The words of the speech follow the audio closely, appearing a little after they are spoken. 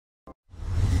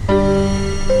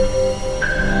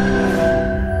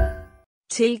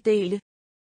Tildele.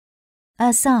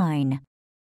 Assign.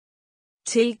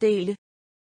 Tildele.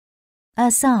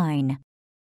 Assign.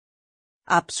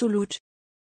 Absolut.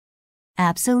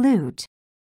 Absolute.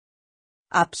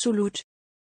 Absolut.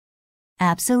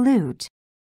 Absolute.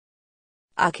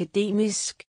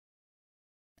 Akademisk.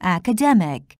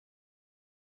 Academic.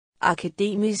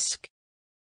 Akademisk.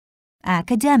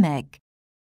 Academic.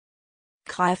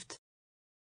 Kræft.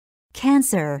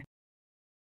 Cancer.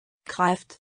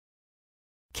 Kræft.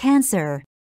 Cancer.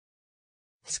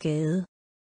 Skade.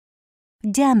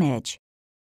 Damage.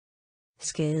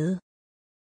 Skade.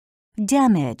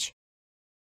 Damage.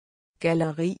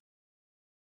 Galleri.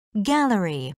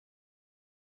 Gallery.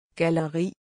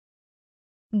 Galleri.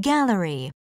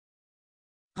 Gallery.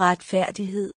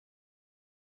 Retfærdighed.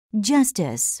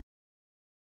 Justice.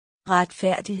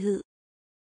 Retfærdighed.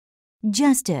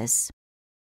 Justice.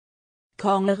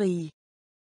 Kongerige.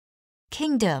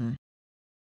 Kingdom.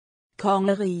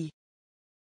 Kongerige.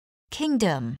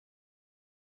 Kingdom.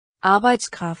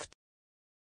 Arbejdskraft.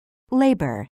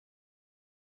 Labor.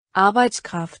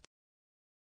 Arbejdskraft.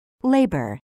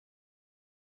 Labor.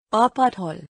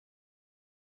 Oprethold.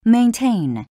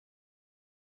 Maintain.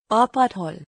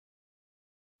 Oprethold.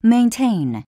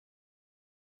 Maintain.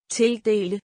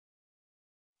 Tildele.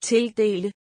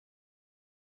 Tildele.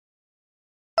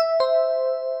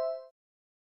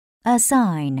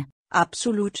 Assign.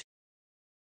 Absolut.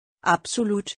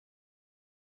 Absolut.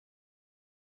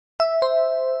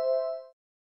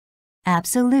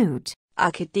 Absolute.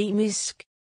 Akademisk.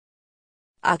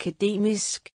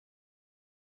 Akademisk.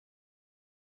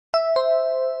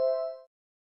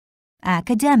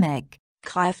 Academic.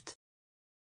 Kræft.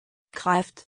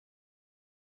 Kræft.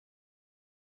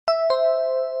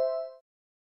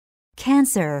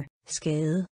 Cancer.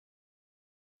 Skade.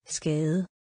 Skade.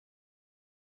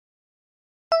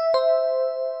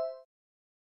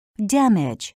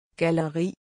 Damage.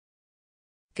 Galleri.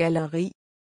 Galleri.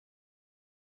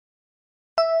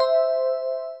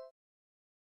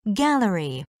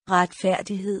 Gallery.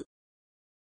 Retfærdighed.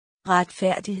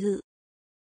 Retfærdighed.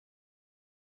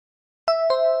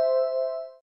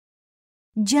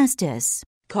 Justice.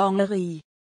 Kongerige.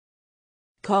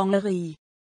 Kongerige.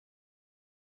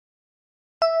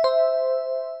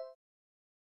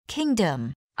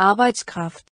 Kingdom.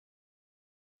 Arbejdskraft.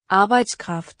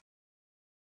 Arbejdskraft.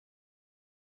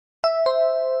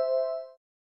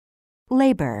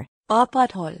 Labor.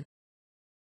 Oprethold.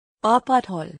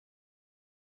 Oprethold.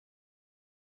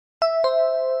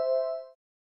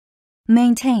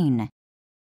 Maintain.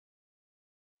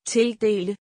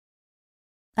 Tildele.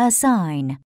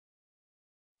 Assign.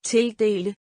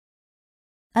 Tildele.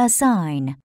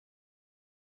 Assign.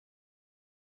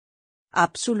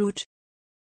 Absolut.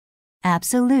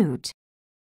 Absolute.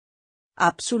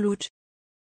 Absolut.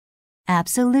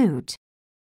 Absolute.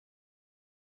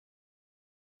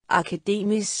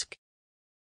 Akademisk.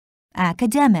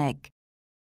 Academic.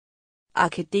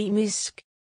 Akademisk.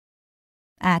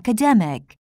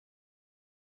 Academic.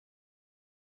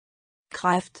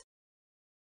 Kræft.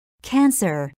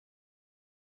 Cancer.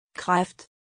 Kræft.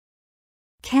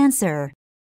 Cancer.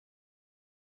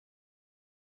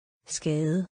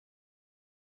 Skade.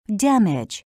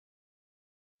 Damage.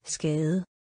 Skade.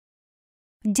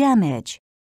 Damage.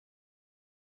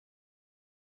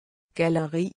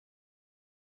 Galleri.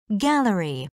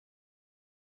 Gallery.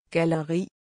 Galleri.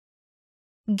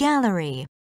 Gallery.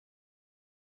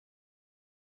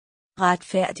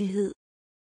 Retfærdighed.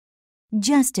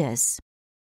 Justice.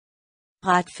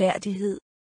 Retfærdighed.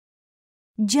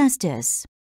 Justice.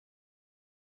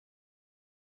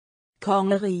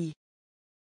 Kongerige.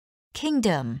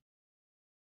 Kingdom.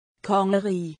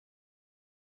 Kongerige.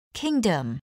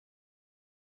 Kingdom.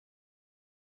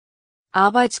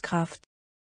 Arbejdskraft.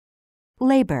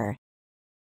 Labor.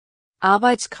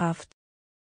 Arbejdskraft.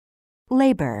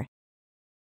 Labor.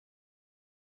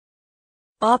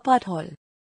 Oprethold.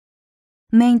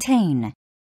 Maintain.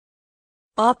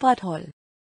 Oprethold.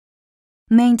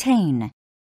 Maintain.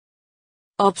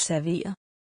 Observer.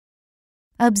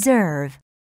 Observe.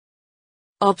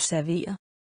 Observer.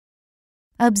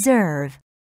 Observe.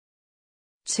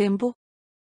 Tempo.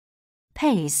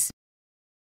 Pace.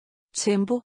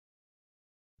 Tempo.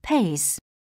 Pace.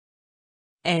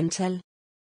 Antal.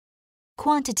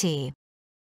 Quantity.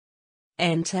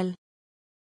 Antal.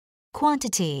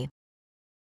 Quantity.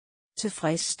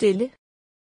 Tilfredsstille.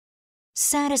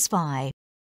 Satisfy.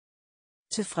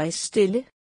 Tilfredsstille.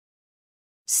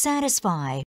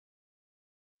 Satisfy.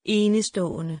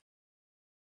 Enestående.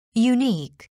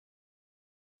 Unique.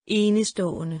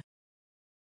 Enestående.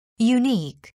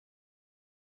 Unique.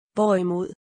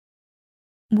 Hvorimod.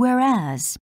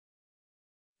 Whereas.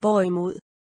 Hvorimod.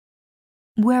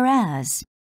 whereas,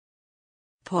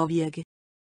 Påvirke.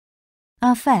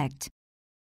 affect,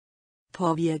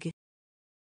 Påvirke.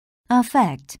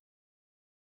 affect,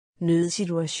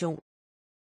 Nødsituation.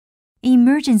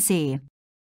 emergency,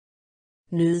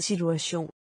 Nødsituation.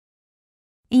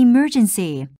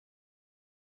 emergency,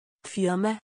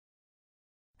 Firma.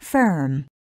 firm,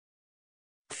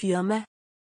 Firma.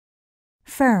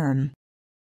 firm,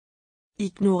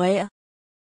 Ignorer.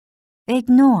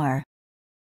 ignore,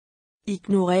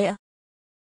 Ignorer.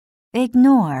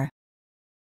 ignore,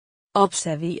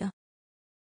 Observer.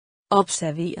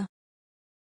 Observer.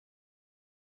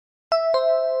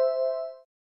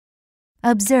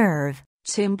 observe,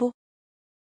 Tempo.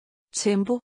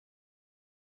 Tempo.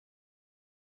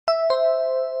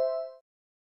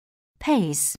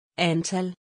 pace,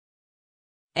 Antal.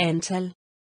 Antal.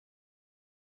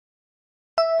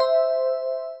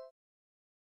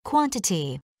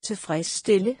 quantity,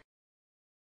 Tilfredsstille.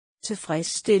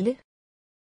 Tilfredsstille.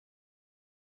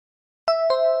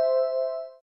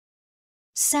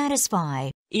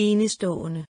 satisfy,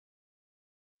 Enestående.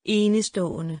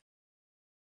 Enestående.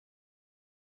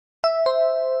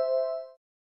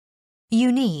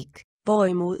 unique,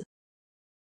 Hvorimod.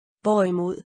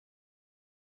 Hvorimod.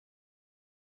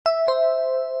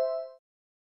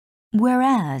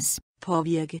 whereas,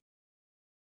 Påvirke.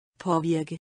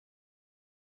 Påvirke.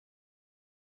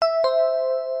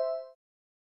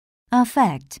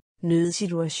 affect,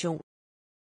 Nødsituation.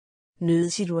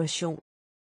 Nødsituation.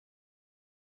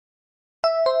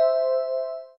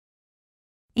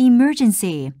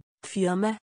 emergency,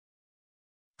 Firma.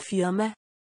 Firma.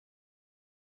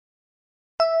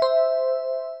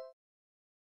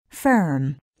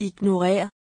 firm, Ignorer.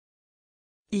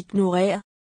 Ignorer.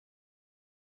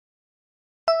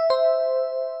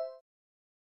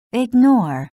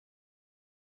 ignore,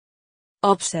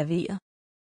 Observer.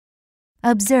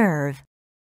 observe,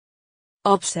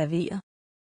 Observer.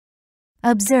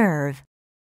 observe,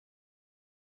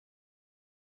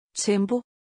 Tempo.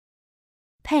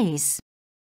 pace,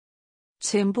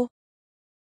 Tempo.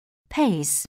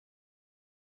 pace,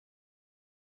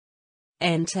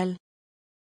 Antal.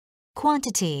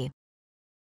 quantity,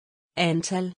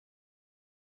 Antal.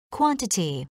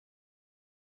 quantity,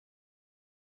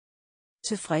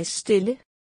 Tilfredsstille.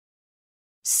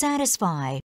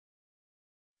 satisfy,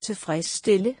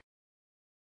 Tilfredsstille.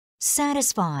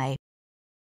 satisfy,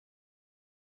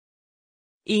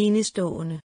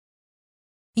 Enestående.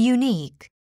 unique,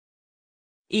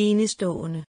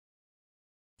 Enestående.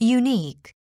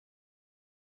 unique,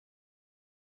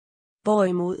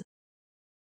 Hvorimod.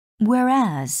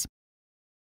 whereas,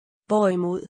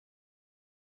 Hvorimod.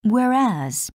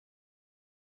 whereas,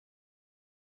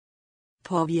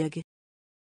 Påvirke.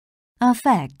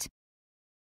 affect,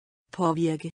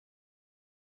 Påvirke.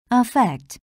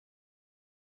 affect,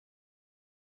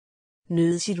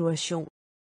 Nødsituation.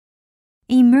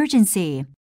 emergency,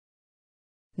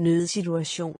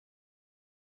 Nødsituation.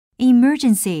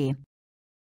 emergency,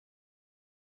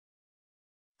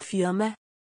 Firma.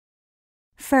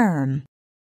 firm,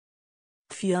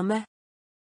 Firma.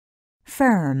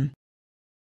 firm,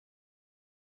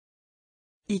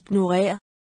 Ignorer.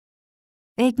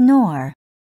 ignore,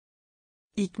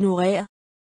 Ignorer.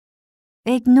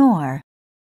 ignore,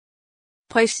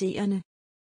 Presserende.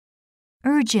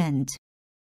 urgent,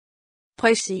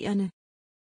 Presserende.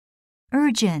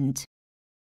 urgent,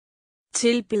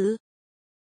 Tilbede.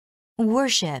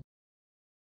 worship,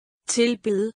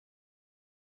 Tilbede.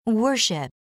 worship,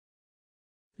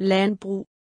 Landbrug.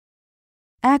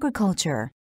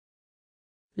 agriculture,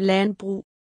 Landbrug.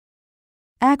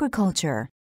 agriculture,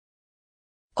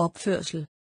 Opførsel.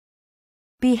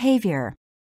 behavior,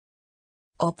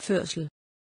 Opførsel.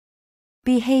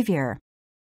 behavior,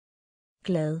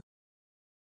 Glad.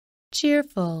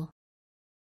 cheerful,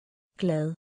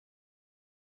 Glad.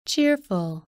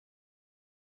 cheerful,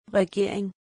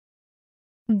 Regering.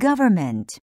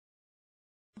 government,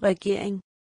 Regering.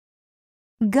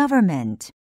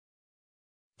 government,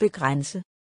 Begrænse.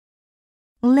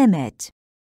 limit,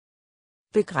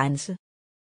 Begrænse.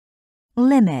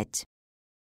 limit,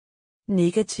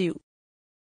 Negativ.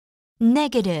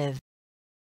 negative,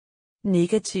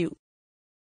 Negativ.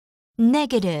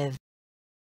 negative,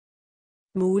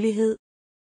 Mulighed.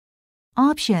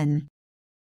 option,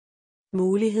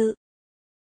 Mulighed.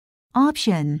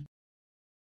 option,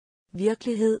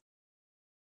 Virkelighed.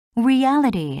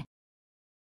 reality,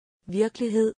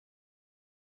 Virkelighed.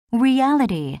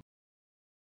 reality,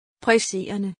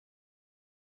 Presserende.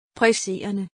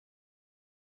 Presserende.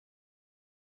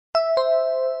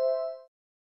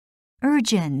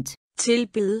 urgent,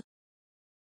 Tilbede.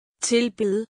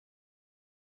 Tilbede.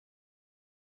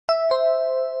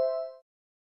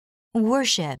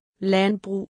 worship,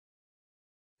 landbrug,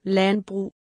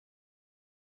 landbrug,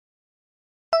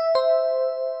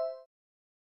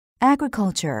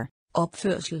 agriculture,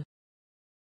 opførsel,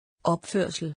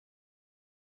 opførsel,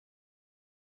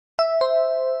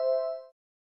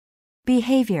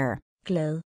 behavior,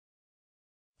 glad,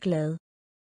 glad,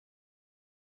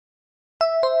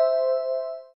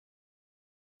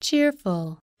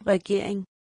 cheerful, regering,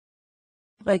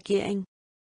 regering,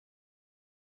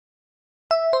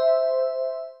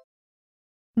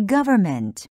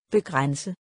 government,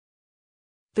 begrænse,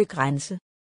 begrænse,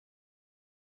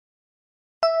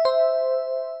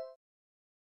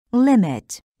 limit,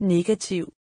 negativ,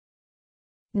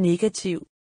 negativ,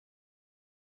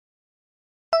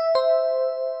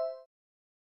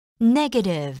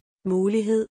 negative,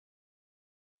 mulighed,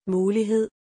 mulighed,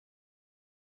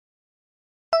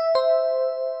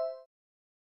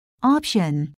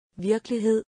 option,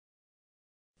 virkelighed,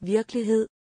 virkelighed,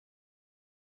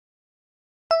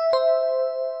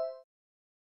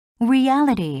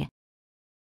 reality,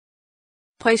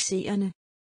 presserende,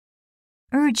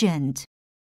 urgent,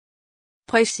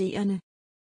 presserende,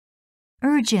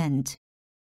 urgent,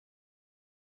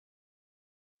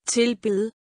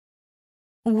 tilbede,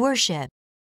 worship,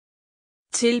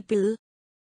 tilbede,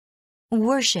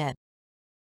 worship,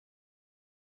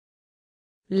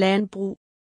 landbrug,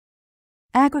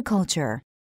 agriculture,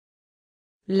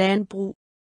 landbrug,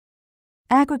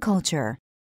 agriculture,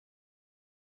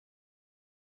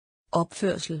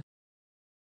 opførsel,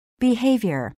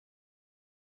 behavior,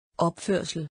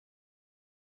 opførsel,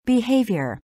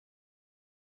 behavior,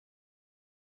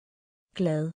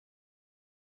 glad,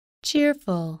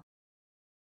 cheerful,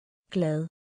 glad,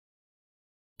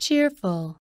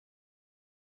 cheerful,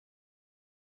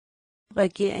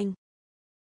 regering,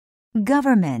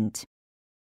 government,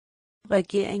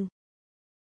 regering,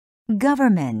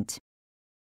 government,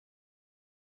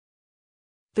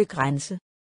 begrænse,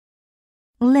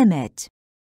 limit,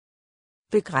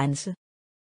 begrænse,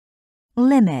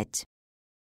 limit,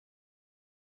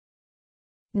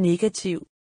 negativ,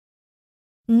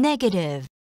 negative,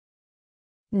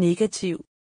 negativ,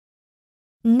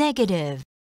 negative,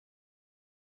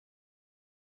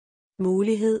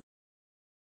 mulighed,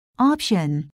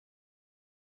 option,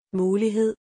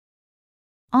 mulighed,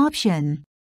 option,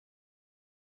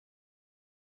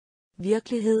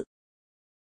 virkelighed,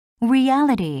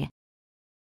 reality,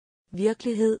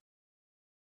 virkelighed,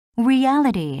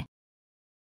 reality,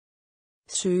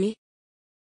 søge,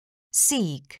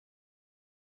 seek,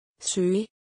 søge,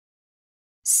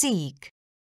 seek,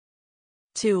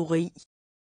 teori,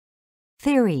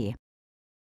 theory,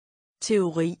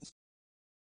 teori,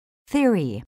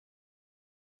 theory,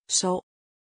 sorg,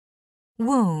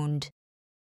 wound,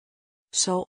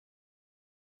 sorg,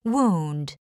 wound,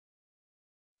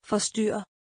 forstyr,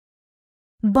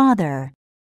 bother,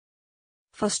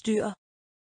 forstyr,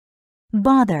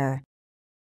 bother,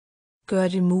 gør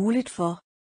det muligt for,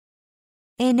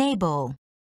 enable,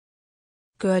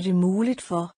 gør det muligt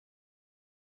for,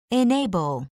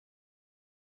 enable,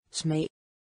 smag,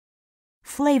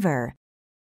 flavor,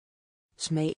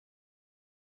 smag,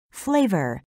 flavor,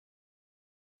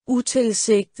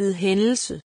 utilsigtet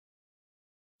hændelse,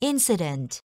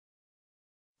 incident,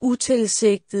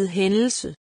 utilsigtet hændelse,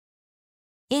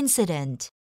 incident,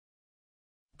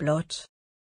 blot,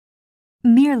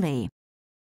 merely,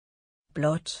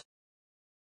 blot,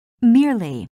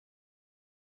 merely,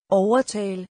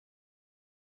 overtale,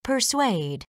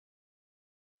 persuade,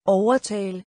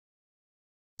 overtale,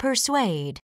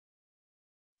 persuade,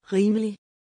 rimelig,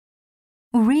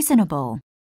 reasonable,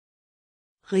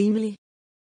 rimelig,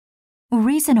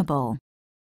 reasonable,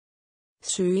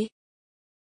 søge,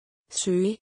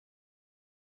 søge,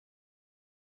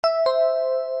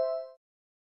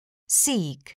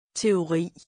 seek, teori,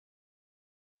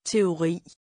 teori,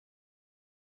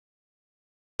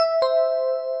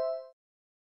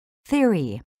 theory,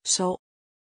 sorg,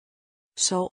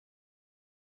 sorg,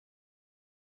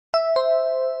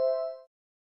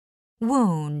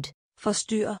 wound,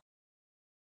 forstyr,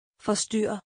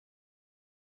 forstyr,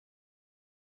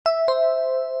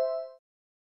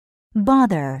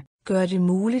 bother, gør det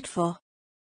muligt for,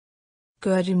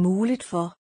 gør det muligt for,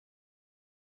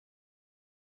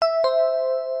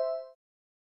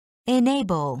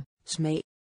 enable, smag,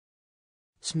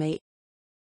 smag,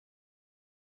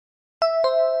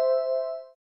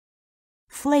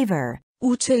 flavor,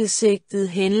 utilsigtet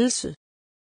hændelse,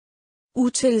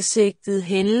 utilsigtet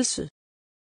hændelse,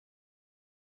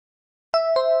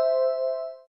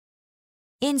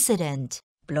 incident,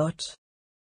 blot,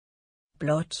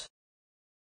 blot,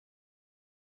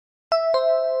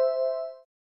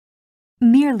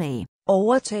 merely,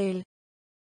 overtale,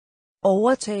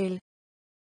 overtale,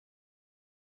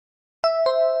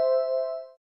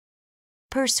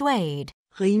 persuade,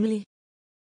 rimelig,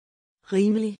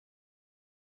 rimelig,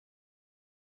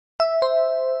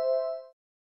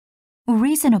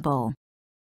 reasonable,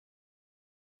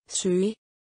 søge,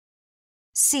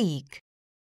 seek,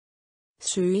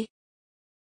 søge,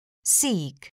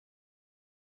 seek,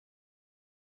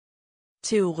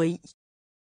 teori,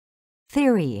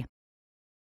 theory,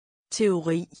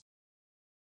 teori,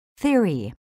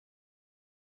 theory,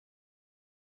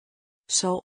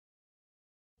 sår,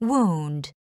 wound,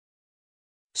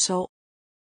 sår,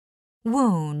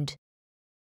 wound,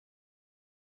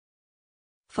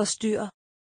 forstyr,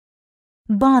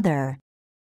 bother,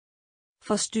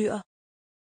 forstyr,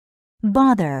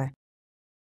 bother,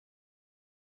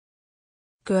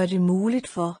 gør det muligt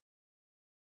for,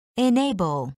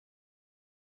 enable,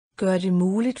 gør det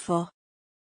muligt for,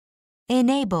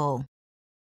 enable,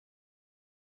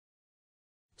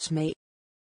 smag,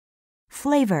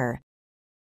 flavor,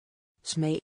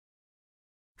 smag,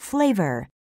 flavor,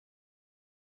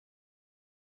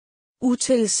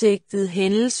 utilsigtet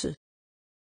hændelse,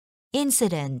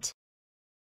 incident,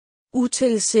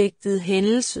 utilsigtet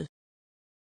hændelse,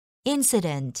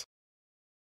 incident,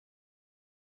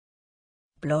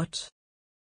 blot,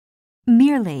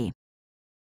 merely,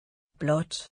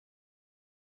 blot,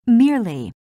 merely,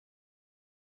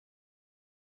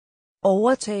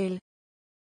 overtale,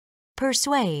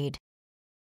 persuade,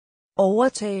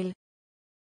 overtale,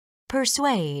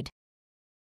 persuade,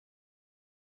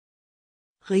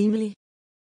 rimelig,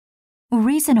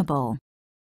 reasonable,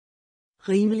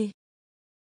 rimelig,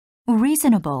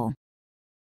 reasonable,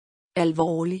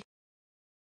 alvorlig,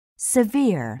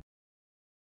 severe,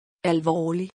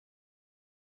 alvorlig,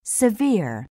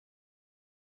 severe,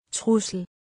 trussel,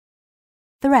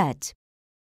 threat,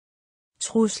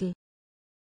 trussel,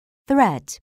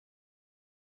 threat,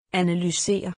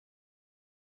 analysere,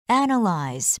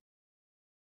 analyze,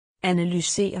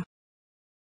 analysere,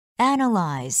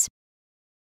 analyze,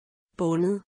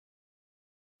 bundet,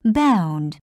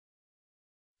 bound,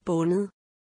 bundet,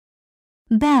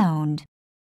 bound,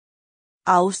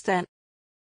 afstand,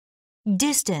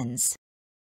 distance,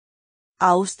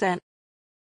 afstand,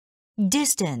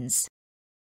 distance,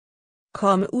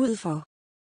 komme ud for,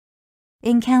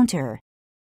 encounter,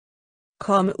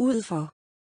 komme ud for,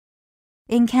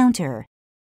 encounter,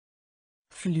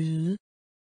 flyde,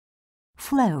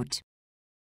 float,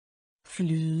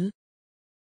 flyde,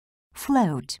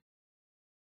 float,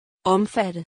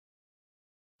 omfatte,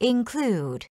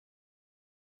 include,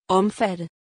 omfatte,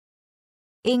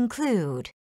 include,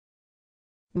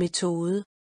 metode,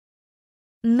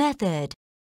 method,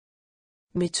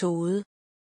 metode,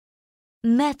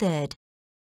 method,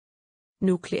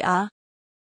 nuklear,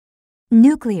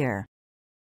 nuclear,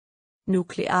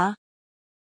 nuklear,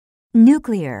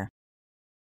 nuclear,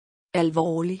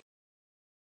 alvorlig,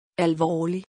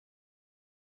 alvorlig,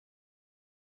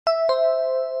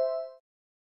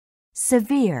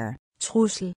 severe,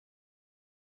 trussel,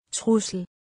 trussel,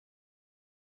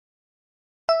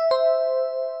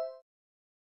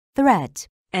 threat,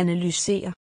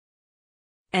 analysere,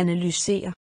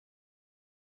 analysere,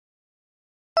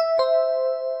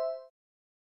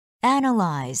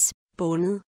 analyze,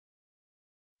 bundet,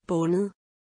 bundet,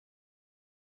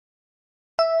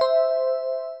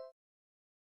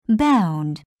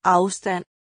 bound, afstand,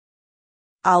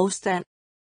 afstand,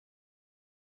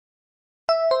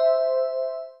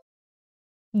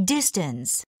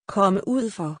 distance, komme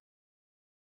ud for,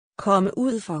 komme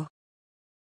ud for,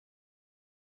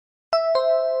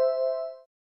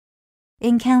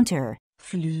 encounter,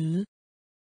 flyde,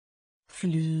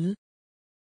 flyde,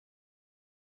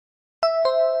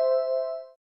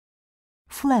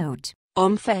 float,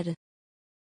 omfatte,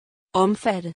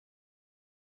 omfatte,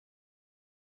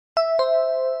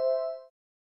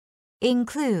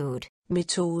 include,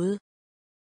 metode,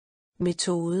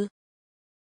 metode,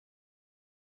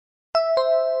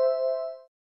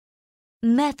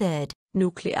 method,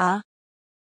 nuklear,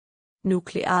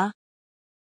 nuklear,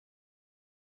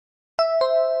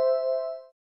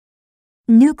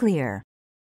 nuclear,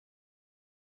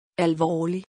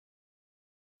 alvorlig,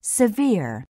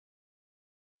 severe,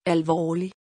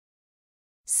 alvorlig,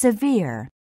 severe,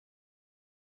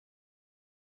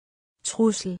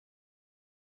 trussel,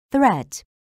 threat,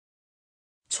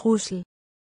 trussel,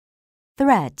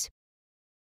 threat,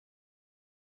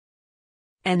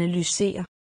 analysere,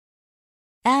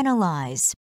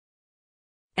 analyze,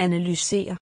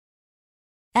 analysere,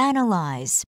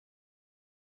 analyze,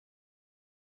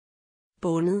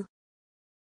 bundet,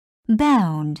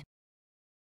 bound,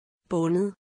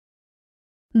 bundet,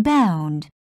 bound,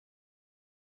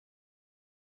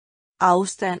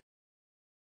 afstand,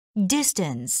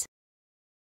 distance,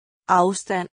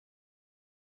 afstand,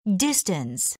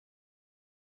 distance,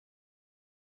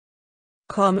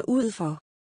 komme ud for,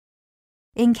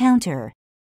 encounter,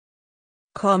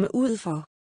 komme ud for,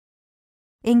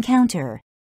 encounter,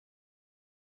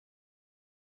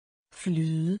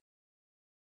 flyde,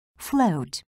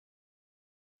 float,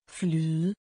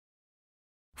 flyde,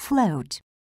 float,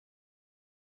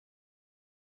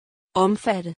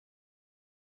 omfatte,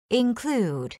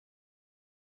 include,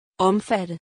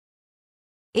 omfatte,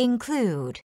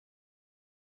 include,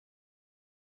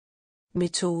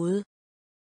 metode,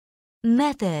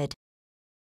 method,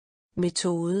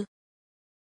 metode,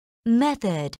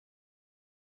 method,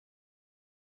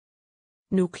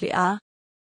 nuklear,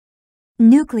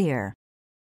 nuclear,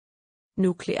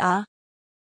 nuklear,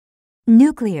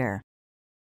 nuclear,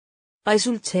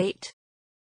 resultat,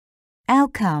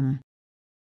 outcome,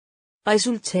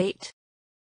 resultat,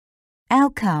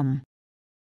 outcome,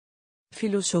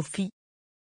 filosofi,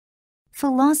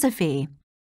 philosophy,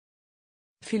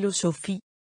 filosofi,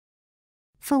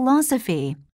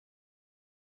 philosophy,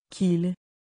 kilde,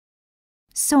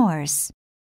 source,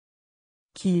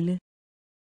 kilde,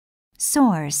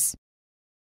 source,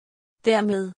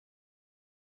 dermed,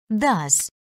 thus,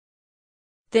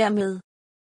 dermed,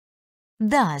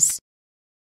 thus,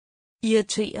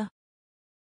 irritere,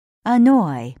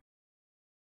 annoy,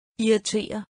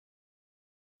 irritere,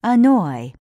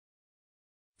 annoy,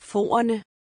 forerne,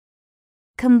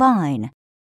 combine,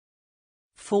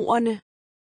 forerne,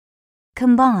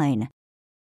 combine,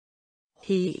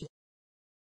 hel,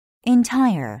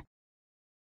 entire,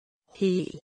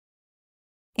 hel,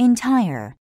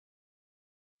 entire,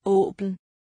 åben,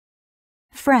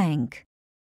 frank,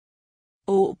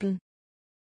 åben,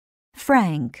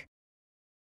 frank,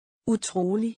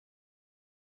 utrolig,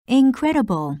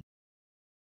 incredible,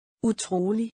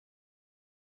 utrolig,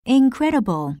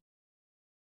 incredible,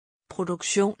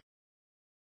 produktion,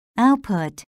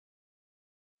 output,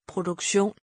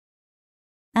 produktion,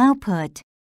 output,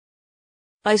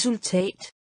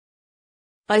 resultat,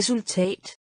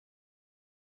 resultat,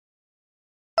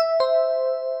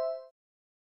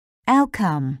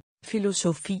 outcome,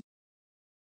 filosofi,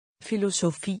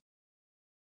 filosofi,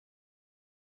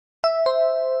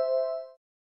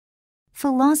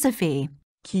 philosophy,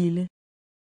 kilde,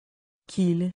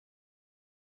 kilde,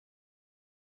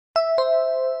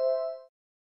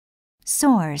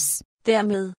 source,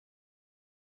 dermed,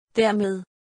 dermed,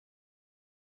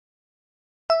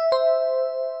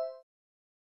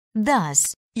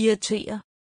 thus, irritere,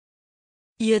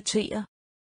 irritere,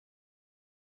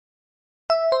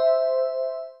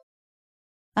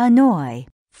 annoy,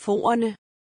 forerne,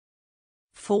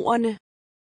 forerne,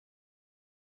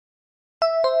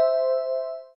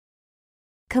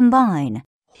 combine,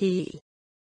 hel,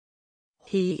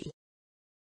 hel,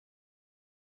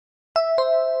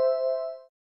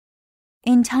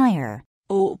 entire,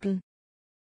 åben,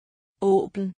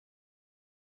 åben,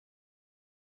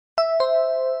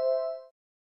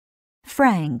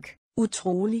 frank,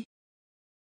 utrolig,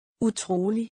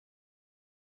 utrolig,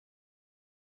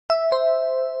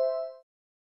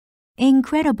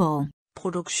 incredible,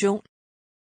 produktion,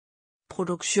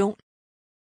 produktion,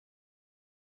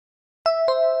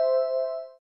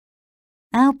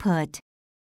 output,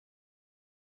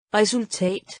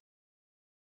 resultat,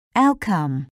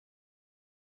 outcome,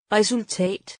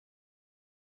 resultat,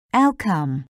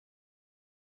 outcome,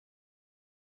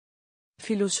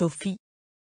 filosofi,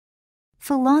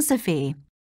 philosophy,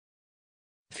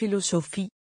 filosofi,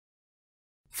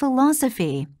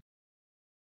 philosophy,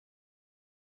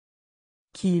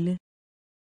 kilde,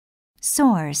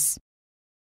 source,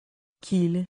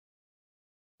 kilde,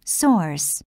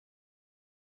 source,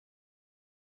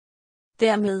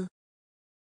 dermed,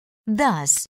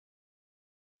 thus,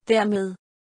 dermed,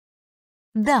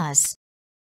 thus,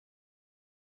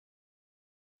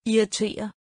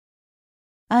 irritere,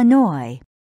 annoy,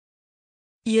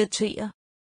 irritere,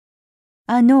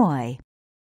 annoy,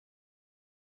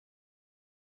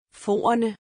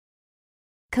 forerne,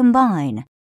 combine,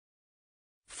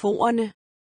 forerne,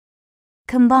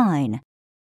 combine,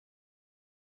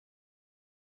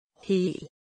 hel,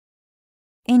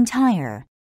 entire,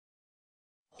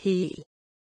 hel,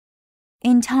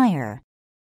 entire,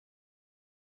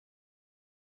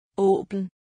 åben,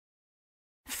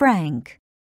 frank,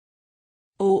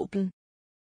 åben,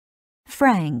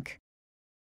 frank,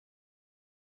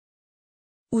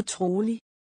 utrolig,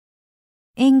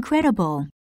 incredible,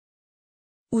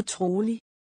 utrolig,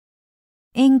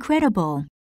 incredible,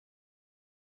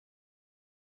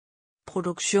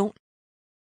 produktion,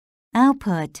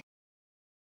 output,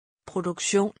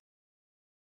 produktion,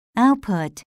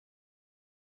 output,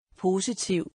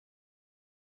 positiv,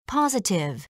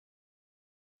 positive,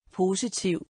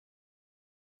 positiv,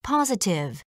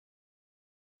 positive,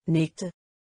 nægte,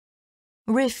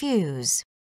 refuse,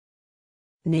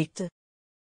 nægte,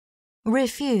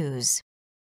 refuse,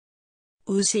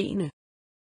 udseende,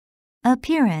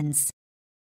 appearance,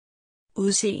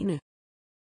 udseende,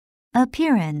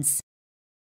 appearance,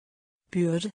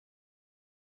 byrde,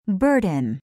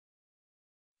 burden,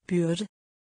 byrde,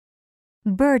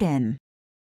 burden,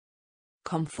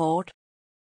 komfort,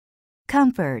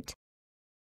 comfort,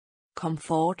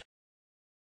 komfort,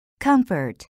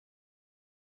 comfort,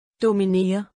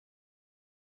 dominere,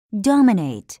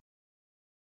 dominate,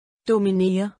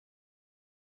 dominere,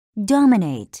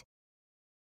 dominate,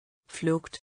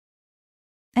 flugt,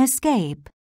 escape,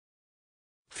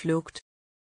 flugt,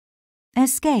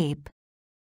 escape,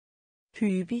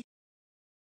 hyppig,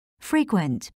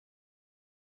 frequent,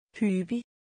 hyppig,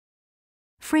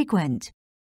 frequent,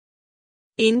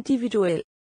 individuel,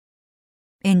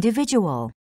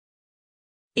 individual,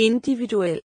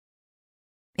 individuel,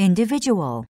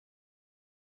 individual,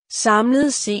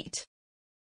 samlet set,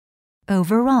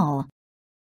 overall,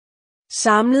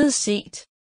 samlet set,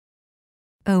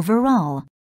 overall,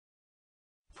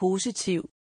 positiv,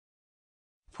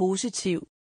 positiv,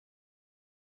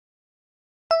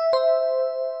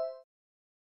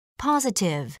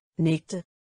 positive, nægte,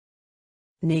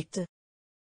 nægte,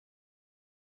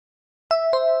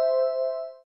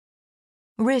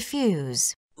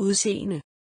 refuse, udseende,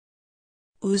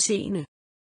 udseende,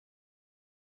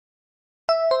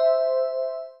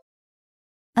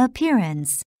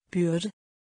 appearance, byrde,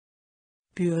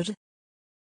 byrde,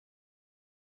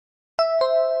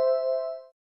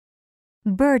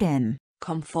 burden,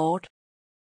 komfort,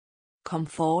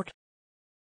 komfort,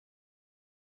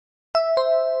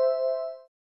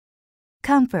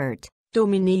 comfort,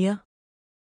 dominere,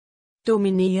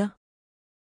 dominere,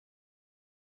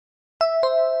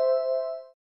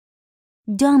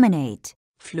 dominate,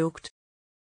 flugt,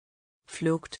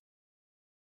 flugt,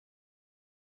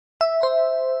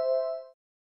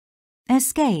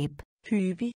 escape,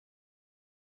 hyppig,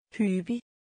 hyppig,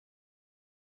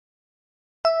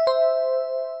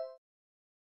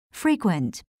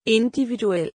 frequent,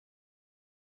 individuel,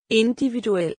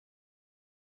 individuel,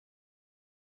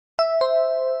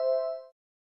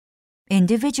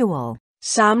 individual,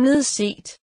 samlet set,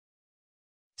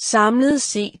 samlet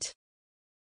set,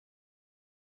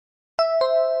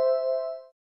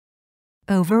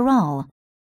 overall,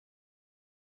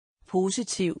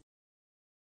 positiv,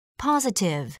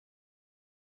 positive,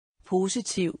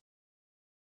 positiv,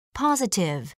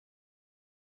 positive,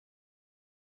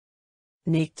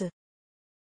 nægte,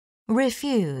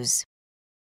 refuse,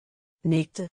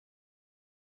 nægte,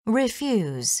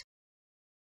 refuse,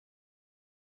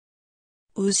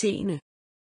 udseende,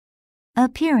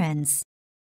 appearance,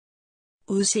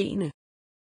 udseende,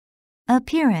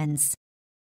 appearance,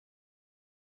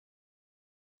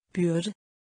 byrde,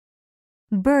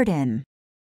 burden,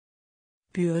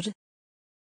 byrde,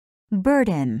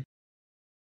 burden,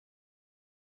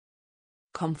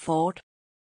 komfort,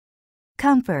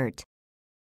 comfort,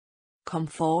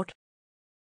 komfort,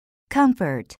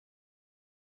 comfort,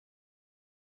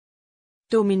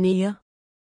 dominere,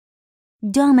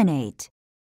 dominate,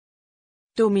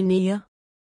 dominere,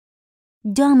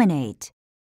 dominate,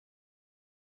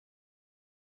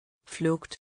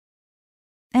 flugt,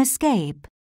 escape,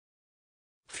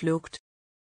 flugt,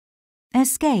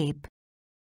 escape,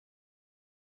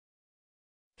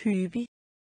 hyppig,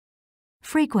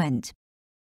 frequent,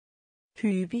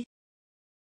 hyppig,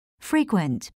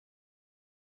 frequent,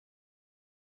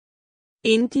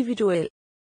 individuel,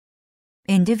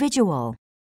 individual,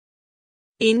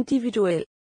 individuel,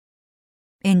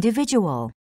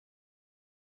 individual,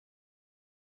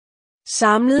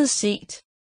 samlet set,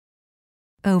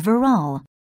 overall,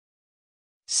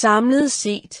 samlet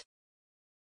set,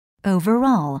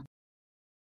 overall,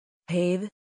 have,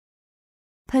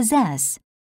 possess,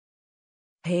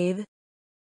 have,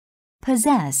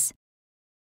 possess,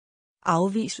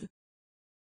 afvise,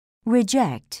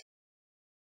 reject,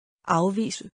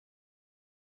 afvise,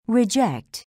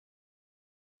 reject,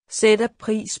 sætter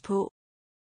pris på,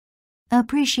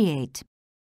 appreciate,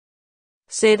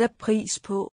 sætter pris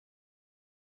på,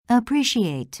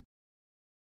 appreciate,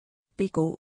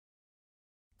 begå,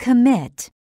 commit,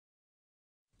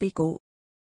 begå,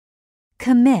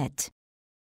 commit,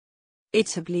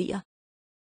 etablere,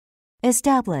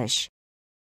 establish,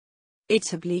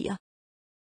 etablere,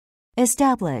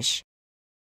 establish,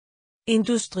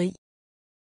 industri,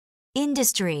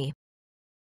 industry,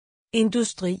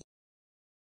 Industri.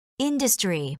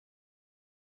 Industry.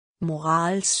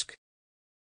 Moralsk.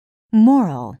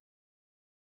 Moral.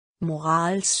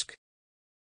 Moralsk.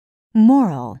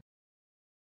 Moral.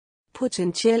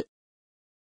 Potentiel.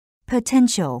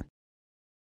 Potential.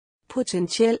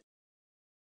 Potentiel.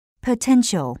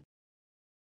 Potential.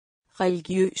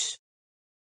 Religiøs.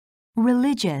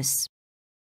 Religious.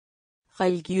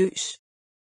 Religiøs.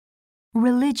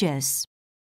 Religious.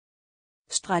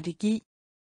 Strategi.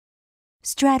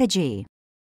 Strategy.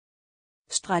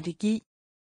 Strategi.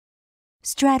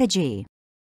 Strategy.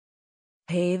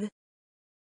 Have.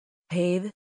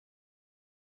 Have.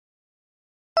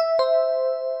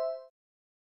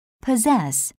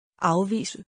 Possess.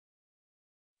 Afvise.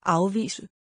 Afvise.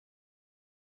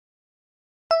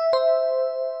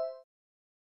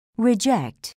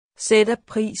 Reject. Sætter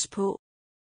pris på.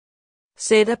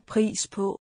 Sætter pris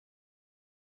på.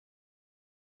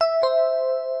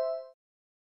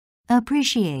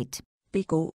 Appreciate.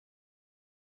 Begå.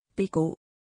 Begå.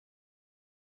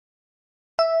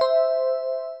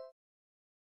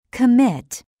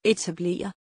 Commit.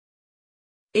 Etablere.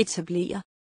 Etablere.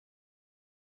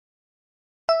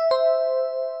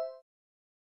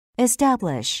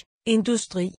 Establish.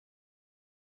 Industri.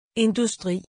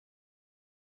 Industri.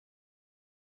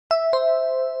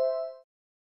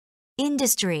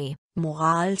 Industry.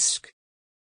 Moralsk.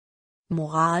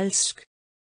 Moralsk.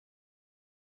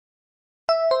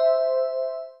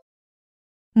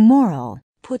 Moral.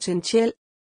 Potentiel.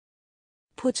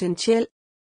 Potentiel.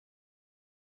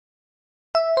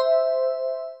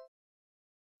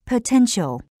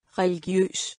 Potential.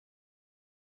 Religiøs.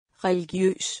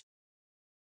 Religiøs.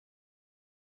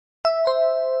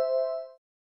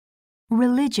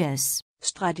 Religious.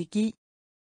 Strategi.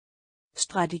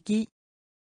 Strategi.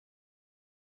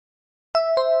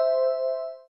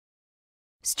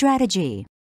 Strategy.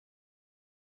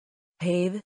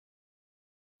 Have.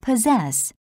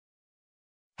 Possess.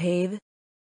 Have.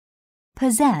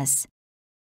 Possess.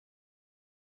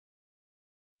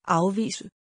 Afvise.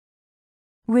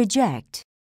 Reject.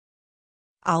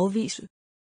 Afvise.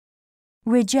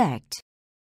 Reject.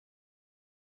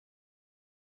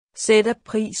 Sætter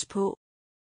pris på.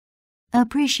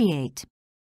 Appreciate.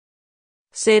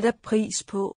 Sætter pris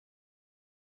på.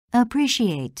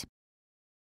 Appreciate.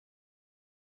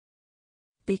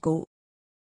 Begå.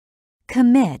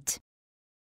 Commit.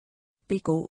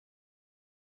 Begå.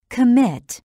 Commit.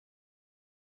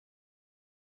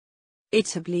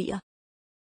 Etablere.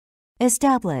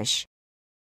 Establish.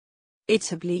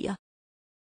 Etablere.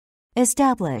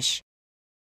 Establish.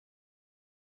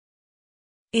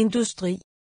 Industri.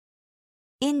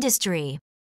 Industry.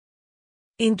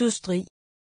 Industri.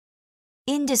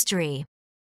 Industry.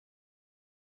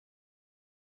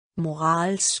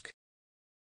 Moralsk.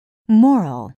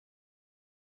 Moral.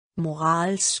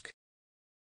 Moralsk.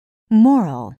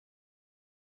 Moral.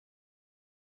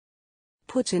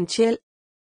 Potentiel.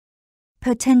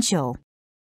 Potential.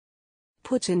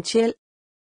 Potentiel.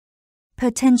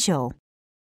 Potential.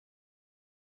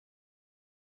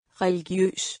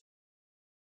 Religiøs.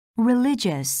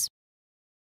 Religious.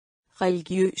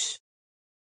 Religiøs.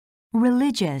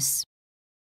 Religious.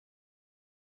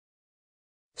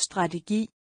 Strategi.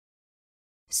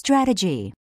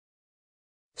 Strategy.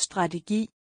 Strategi.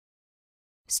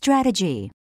 Strategy.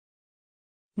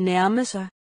 Nærme sig.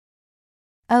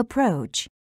 Approach.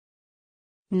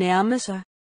 Nærme sig.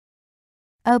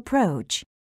 Approach.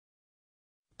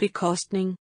 Bekostning.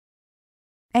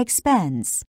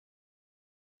 Expense.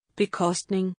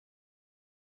 Bekostning.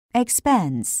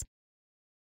 Expense.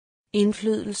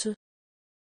 Indflydelse.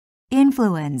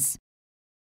 Influence.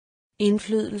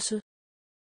 Indflydelse.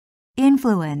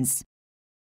 Influence.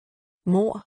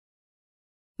 Mord.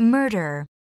 Murder.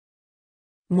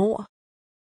 Mord.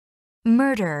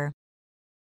 Murder.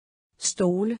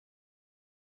 Stole.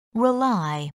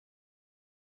 Rely.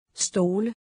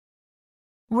 Stole.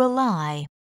 Rely.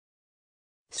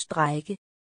 Strække.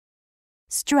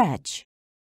 Stretch.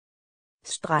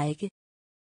 Strække.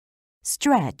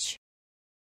 Stretch.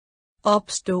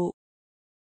 Opstå.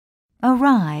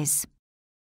 Arise.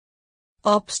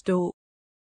 Opstå.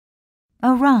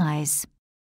 Arise.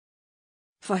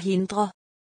 Forhindre.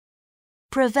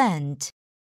 Prevent.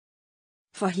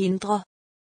 Forhindre.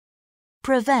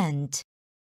 Prevent.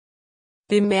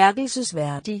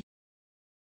 Bemærkelsesværdig.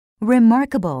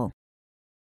 Remarkable.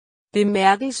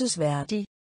 Bemærkelsesværdig.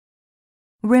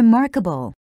 Remarkable.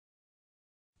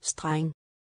 Streng.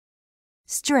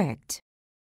 Strict.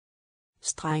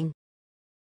 Streng.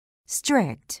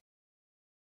 Strict.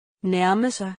 Nærme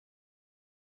sig.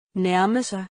 Nærme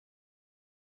sig.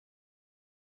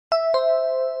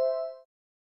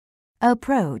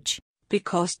 approach,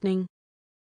 bekostning,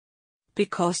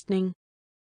 bekostning,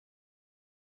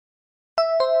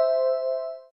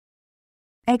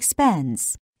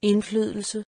 expense,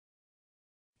 indflydelse,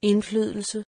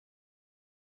 indflydelse,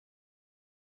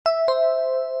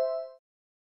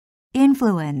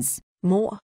 influence,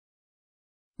 mor,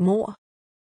 mor,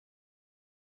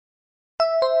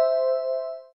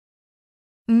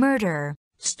 murder,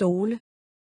 stole,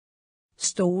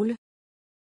 stole,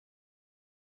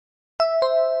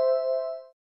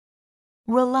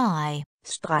 rely,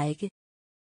 strække,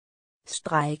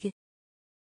 strække,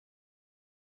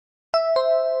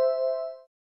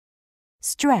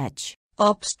 stretch,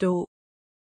 opstå,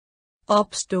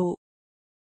 opstå,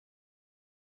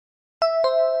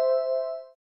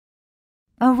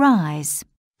 arise,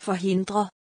 forhindre,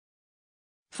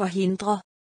 forhindre,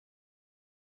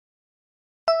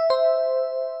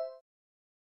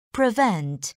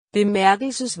 prevent,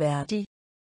 bemærkelsesværdig,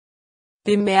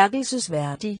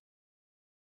 bemærkelsesværdig,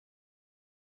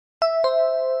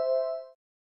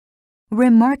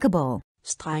 remarkable,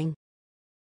 streng,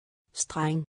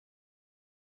 streng,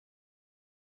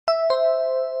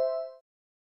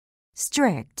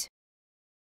 strict,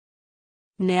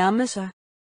 nærme sig,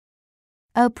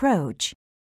 approach,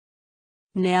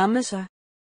 nærme sig,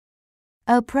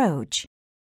 approach,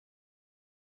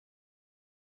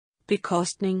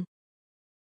 bekostning,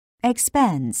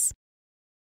 expense,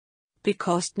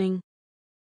 bekostning,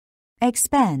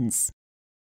 expense,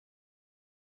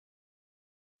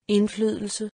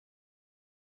 indflydelse,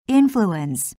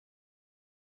 influence,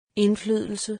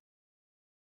 indflydelse,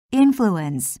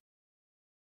 influence,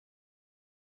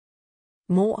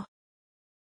 mor,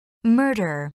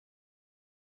 murder,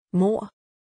 mor,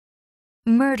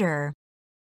 murder,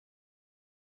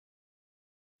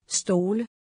 stole,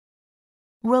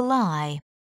 rely,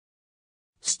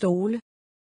 stole,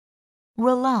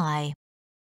 rely,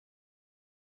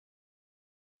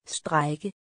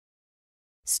 strække,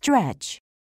 stretch,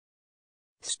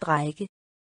 strække,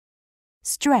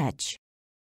 stretch,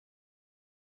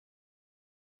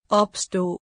 opstå,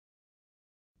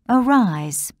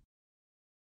 arise,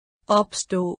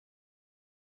 opstå,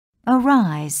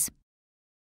 arise,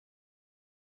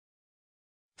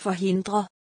 forhindre,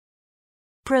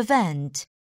 prevent,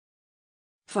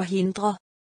 forhindre,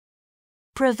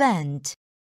 prevent,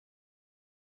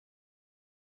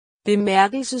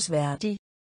 bemærkelsesværdig,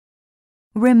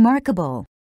 remarkable,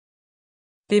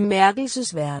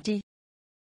 bemærkelsesværdig,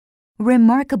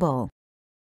 remarkable,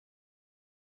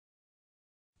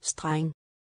 streng,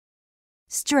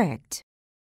 strict,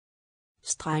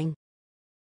 streng,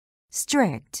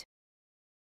 strict,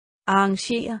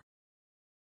 arrangere,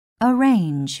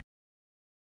 arrange,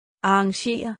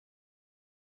 arrangere,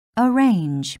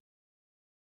 arrange,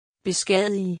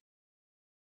 beskadige,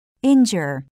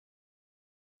 injure,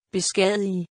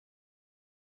 beskadige,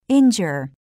 injure,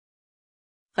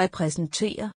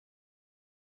 repræsentere,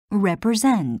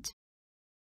 represent,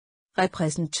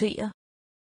 repræsentere,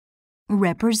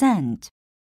 represent,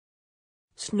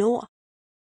 snor,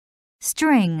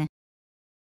 string,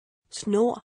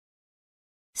 snor,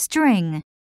 string,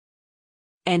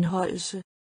 anholdelse,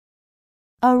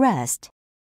 arrest,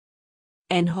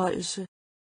 anholdelse,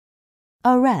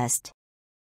 arrest,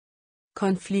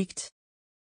 konflikt,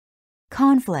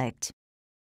 conflict,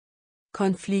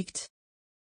 konflikt,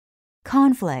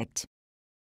 conflict,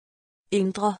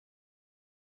 indre,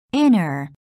 inner,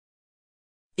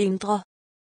 indre,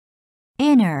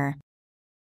 inner,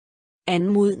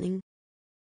 anmodning,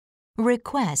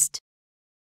 request,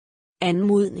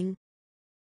 anmodning,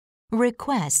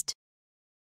 request,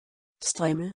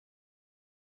 strimmel,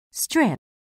 strip,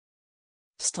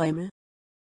 strimmel,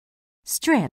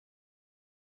 strip,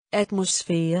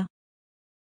 atmosfære,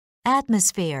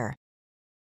 atmosphere,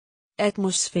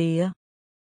 atmosfære,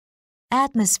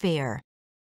 atmosphere,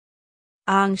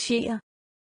 arrangere,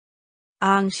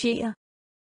 arrangere,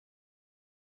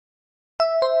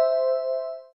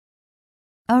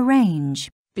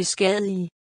 arrange, beskadige,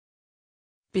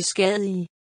 beskadige,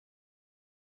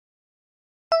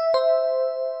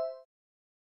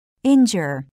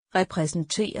 injure,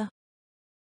 repræsentere,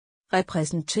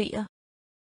 repræsentere,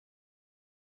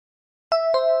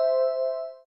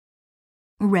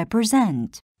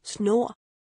 represent, snor,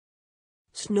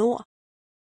 snor,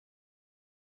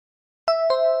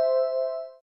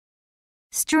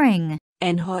 string,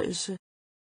 anholdelse,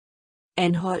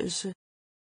 anholdelse,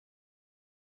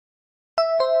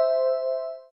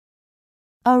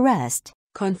 arrest,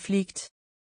 konflikt,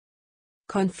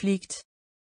 konflikt,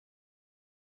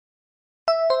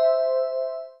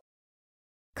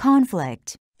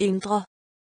 conflict, indre,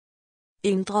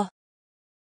 indre,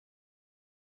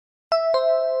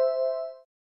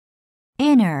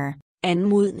 inner,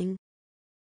 Anmodning.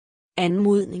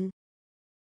 Anmodning.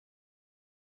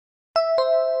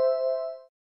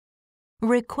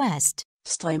 request,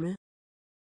 Strømme.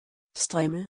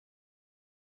 Strømme.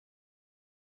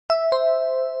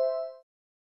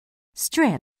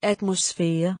 strip,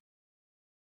 Atmosfære.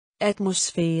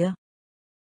 Atmosfære.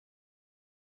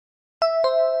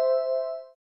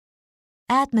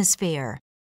 atmosphere,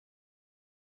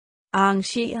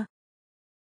 Arrangere.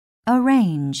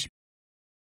 arrange,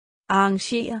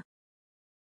 Arrangere.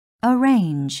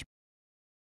 arrange,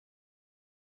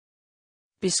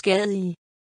 Beskadige.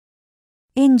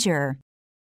 injure,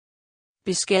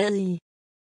 Beskadige.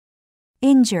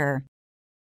 injure,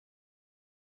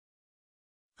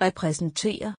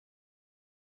 Repræsentere.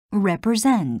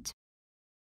 represent,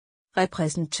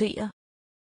 Repræsentere.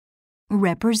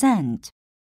 represent,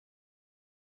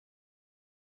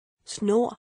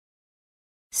 Snor.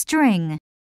 string,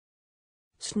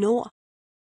 Snor.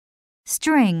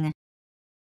 string,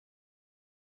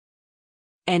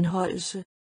 Anholdelse.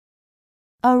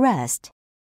 arrest,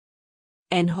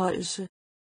 Anholdelse.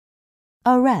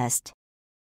 arrest,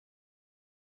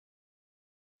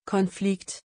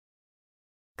 Konflikt.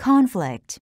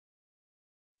 conflict,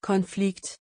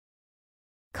 Konflikt.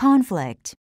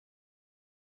 conflict,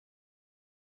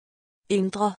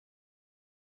 Indre.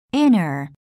 inner,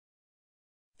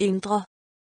 Indre.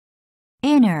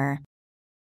 inner,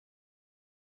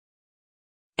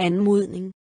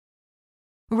 Anmodning.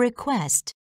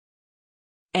 request,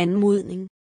 Anmodning.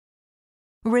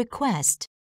 request,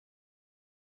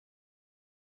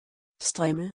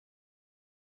 Strømme.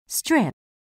 strip,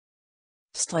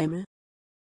 Strømme.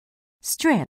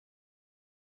 strip,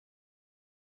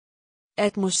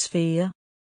 Atmosfære.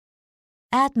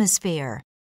 atmosphere,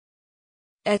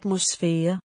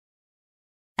 Atmosfære.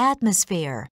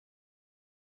 atmosphere,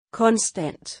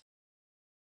 Konstant.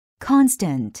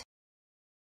 constant,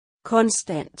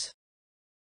 Konstant.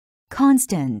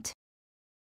 constant,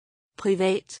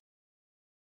 Privat.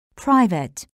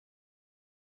 private,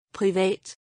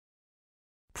 Privat.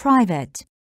 private,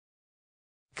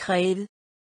 Kræve.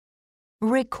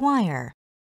 require,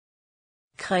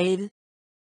 Kræve.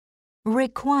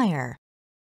 require,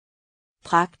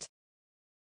 Pragt.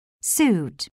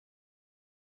 suit,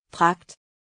 Pragt.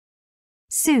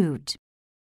 suit,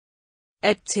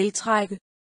 At tiltrække.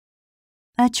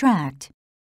 attract,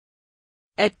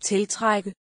 At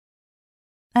tiltrække.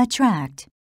 attract,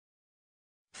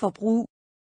 Forbrug.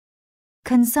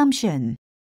 consumption,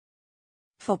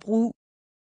 Forbrug.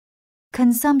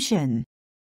 consumption,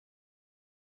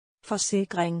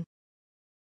 Forsikring.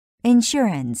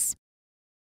 insurance,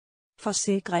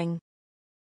 Forsikring.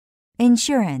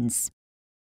 insurance,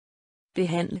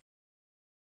 Behandle.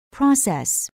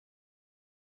 process,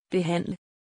 Behandle.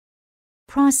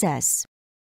 process,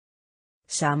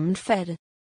 Sammenfatte.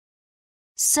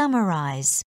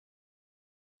 summarize,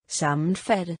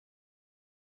 Sammenfatte.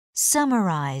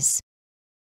 summarize,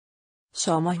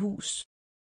 Sommerhus.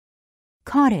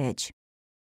 cottage,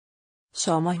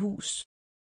 Sommerhus.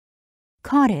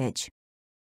 cottage,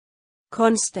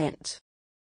 Konstant.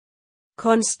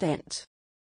 Konstant.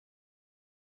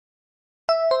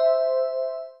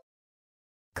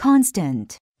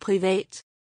 constant, Privat.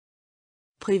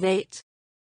 Privat.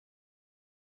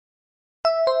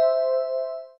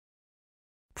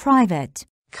 private,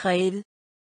 Kræve.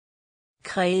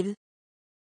 Kræve.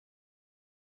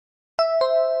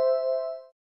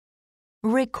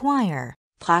 require,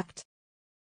 Pragt.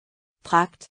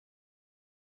 Pragt.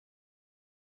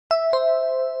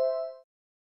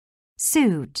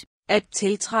 suit, At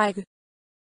tiltrække.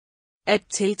 At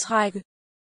tiltrække.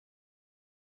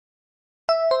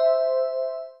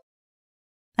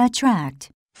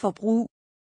 attract, Forbrug.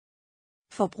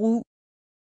 Forbrug.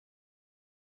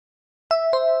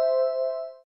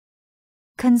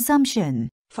 consumption,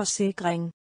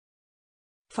 Forsikring.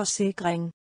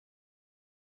 Forsikring.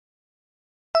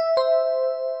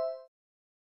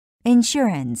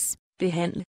 insurance,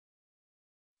 Behandle.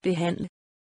 Behandle.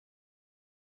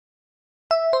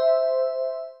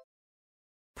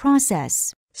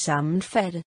 process,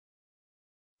 Sammenfatte.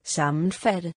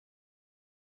 Sammenfatte.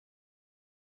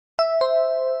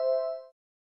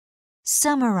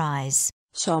 summarize,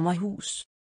 Sommerhus.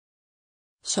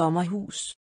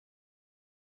 Sommerhus.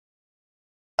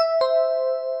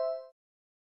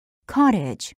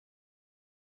 cottage,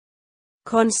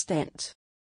 Konstant.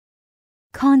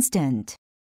 constant,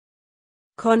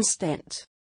 Konstant.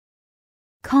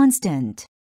 constant,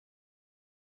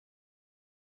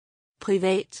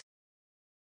 Privat.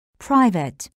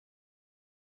 private,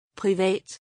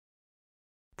 Privat.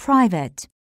 private,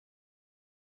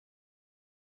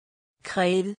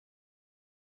 Kræve.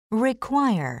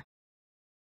 require,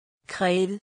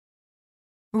 kræve,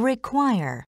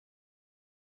 require,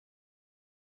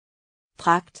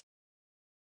 pragt,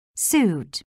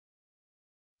 suit,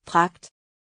 pragt,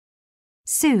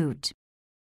 suit,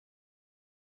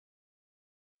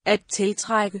 at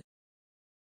tiltrække,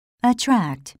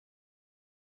 attract,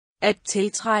 at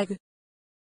tiltrække,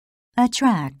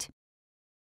 attract,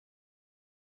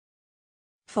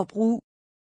 forbrug,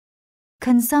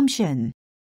 consumption,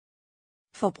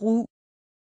 forbrug,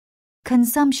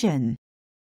 consumption,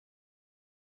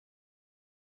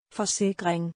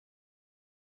 forsikring,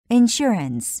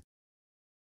 insurance,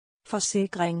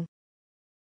 forsikring,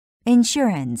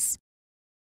 insurance,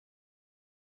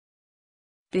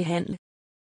 behandle,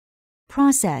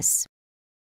 process,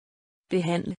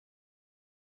 behandle,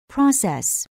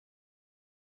 process,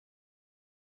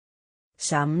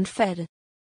 sammenfatte,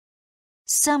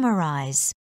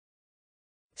 summarize,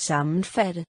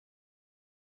 sammenfatte,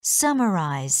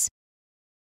 summarize,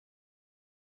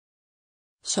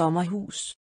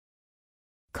 sommerhus,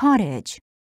 cottage,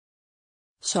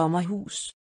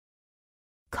 sommerhus,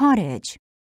 cottage,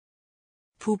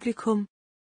 publikum,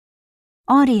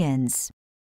 audience,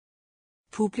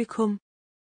 publikum,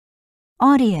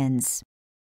 audience,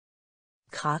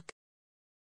 krak,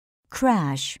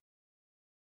 crash,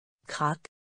 krak,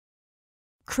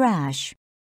 crash,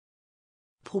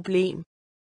 problem,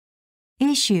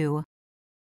 issue,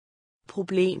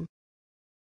 problem,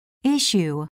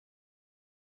 issue,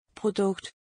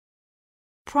 produkt,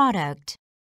 product,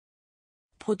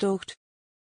 produkt,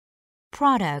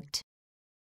 product,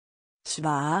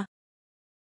 svare,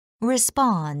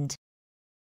 respond,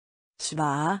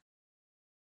 svare,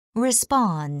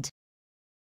 respond,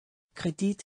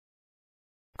 kredit,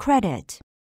 credit,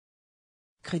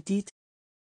 kredit,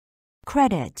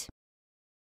 credit,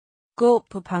 gå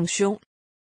på pension,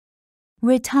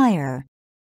 retire,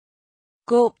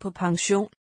 gå på pension,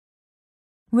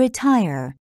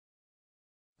 retire,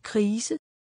 krise,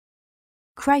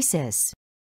 crisis,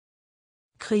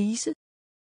 krise,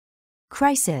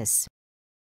 crisis,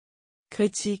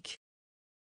 kritik,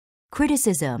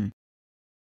 criticism,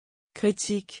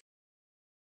 kritik,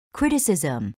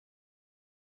 criticism,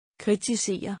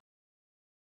 kritisere,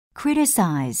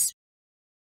 criticize,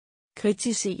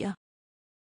 kritisere,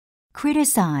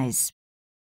 criticize,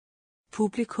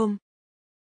 publikum,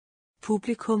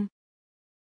 publikum,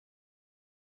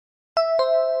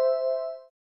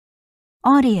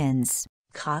 audience,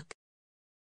 krak,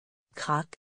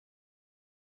 krak,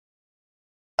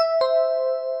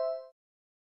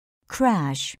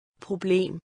 crash,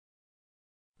 problem,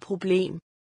 problem,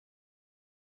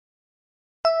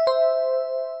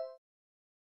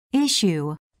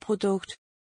 issue, produkt,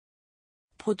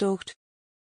 produkt,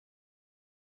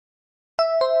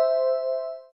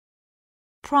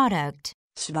 product,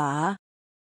 svare,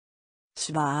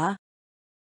 svare,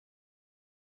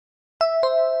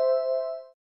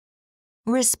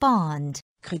 respond,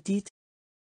 kredit,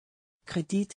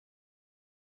 kredit,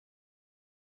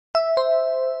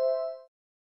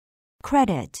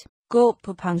 credit, gå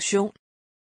på pension,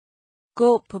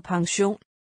 gå på pension,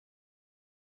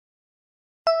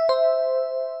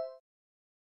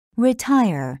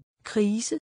 retire,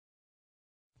 krise,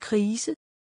 krise,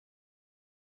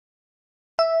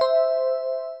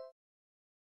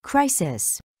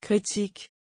 crisis, kritik,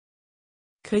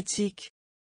 kritik,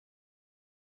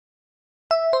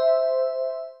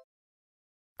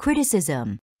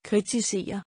 criticism,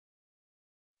 kritisere,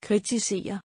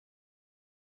 kritisere,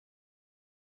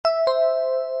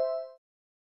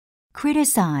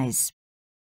 criticize,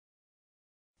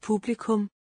 publikum,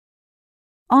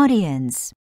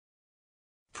 audience,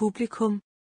 publikum,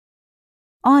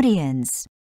 audience,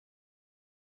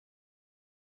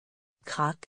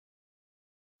 krak,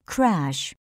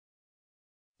 crash,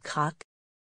 krak,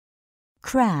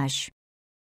 crash,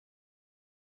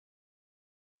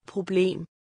 problem,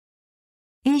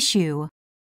 issue,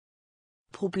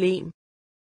 problem,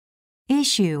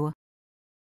 issue,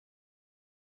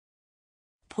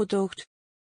 produkt,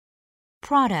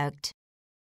 product,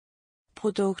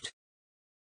 produkt,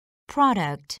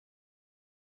 product,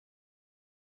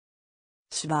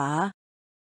 svare,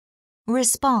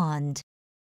 respond,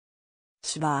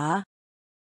 svare,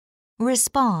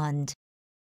 respond,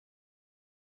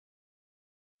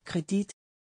 kredit,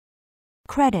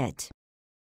 credit,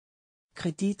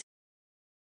 kredit,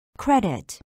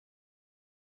 credit,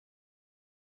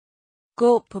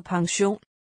 gå på pension,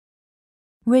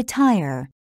 retire,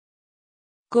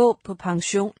 gå på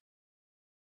pension,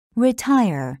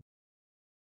 retire,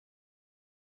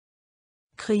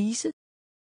 krise,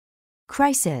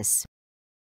 crisis,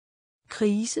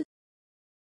 krise,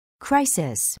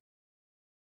 crisis,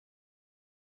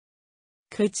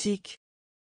 kritik,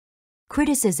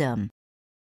 criticism,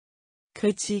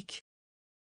 kritik,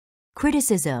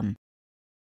 criticism,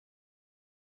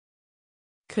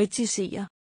 kritisere,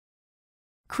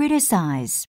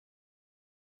 criticize,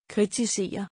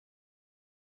 kritisere,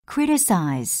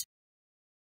 criticize,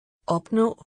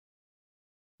 opnå,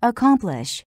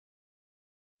 accomplish,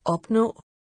 opnå,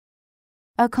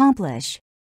 accomplish,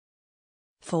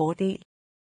 fordel,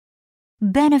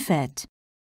 benefit,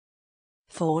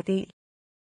 fordel,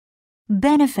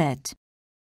 benefit,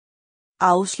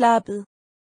 afslappet,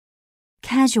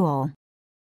 casual,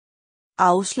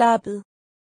 afslappet,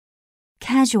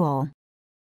 casual,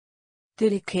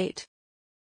 delikat,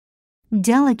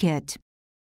 delicate,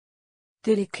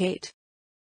 delikat,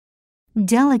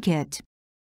 delicate,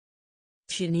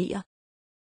 genere,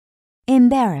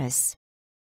 embarrass,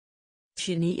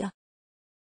 genere,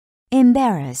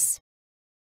 embarrass,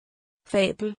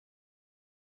 fabel,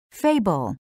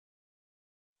 fable,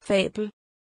 fabel,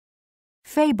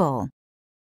 fable,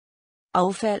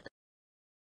 affald,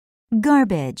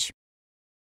 garbage,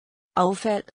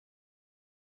 affald,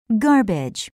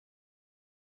 garbage,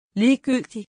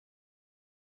 ligegyldig,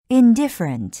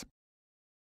 indifferent,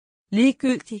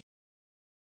 ligegyldig,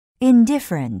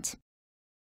 indifferent,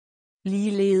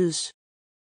 ligeledes,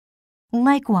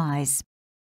 likewise,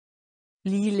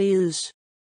 ligeledes,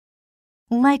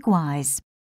 likewise,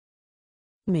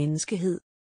 menneskehed,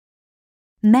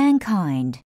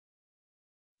 mankind,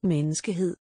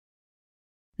 menneskehed,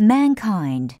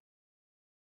 mankind,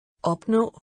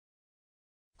 opnå,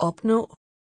 opnå,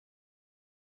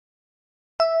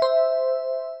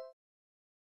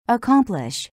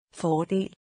 accomplish,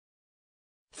 fordel,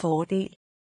 fordel,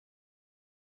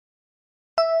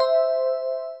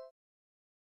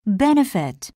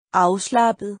 benefit,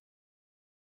 afslappet,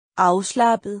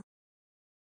 afslappet,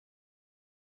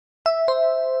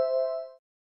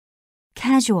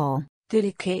 casual,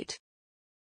 delikat,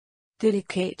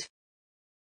 delikat,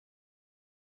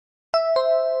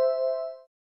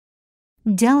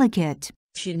 delicate,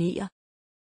 genere,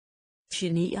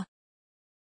 genere,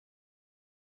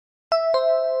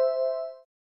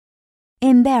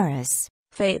 embarrass,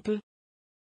 fabel,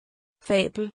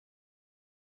 fabel,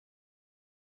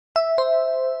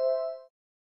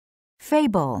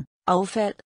 fable,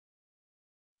 affald,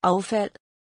 affald,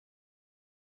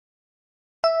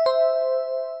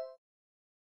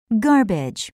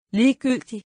 garbage,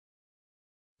 ligegyldig,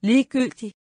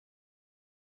 ligegyldig,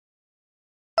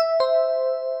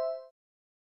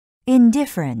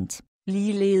 indifferent,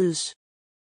 ligeledes,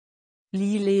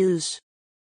 ligeledes,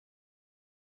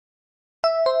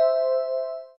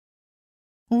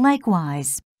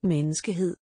 likewise,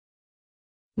 menneskehed,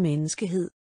 menneskehed,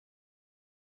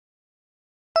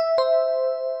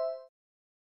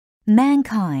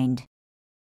 mankind,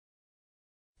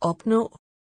 opnå,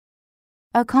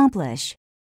 accomplish,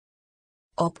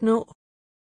 opnå,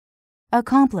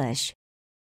 accomplish,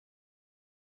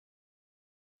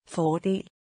 fordel,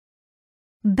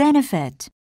 benefit,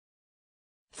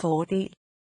 fordel,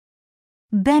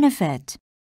 benefit,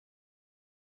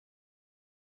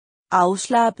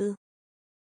 afslappet,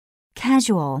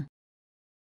 casual,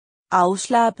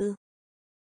 afslappet,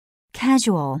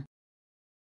 casual,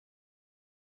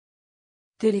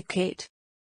 delikat,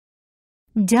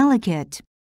 delicate,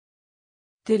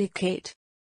 delikat,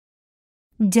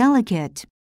 delicate,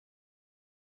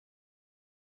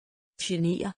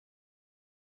 genere,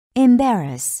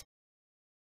 embarrass,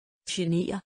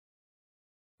 genere,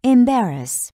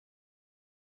 embarrass,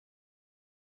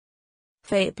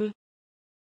 fabel,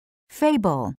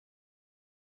 fable,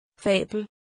 fabel,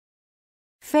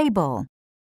 fable,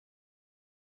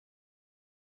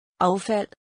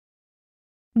 affald,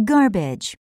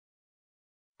 garbage,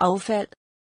 affald,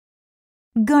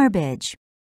 garbage,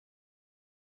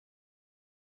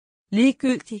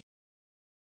 ligegyldig,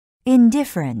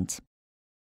 indifferent,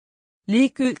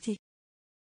 ligegyldig,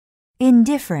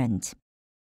 indifferent,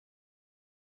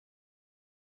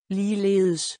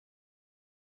 ligeledes,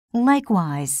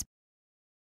 likewise,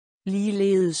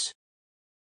 ligeledes,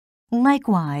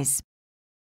 likewise,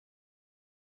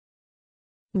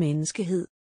 menneskehed,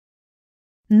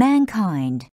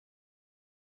 mankind,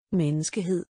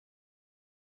 menneskehed,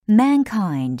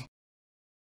 mankind,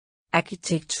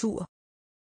 arkitektur,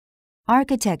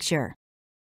 architecture,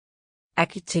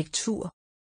 arkitektur,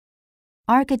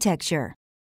 architecture,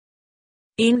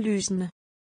 indlysende,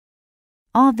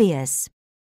 obvious,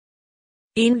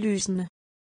 indlysende,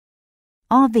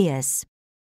 obvious,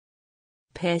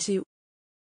 passiv,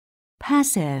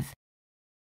 passive,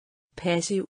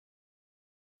 passiv,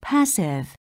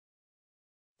 passive,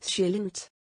 sjældent,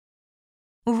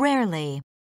 Rarely.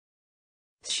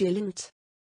 Sjældent.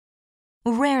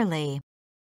 Rarely.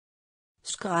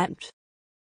 Skræmt.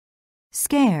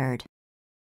 Scared.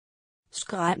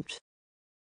 Skræmt.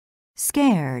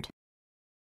 Scared.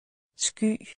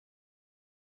 Sky.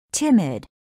 Timid.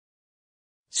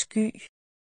 Sky.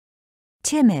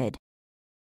 Timid.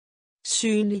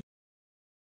 Synlig.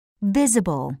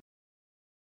 Visible.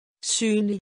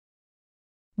 Synlig.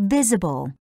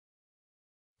 Visible.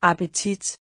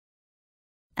 Appetit.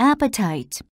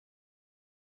 Appetite.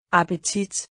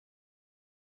 Appetit.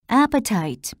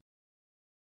 Appetite.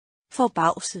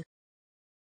 Forbavse.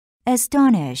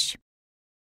 Astonish.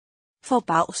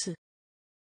 Forbavse.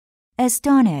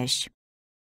 Astonish.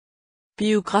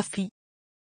 Biografi.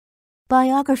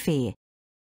 Biography.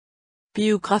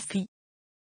 Biografi.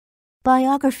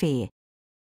 Biography.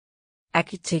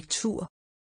 Arkitektur.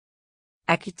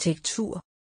 Arkitektur.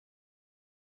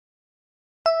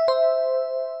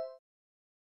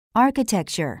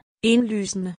 Architecture.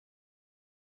 Indlysende.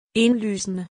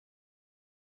 Indlysende.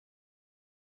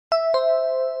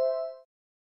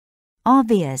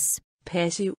 Obvious.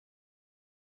 Passiv.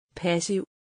 Passiv.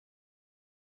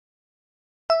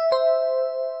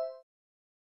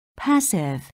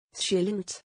 Passive.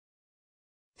 Sjældent.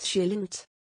 Sjældent.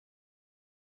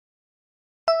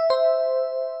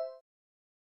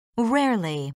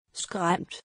 Rarely.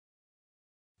 Skræmt.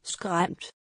 Skræmt.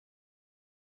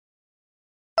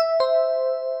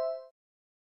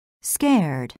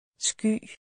 Scared. Sky.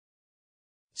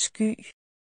 Sky.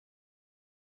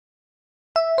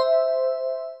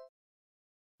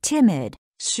 Timid.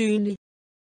 Synlig.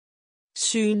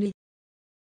 Synlig.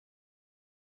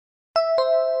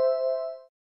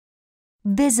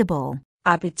 Visible.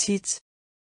 Appetit.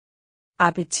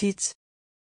 Appetit.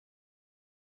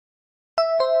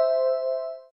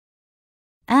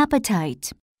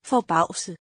 Appetite.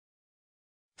 Forbavse.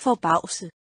 Forbavse.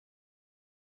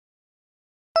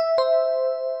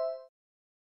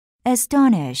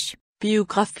 Astonish.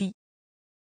 Biografi.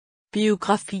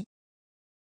 Biografi.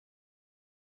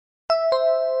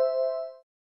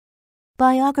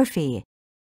 Biography.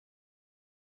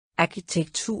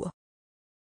 Arkitektur.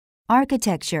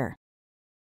 Architecture.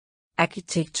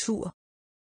 Arkitektur.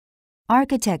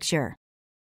 Architecture.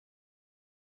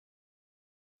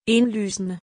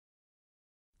 Indlysende.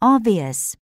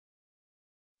 Obvious.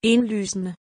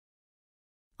 Indlysende.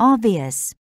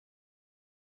 Obvious.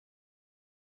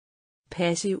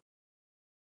 Passiv.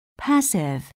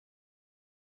 Passive.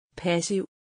 Passiv.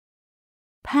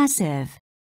 Passive.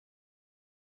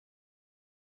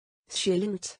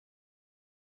 Sjældent.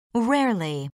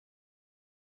 Rarely.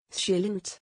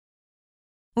 Sjældent.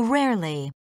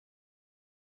 Rarely.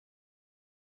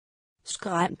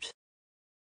 Skræmt.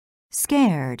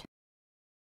 Scared.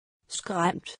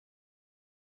 Skræmt.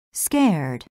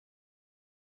 Scared.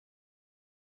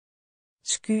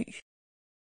 Sky.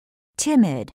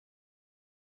 Timid.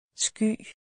 Sky.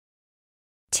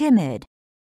 Timid.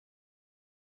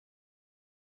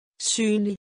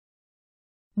 Synlig.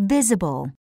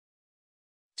 Visible.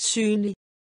 Synlig.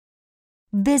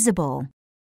 Visible.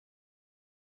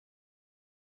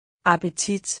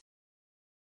 Appetit.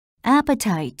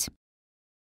 Appetite.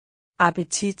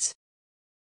 Appetit.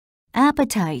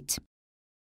 Appetite.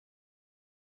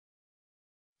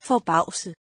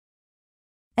 Forbavse.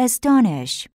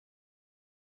 Astonish.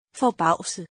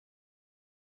 Forbavse.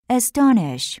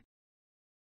 Astonish.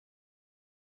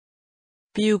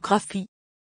 Biografi.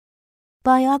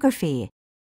 Biography.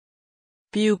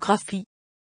 Biografi.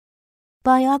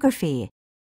 Biography.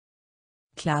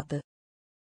 Klappe.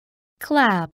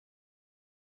 Clap.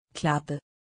 Klappe.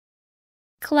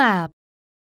 Clap.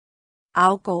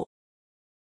 Afgå.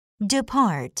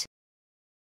 Depart.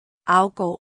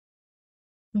 Afgå.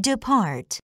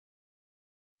 Depart.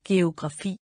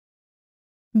 Geografi.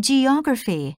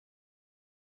 Geography.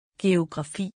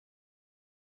 Geografi.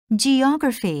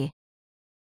 Geography.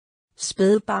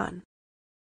 Spædbarn.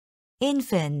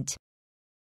 Infant.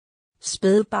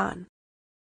 Spædbarn.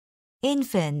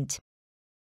 Infant.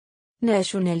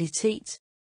 Nationalitet.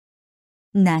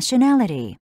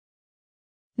 Nationality.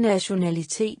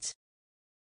 Nationalitet.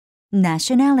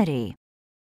 Nationality.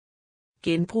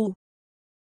 Genbrug.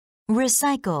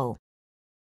 Recycle.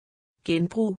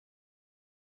 Genbrug.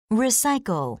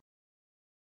 Recycle.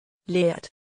 Lært.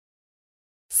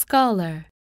 Scholar.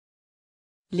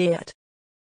 Lært.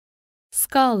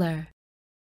 Scholar.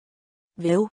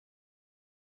 Væv.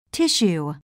 Tissue.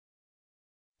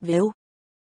 Væv.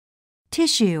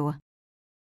 Tissue.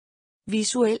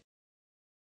 Visuel.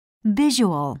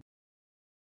 Visual.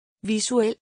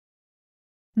 Visuel.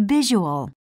 Visual.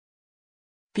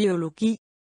 Biologi.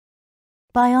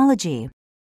 Biology.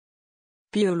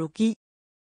 biologi,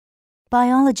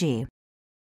 biology,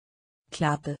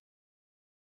 klappe,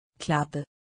 klappe,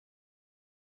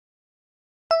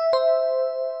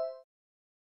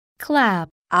 clap,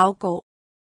 afgår,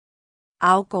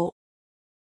 afgår,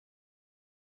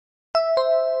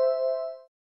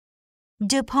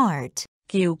 depart,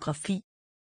 geografi,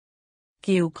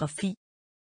 geografi,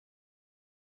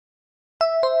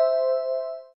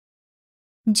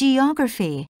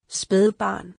 geography,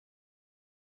 spædbarn,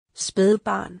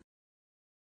 spædbarn,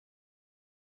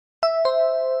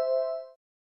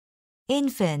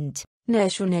 infant,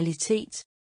 nationalitet,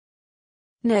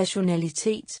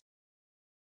 nationalitet,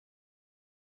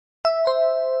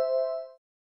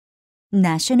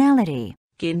 nationality,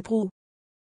 genbrug,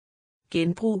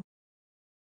 genbrug,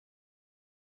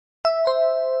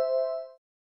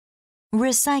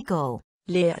 recycle,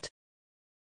 lært,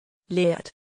 lært,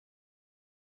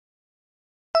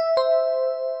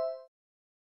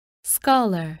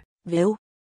 scholar, væv,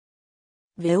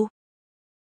 væv,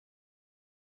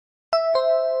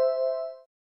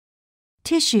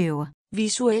 tissue,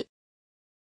 visuel,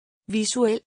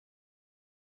 visuel,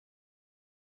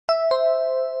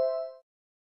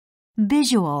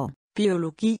 visual,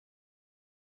 biologi,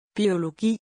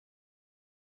 biologi,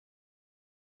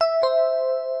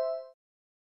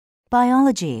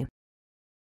 biology,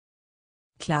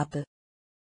 klappe,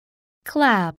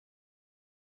 clap,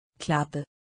 klappe,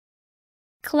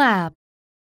 clap,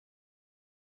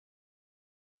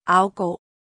 afgår,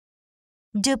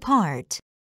 depart,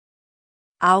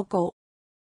 afgår,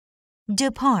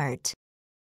 depart,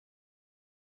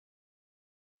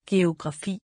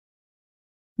 geografi,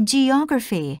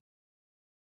 geography,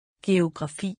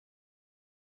 geografi,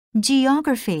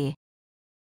 geography,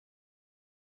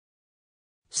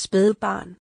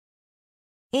 spædbarn,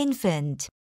 infant,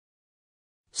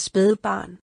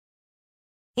 spædbarn,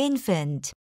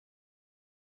 infant,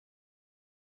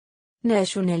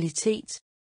 nationalitet,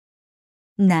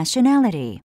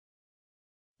 nationality,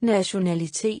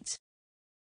 nationalitet,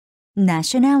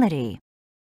 nationality,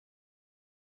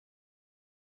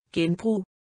 genbrug,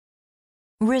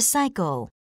 recycle,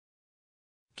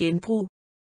 genbrug,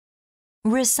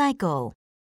 recycle,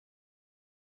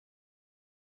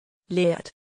 lært,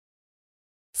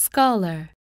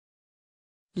 scholar,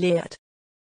 lært,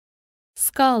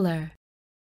 scholar,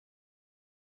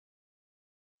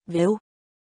 væv,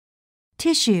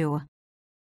 tissue,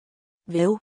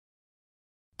 væv,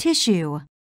 tissue,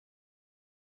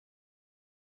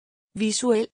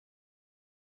 visuel,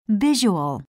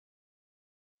 visual,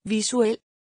 visuel,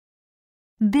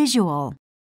 visual,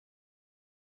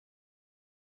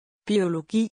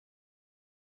 biologi,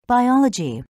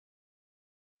 biology,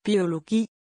 biologi,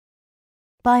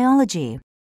 biology,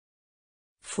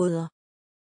 foder,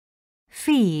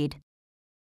 feed,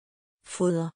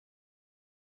 foder,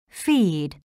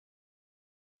 feed,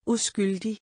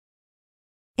 uskyldig,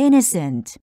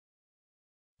 innocent,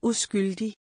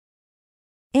 uskyldig,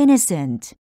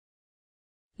 innocent,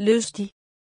 lystig,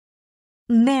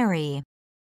 merry,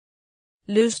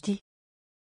 lystig,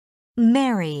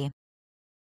 merry,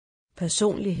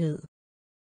 personlighed,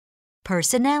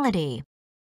 personality,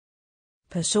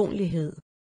 personlighed,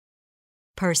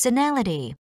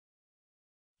 personality,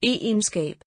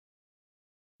 egenskab,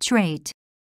 trait,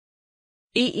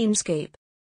 egenskab,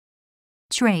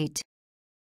 trait,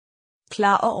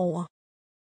 klar over,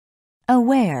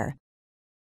 aware,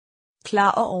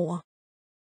 klar over,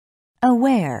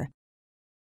 aware,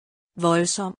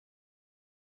 voldsom,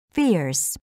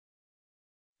 fierce,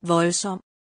 voldsom,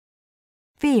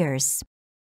 fierce,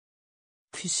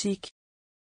 fysik,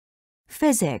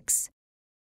 physics,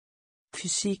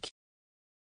 fysik,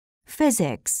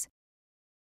 physics,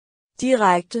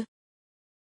 direkte,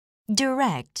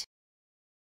 direct,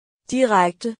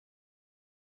 direkte,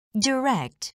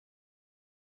 direct,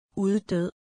 uddød,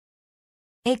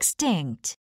 extinct,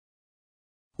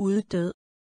 uddød,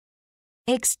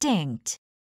 extinct,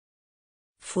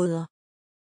 foder,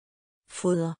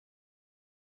 foder,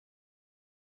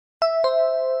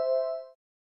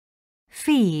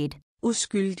 feed,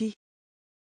 uskyldig,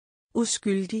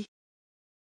 uskyldig,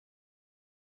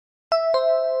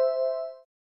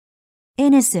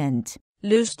 innocent,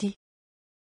 lystig,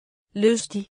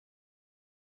 lystig,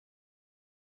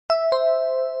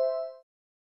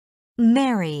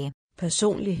 merry,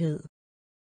 personlighed,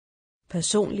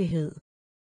 personlighed,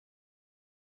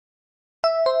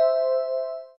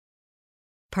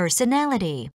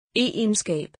 personality,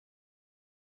 egenskab,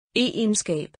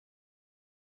 egenskab,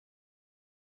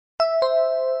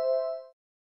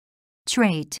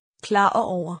 trait, klar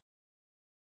over,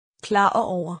 klar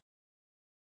over,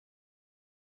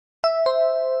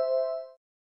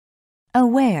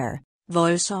 aware,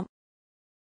 voldsom,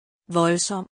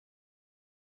 voldsom,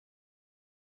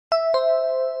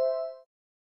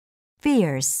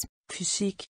 fierce,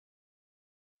 fysik,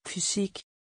 fysik,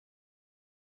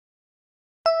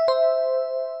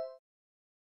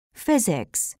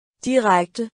 physics,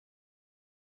 direkte,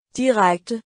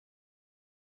 direkte,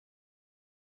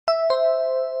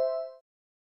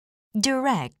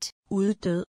 direct,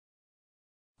 uddød,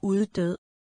 uddød,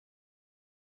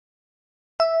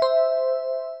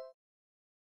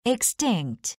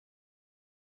 extinct,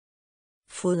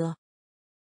 foder,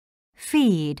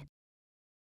 feed,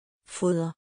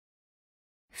 foder,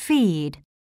 feed,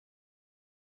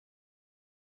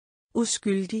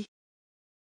 uskyldig,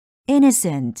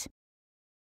 innocent,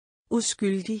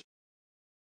 uskyldig,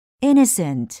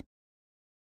 innocent,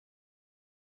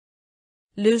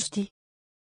 lystig,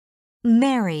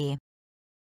 merry,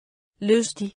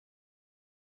 lystig,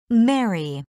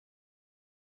 merry,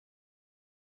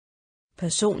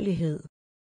 personlighed,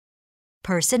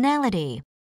 personality,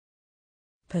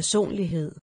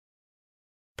 personlighed,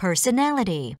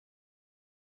 personality,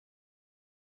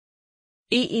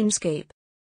 egenskab,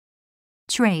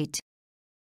 trait,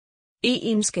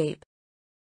 egenskab,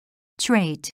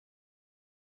 trait,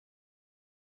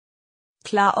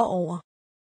 klar over,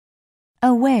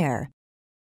 aware,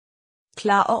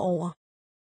 klar over,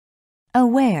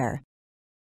 aware,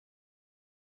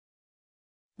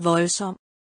 voldsom,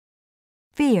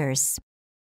 fierce,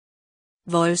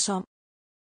 voldsom,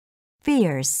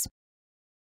 fierce,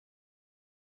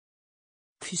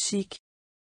 fysik,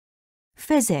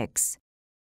 physics,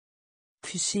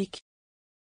 fysik,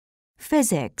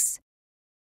 physics,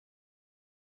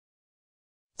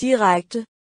 direkte,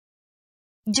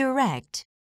 direct,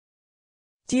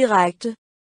 direkte,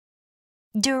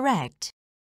 direct,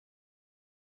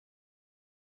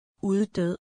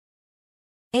 uddød,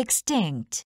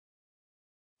 extinct,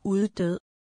 uddød,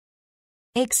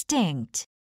 extinct,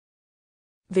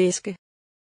 væske,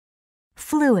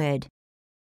 fluid,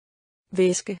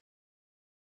 væske,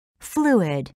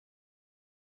 fluid,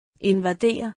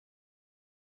 invadere,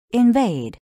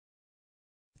 invade,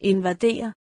 invadere,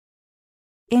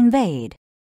 invade,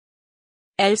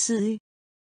 alsidig,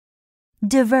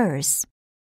 diverse,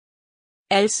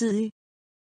 alsidig,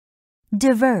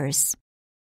 diverse,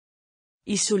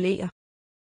 isolere,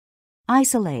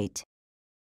 isolate,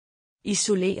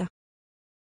 isolere,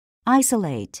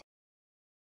 isolate,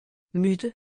 myte,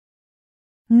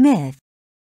 myth,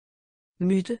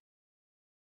 myte,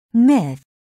 myth,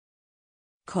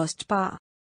 kostbar,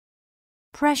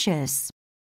 precious,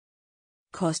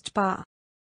 kostbar,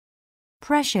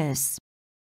 precious,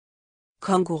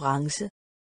 konkurrence,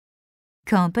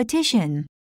 competition,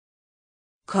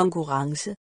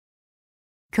 konkurrence,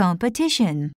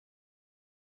 competition,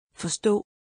 forstå,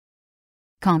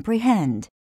 comprehend,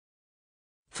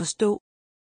 forstå,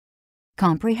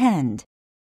 comprehend,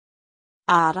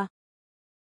 arter,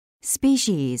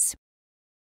 species,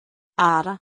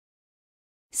 arter,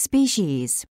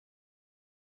 species,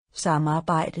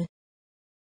 samarbejde,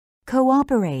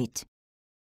 cooperate,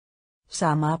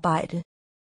 samarbejde,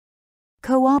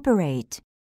 cooperate,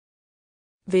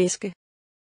 væske,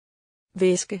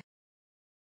 væske,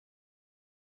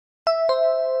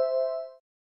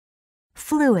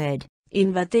 fluid,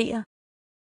 invadere,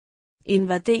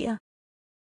 invadere,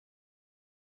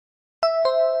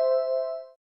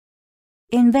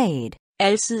 invade,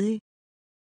 alsidig,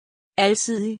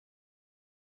 alsidig,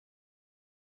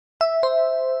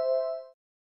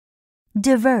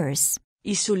 diverse,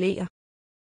 isolere,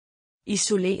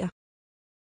 isolere,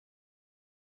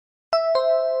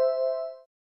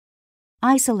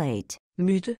 isolate,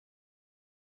 myte,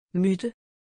 myte,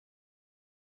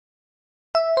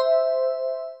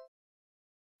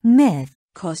 myth,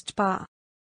 kostbar,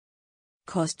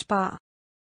 kostbar,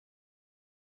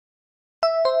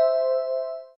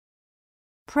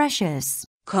 precious,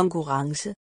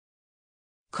 konkurrence,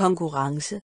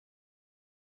 konkurrence,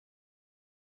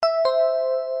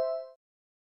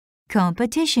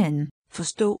 competition,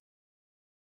 forstå,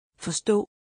 forstå,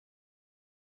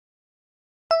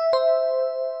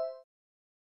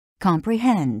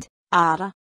 comprehend,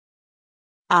 arter,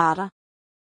 arter,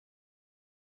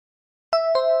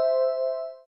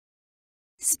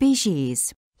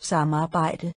 species,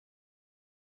 samarbejde,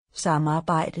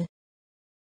 samarbejde,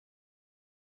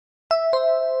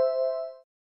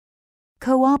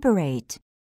 cooperate,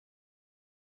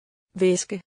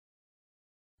 væske,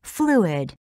 fluid,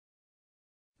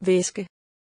 væske,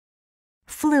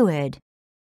 fluid,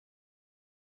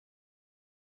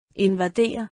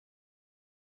 invadere,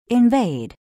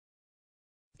 invade,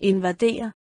 invadere,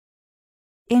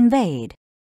 invade,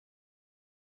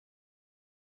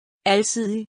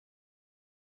 Alsidig.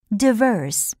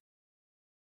 Diverse.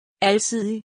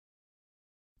 Alsidig.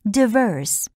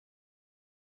 Diverse.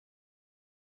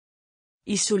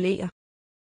 Isolere.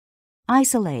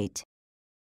 Isolate.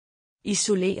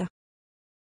 Isolere.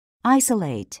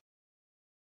 Isolate.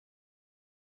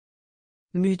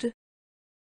 Myte.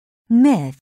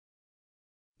 Myth.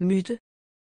 Myte.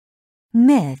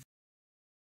 Myth.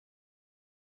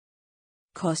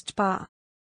 Kostbar.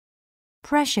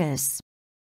 Precious.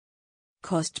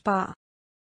 Kostbar.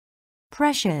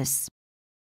 Precious.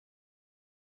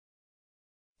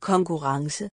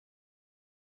 Konkurrence.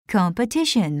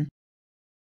 Competition.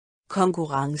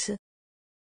 Konkurrence.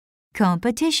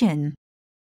 Competition.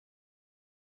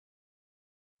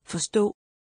 Forstå.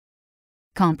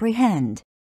 Comprehend.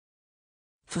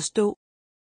 Forstå.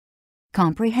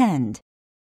 Comprehend.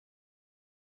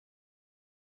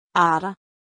 Arter.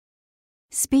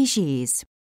 Species.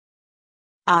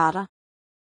 Arter.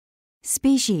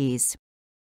 Species.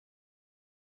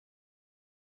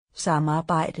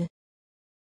 Samarbejde.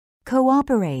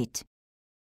 Cooperate.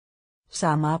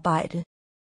 Samarbejde.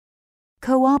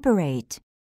 Cooperate.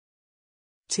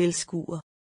 Tilskuer.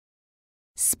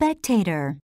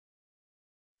 Spectator.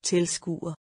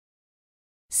 Tilskuer.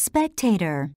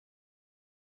 Spectator.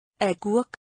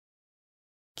 Agurk.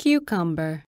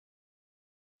 Cucumber.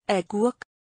 Agurk.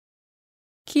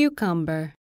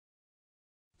 Cucumber.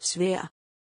 Svær.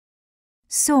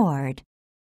 Sword.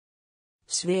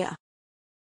 Svær.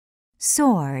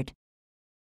 Sword.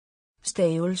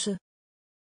 Stavelse.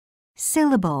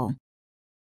 Syllable.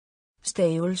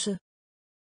 Stavelse.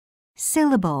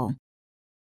 Syllable.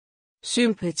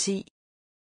 Sympati.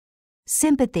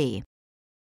 Sympathy.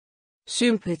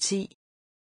 Sympati.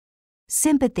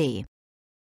 Sympathy.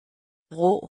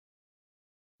 Rå.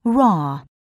 Raw.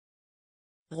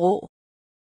 Rå.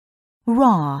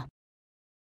 Raw.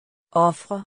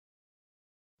 Ofre.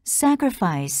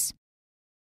 Sacrifice.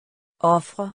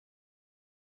 Ofre.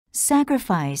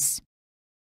 Sacrifice.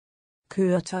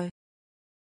 Køretøj.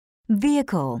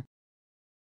 Vehicle.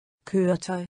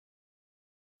 Køretøj.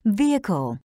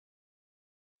 Vehicle.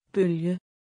 Bølge.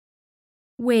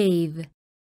 Wave.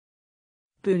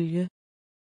 Bølge.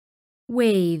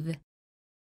 Wave.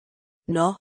 Nå.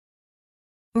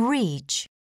 Reach.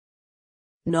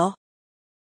 Nå.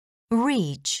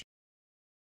 Reach.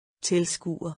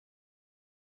 Tilskuer.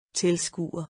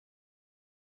 Tilskuer.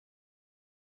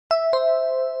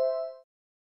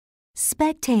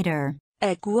 Spectator.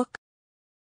 Agurk.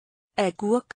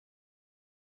 Agurk.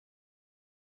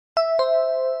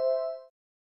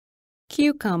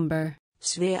 Cucumber.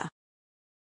 Svær.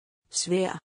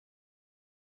 Svær.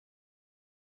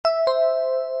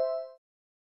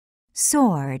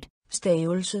 Sword.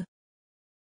 Stavelse.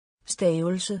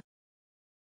 Stavelse.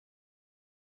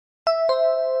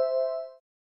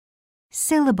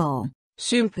 Syllable.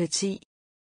 Sympati.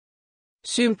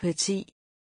 Sympati.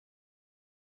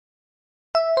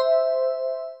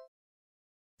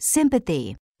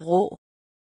 Sympathy. Rå.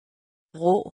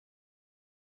 Rå.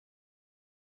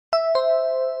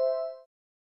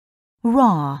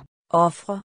 Raw.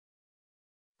 Ofre.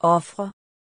 Ofre.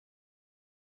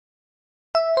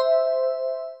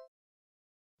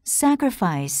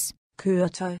 Sacrifice.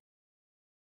 Køretøj.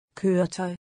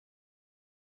 Køretøj.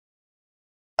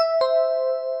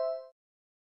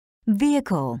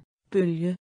 Vehicle.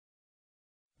 Bølge.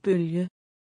 Bølge.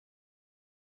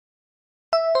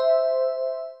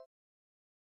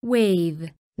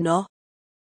 Wave. Nå.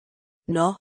 Nå.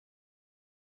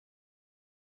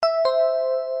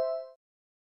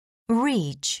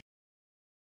 Reach.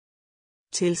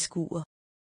 Tilskuer.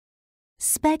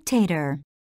 Spectator.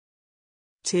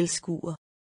 Tilskuer.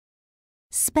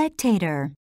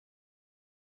 Spectator.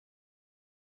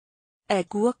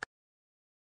 Agurk.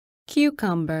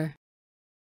 Cucumber.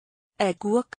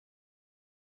 Agurk.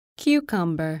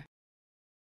 Cucumber.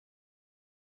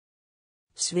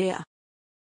 Svær.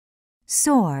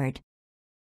 Sword.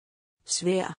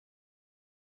 Svær.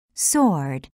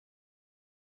 Sword.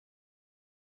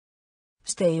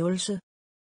 Stavelse.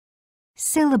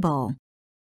 Syllable.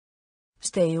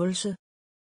 Stavelse.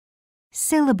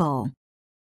 Syllable.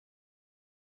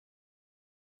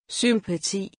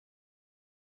 Sympati.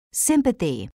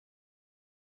 Sympathy.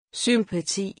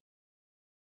 Sympati.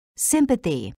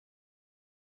 Sympathy.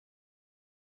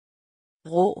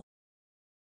 Rå.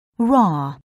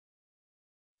 Raw.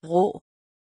 Rå.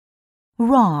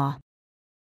 Raw.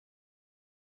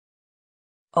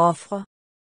 Ofre.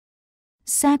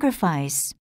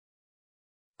 Sacrifice.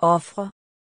 Ofre.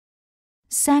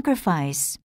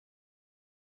 Sacrifice.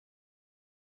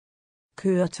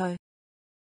 Køretøj.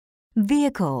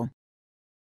 Vehicle.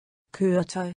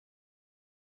 Køretøj.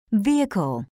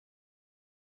 vehicle,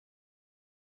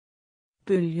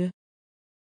 bølge,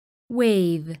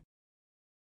 wave,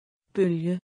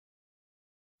 bølge,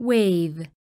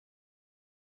 wave,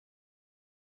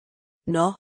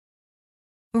 når,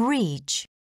 reach,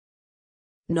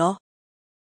 når,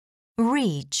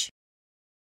 reach,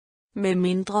 med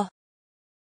mindre,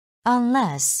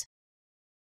 unless,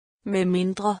 med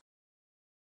mindre,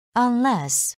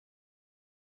 unless,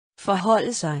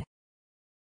 forholde sig,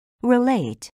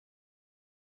 relate,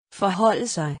 forholde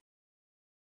sig,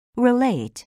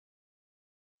 relate,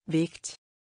 vægt,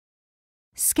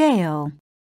 scale,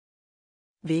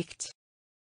 vægt,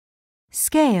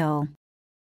 scale,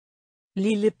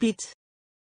 lille bit,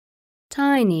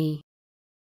 tiny,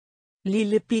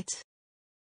 lille bit,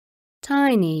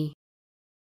 tiny,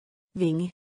 vinge,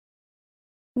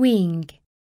 wing,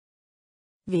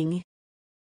 vinge,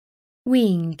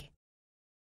 wing,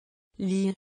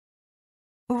 lige,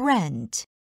 rent,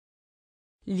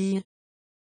 lige,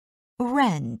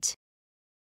 rent,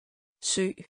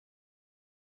 søg,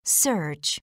 search,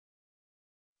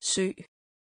 søg,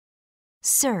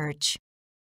 search,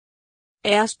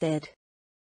 erstat,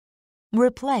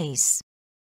 replace,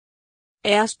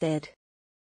 erstat,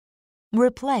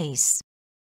 replace,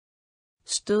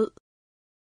 stød,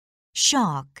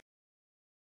 shock,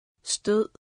 stød,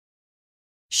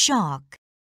 shock,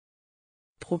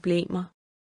 problemer,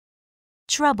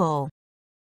 trouble,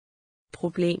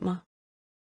 problemer,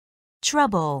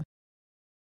 trouble,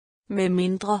 med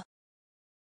mindre,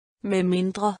 med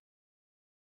mindre,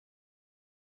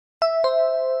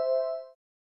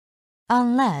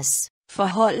 unless,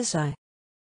 forholde sig,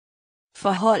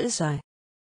 forholde sig,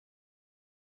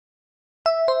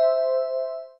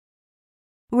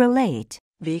 relate,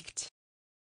 vægt,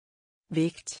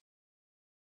 vægt,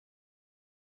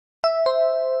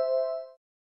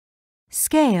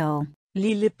 scale,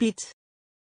 lille bit,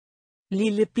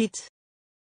 lille bit,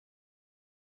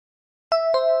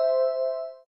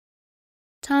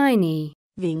 tiny,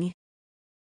 vinge,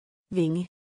 vinge,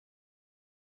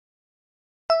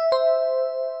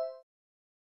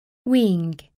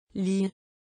 wing, lige,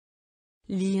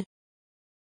 lige,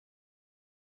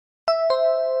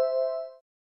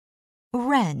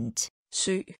 rent,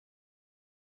 søg,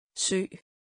 søg,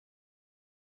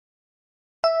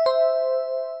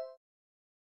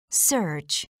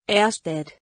 search, erstat,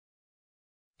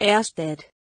 erstat,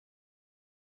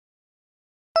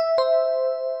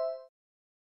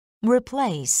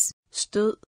 replace,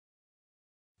 stød,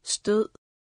 stød,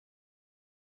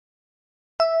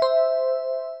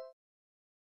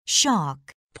 shock,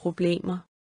 problemer,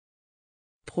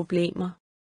 problemer,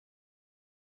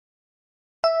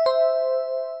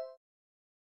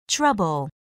 trouble,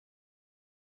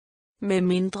 med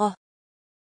mindre,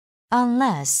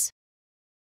 unless,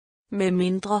 med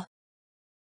mindre,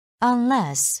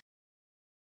 unless,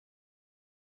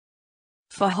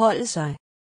 forholde sig,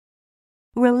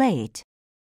 relate,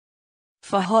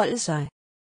 forholde sig,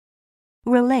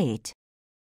 relate,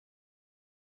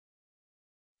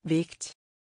 vægt,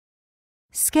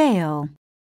 scale,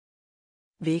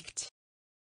 vægt,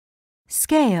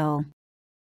 scale,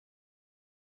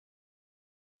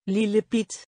 lille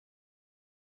bit,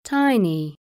 tiny,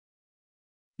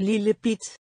 lille bit,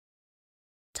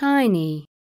 tiny,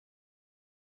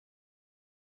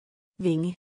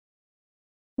 vinge,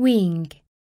 wing,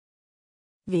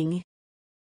 vinge,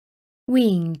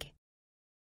 wing,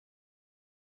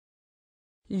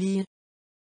 lige,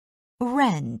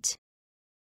 rent,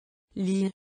 lige,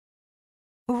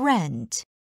 rent,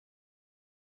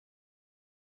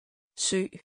 søg,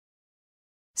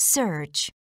 search,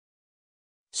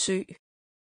 søg,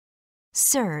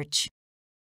 search,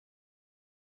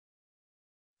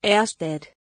 erstat,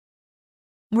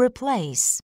 replace,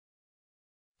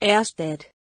 erstat,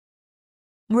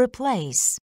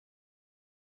 replace,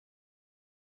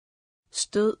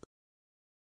 stød,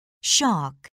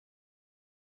 shock,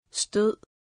 stød,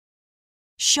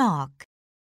 shock,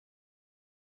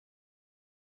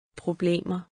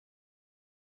 problemer,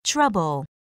 trouble,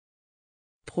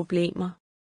 problemer,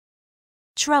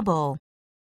 trouble,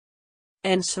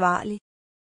 ansvarlig,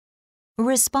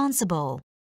 responsible,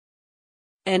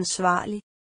 ansvarlig,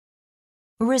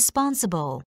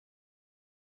 responsible,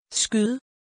 skyd,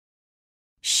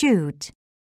 shoot,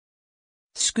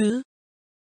 skyd,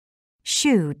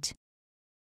 shoot,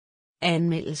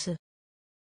 anmeldelse,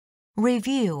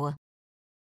 review,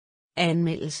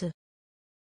 anmeldelse,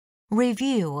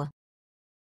 review,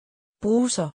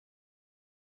 bruser,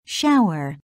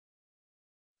 shower,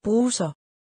 bruser,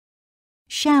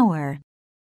 shower,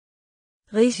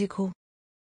 risiko,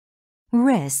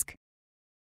 risk,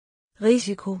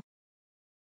 risiko,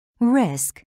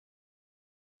 risk,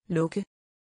 lukke,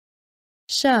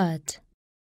 shirt,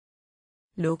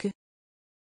 lukke,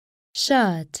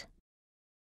 shirt,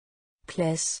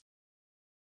 plads,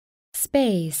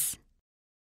 space,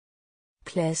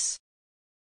 plads,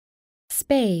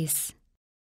 space,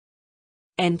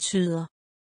 antyder,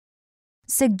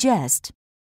 suggest,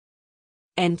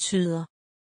 antyder,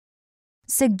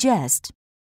 suggest,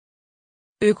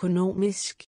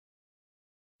 økonomisk,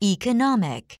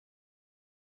 economic,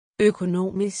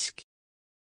 økonomisk,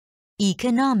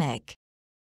 economic,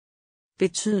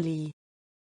 betydelige,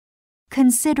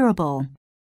 considerable,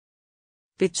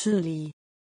 betydelige,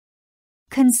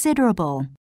 considerable,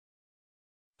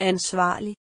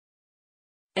 ansvarlig,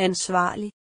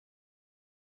 ansvarlig,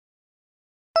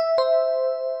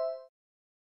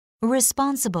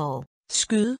 responsible,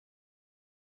 skyd,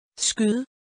 skyd,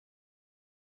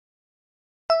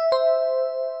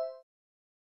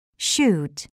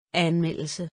 shoot,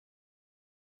 anmeldelse,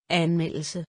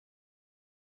 anmeldelse,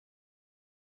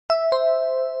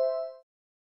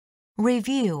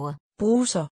 review,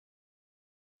 bruser,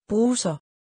 bruser,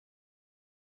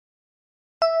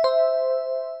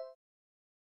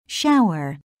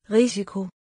 shower, risiko,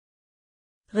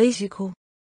 risiko,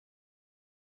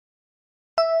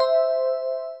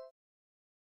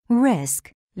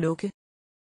 risk, lukke,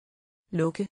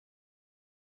 lukke,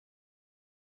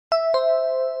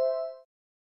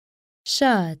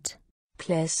 shirt,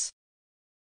 plads,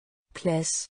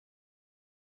 plads,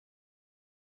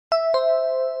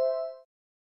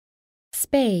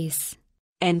 space,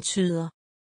 antyder,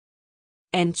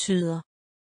 antyder,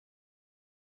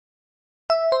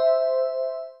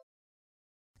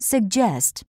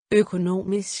 suggest,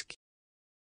 økonomisk,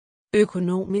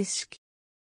 økonomisk,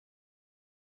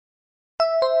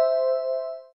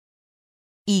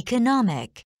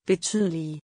 economic,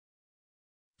 betydelige,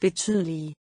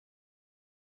 betydelige,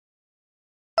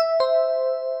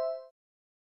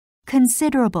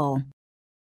 considerable,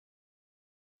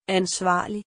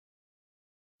 ansvarlig,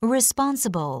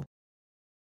 responsible,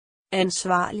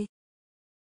 ansvarlig,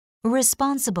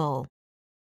 responsible,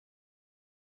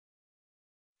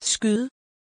 skyd,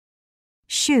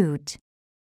 shoot,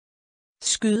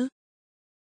 skyd,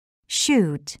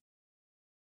 shoot,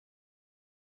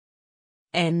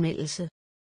 anmeldelse,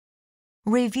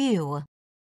 review,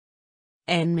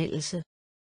 anmeldelse,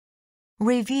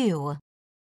 review,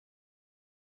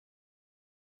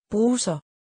 bruser,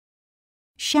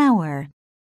 shower,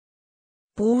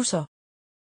 bruser,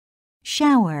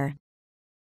 shower,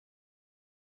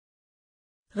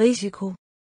 risiko,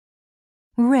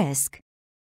 risk,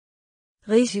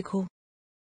 risiko,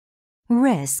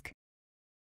 risk,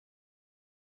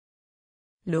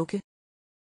 lukke,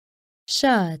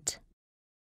 shirt,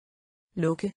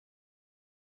 lukke,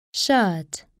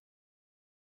 shirt,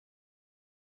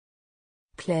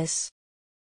 plads,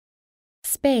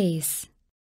 space,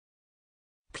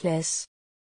 plads,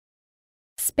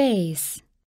 space,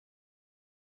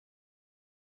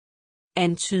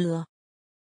 antyder,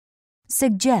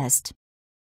 suggest,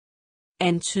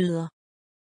 antyder,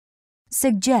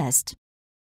 suggest,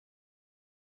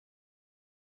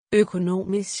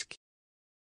 økonomisk,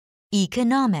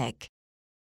 economic,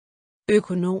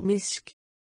 økonomisk,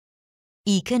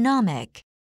 economic,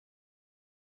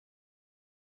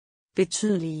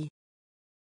 betydelige,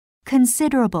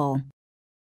 considerable,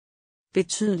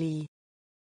 betydelige,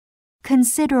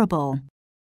 considerable,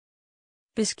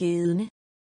 beskedne,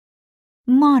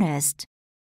 modest,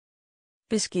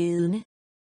 beskedne,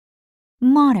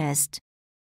 modest,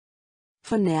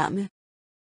 fornærme,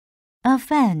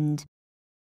 offend,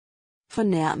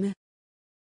 fornærme,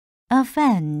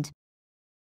 offend,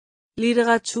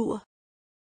 litteratur,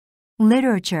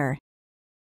 literature,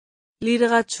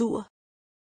 litteratur,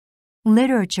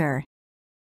 literature,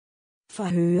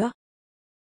 forhøre,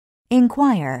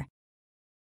 inquire,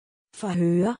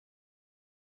 forhøre,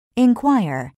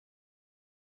 inquire,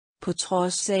 på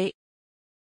trods af,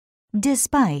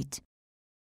 despite,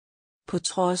 på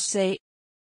trods af,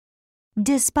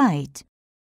 despite,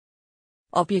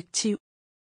 objektiv,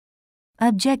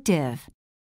 objective,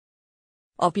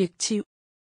 objektiv,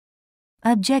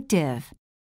 objective,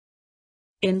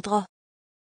 ændre,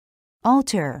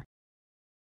 alter,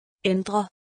 ændre,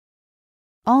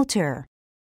 alter,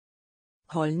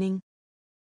 holdning,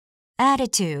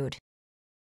 attitude,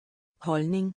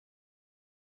 holdning,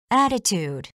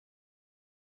 attitude,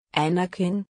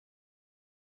 anerkend,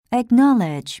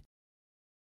 acknowledge,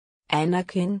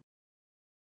 anerkend,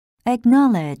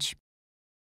 acknowledge,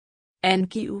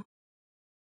 angiv,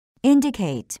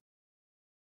 indicate,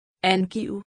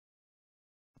 angiv,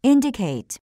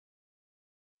 indicate,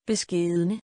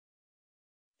 beskedne,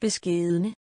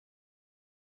 beskedne,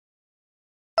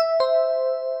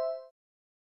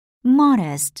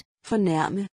 modest,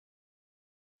 Fornærme.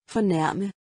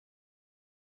 Fornærme.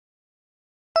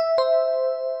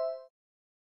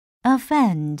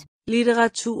 offend,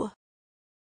 Litteratur.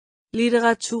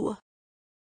 Litteratur.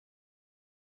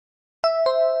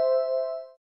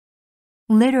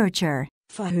 literature,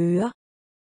 Forhøre.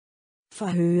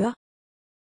 Forhøre.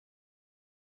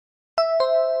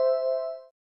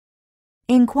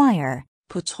 inquire,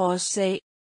 På trods af.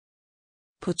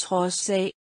 På trods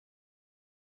af.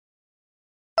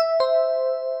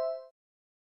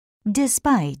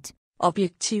 despite,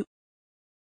 Objektiv.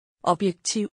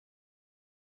 Objektiv.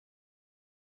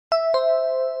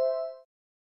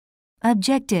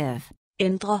 objective,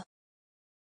 Ændre.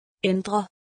 Ændre.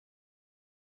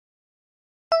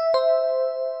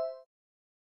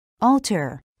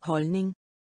 alter, Holdning.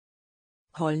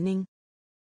 Holdning.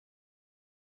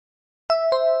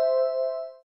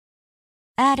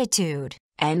 attitude,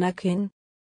 Anerkend.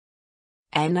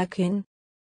 Anerkend.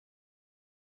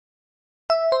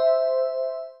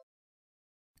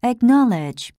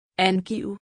 acknowledge,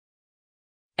 Angiv.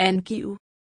 Angiv.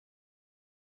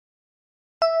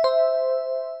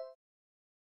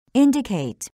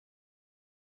 indicate,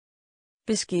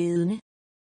 Beskedne.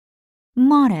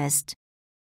 modest,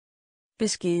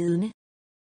 Beskedne.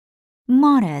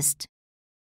 modest,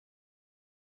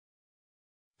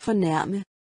 Fornærme.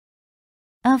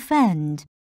 offend,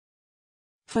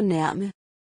 Fornærme.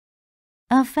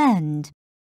 offend,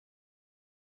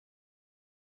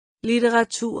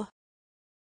 Litteratur.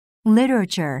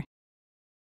 literature,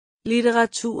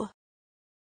 Litteratur.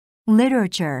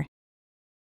 literature,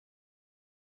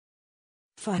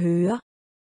 Forhøre.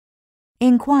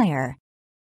 inquire,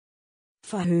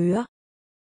 Forhøre.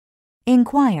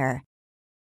 inquire,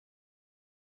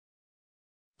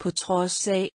 På trods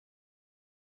af.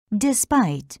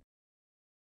 despite,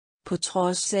 På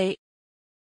trods af.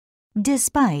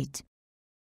 despite,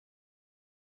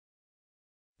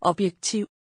 Objektiv.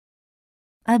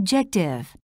 objective,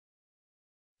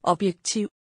 Objektiv.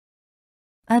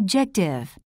 objective,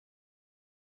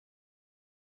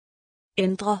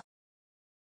 Ændre.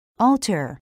 alter,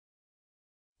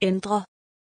 Ændre.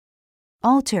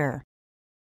 alter,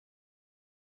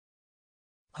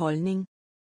 Holdning.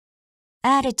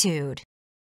 attitude,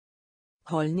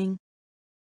 Holdning.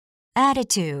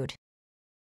 attitude,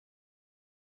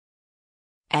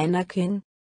 Anerkend.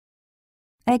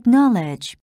 acknowledge,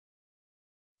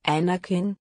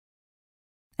 Anerkend.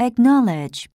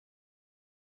 acknowledge,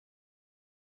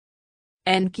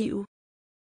 Angiv.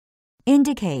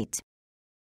 indicate,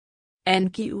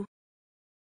 Angiv.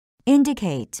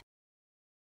 indicate,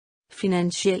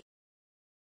 Finansiel.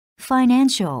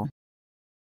 financial,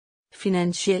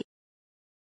 Finansiel.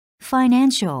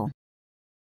 financial,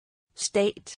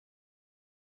 Stat.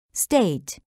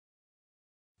 state,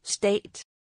 Stat.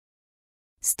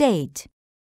 state,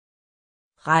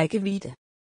 Rækkevidde.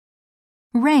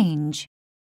 range,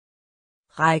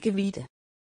 Rækkevidde.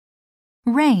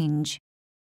 range,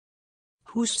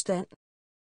 Husstand.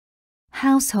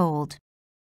 household,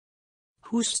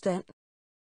 Husstand.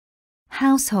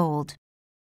 household,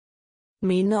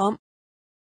 Minde om.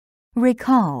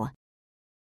 recall,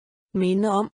 Minde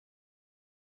om.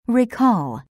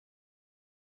 recall,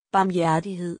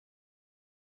 Barmhjertighed.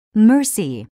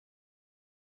 mercy,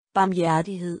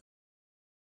 Barmhjertighed.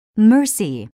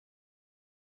 mercy,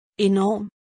 Enorm.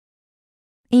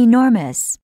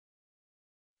 enormous,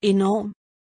 Enorm.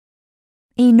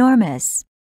 enormous,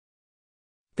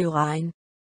 Beregn.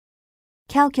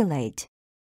 calculate,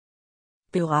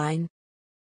 Beregn.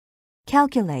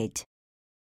 calculate,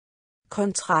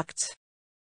 Kontrakt.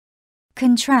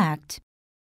 contract,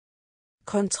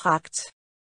 Kontrakt.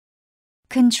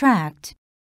 contract,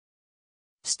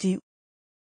 Stiv.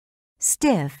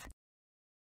 stiff,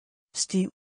 Stiv.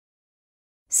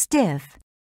 stiff,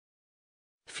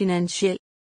 Finansiel.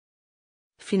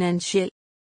 Finansiel.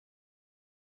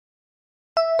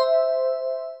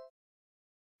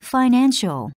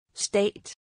 financial,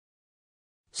 Stat.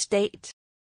 Stat.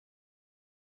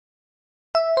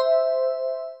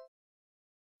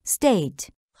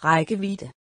 state,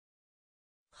 Rækkevidde.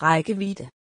 Rækkevidde.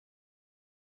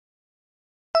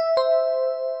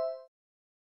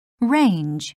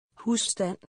 range,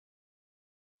 Husstand.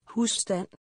 Husstand.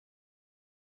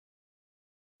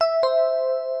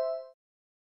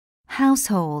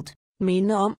 household,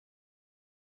 Minde om.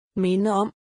 Minde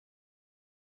om.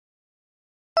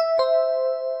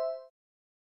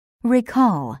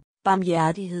 recall,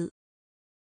 Barmhjertighed.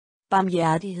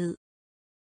 Barmhjertighed.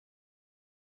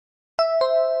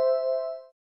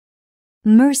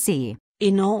 mercy,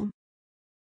 Enorm.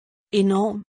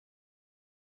 Enorm.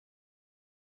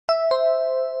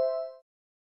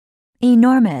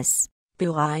 enormous,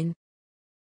 beregn,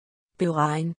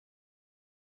 beregn,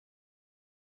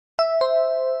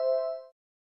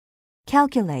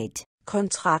 calculate,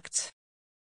 kontrakt,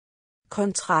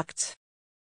 kontrakt,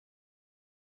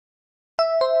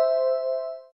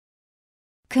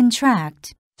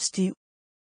 contract, stiv,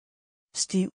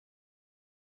 stiv,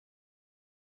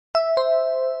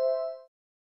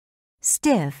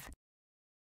 stiff,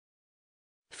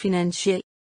 finansiel,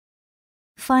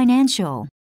 financial,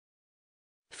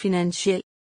 finansiel,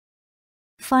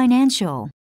 financial,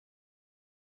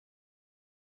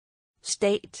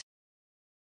 stat,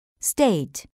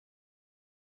 state,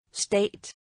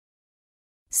 stat,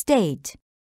 state,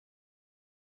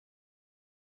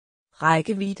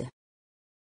 rækkevidde,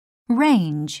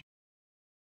 range,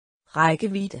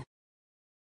 rækkevidde,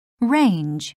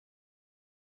 range,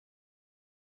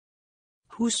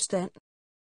 husstand,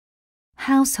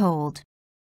 household,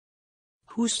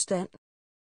 husstand,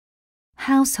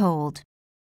 household,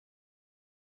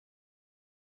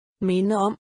 minde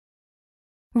om,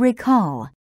 recall,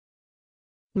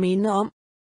 minde om,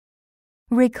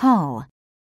 recall,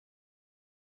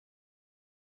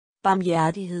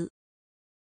 barmhjertighed,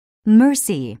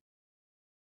 mercy,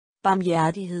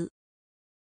 barmhjertighed,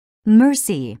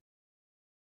 mercy,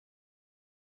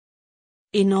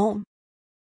 enorm,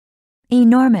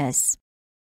 enormous,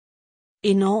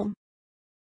 enorm,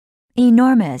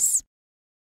 enormous,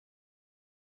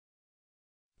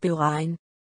 beregn,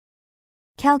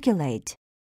 calculate,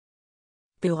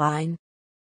 beregn,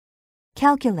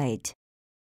 calculate,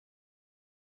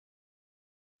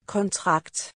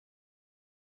 kontrakt,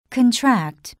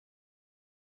 contract,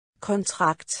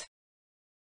 kontrakt,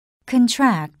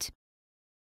 contract,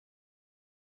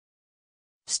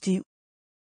 stiv,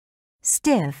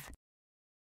 stiff,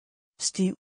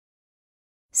 stiv,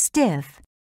 stiff,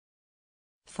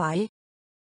 fej,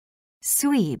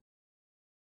 sweep,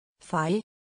 fej,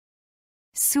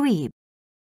 sweep,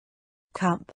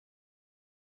 kamp,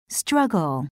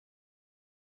 struggle,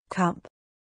 kamp,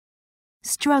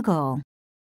 struggle,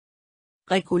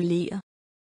 reguler,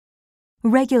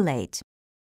 regulate,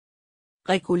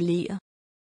 reguler,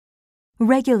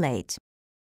 regulate,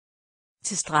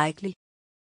 tilstrækkelig,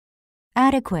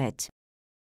 adequate,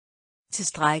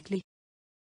 tilstrækkelig,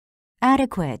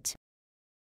 adequate,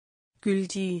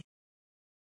 gyldige,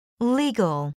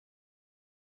 legal,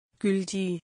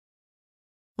 gyldige,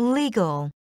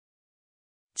 legal,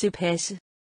 tilpasse,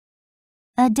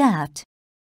 adapt,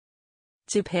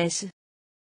 tilpasse,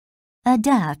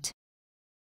 adapt,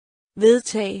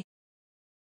 vedtag,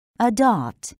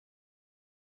 adopt,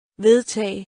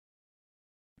 vedtag,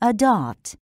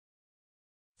 adopt,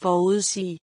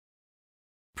 forudsig,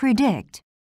 predict,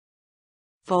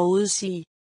 forudsig,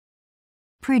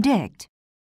 predict,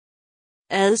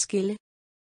 adskille,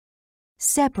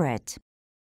 separate,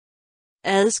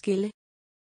 adskille,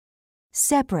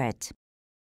 separate,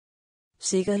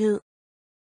 sikkerhed,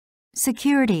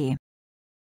 security,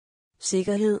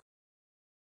 sikkerhed,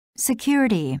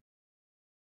 security,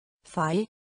 fej,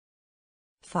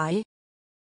 fej,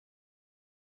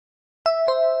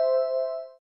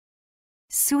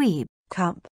 sweep,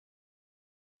 kamp,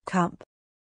 kamp,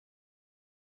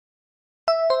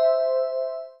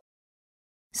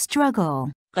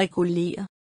 struggle, reguler,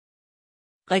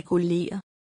 reguler,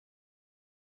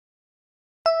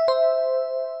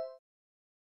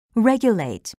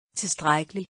 regulate,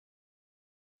 tilstrækkelig,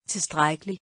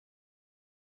 tilstrækkelig,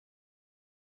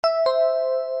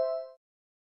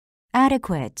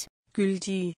 adequate,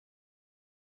 gyldige,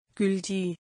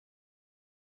 gyldige,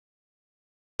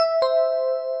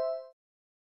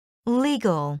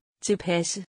 legal,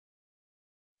 tilpasse,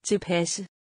 tilpasse,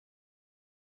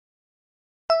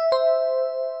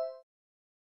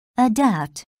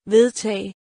 adapt,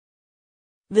 vedtag,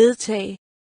 vedtag,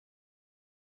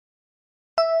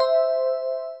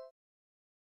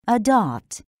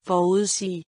 adopt,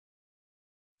 forudsig,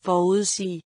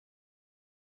 forudsig,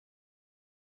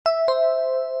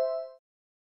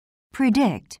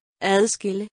 predict,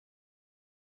 adskille,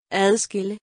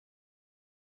 adskille,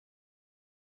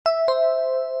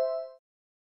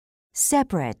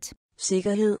 separate,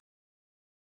 sikkerhed,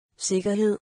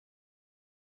 sikkerhed,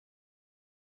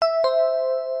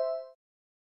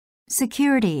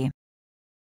 security,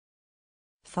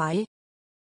 fej,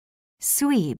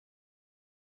 sweep,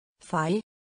 fej,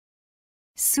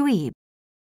 sweep,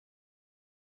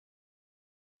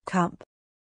 kamp,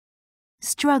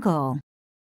 struggle,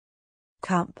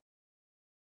 kamp,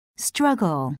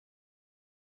 struggle,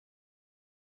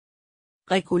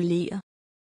 reguler,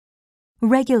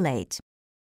 regulate,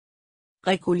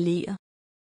 reguler,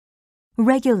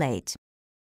 regulate,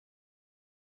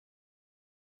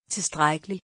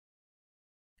 Tilstrækkelig.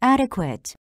 Adequate.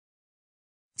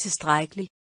 Tilstrækkelig.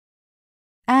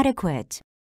 Adequate.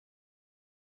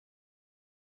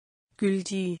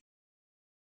 Gyldige.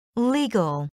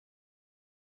 Legal.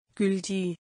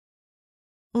 Gyldige.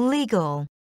 Legal.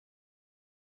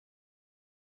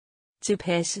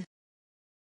 Tilpasse.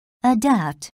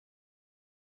 Adapt.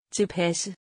 Tilpasse.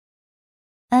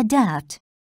 Adapt.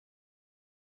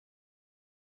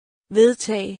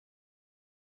 Vedtag.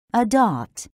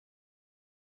 Adopt.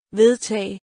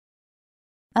 Vedtag.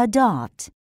 Adopt.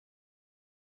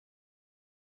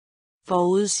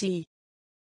 Forudsige.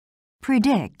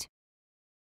 Predict.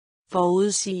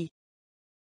 Forudsige.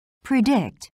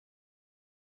 Predict.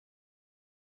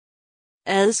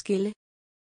 Adskille.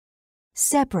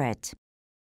 Separate.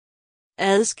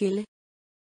 Adskille.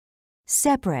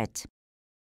 Separate.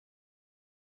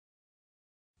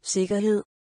 Sikkerhed.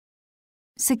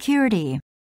 Security.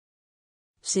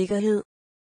 Sikkerhed.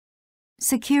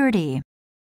 Security.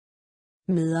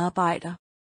 Medarbejder.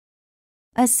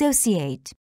 Associate.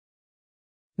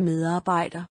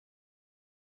 Medarbejder.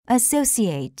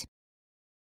 Associate.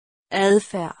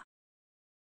 Adfærd.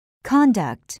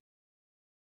 Conduct.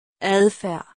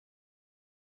 Adfærd.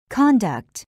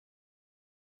 Conduct.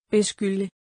 Beskylde.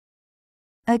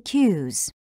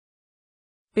 Accuse.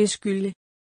 Beskylde.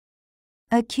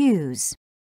 Accuse.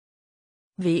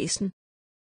 Væsen.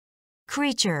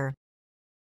 Creature.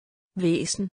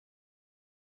 Væsen.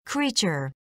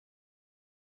 Creature.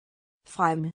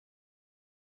 Fremme.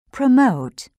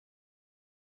 Promote.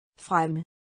 Fremme.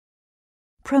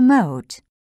 Promote.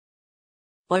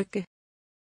 Rykke.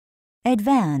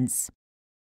 Advance.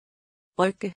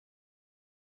 Rykke.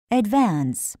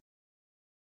 Advance.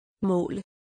 Måle.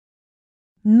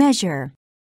 Measure.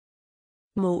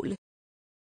 Måle.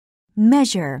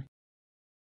 Measure.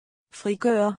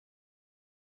 Frigøre.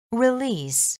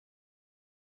 Release.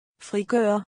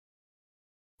 Frigøre.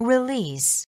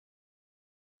 Release.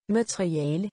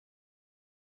 Materiale.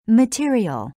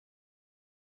 Material.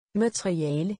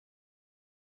 Materiale.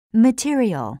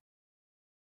 Material.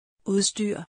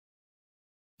 Udstyr.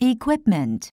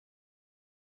 Equipment.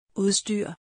 Udstyr.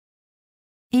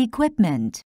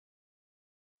 Equipment.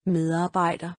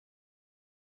 Medarbejder.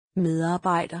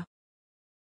 Medarbejder.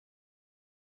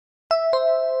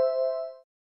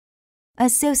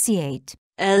 Associate.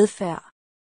 Adfærd.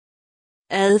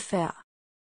 Adfærd.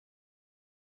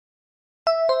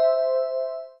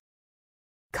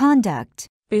 Conduct.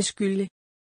 Beskylde.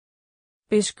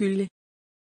 Beskylde.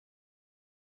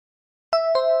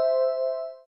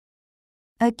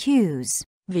 Accuse.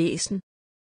 Væsen.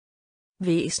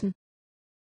 Væsen.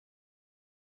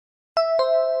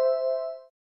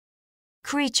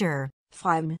 Creature.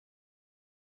 Fremme.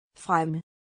 Fremme.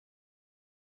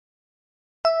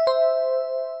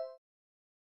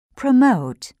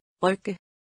 Promote. Rykke.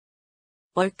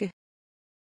 Rykke.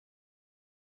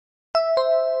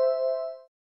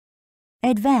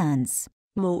 Advance.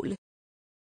 Måle.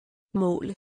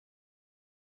 Måle.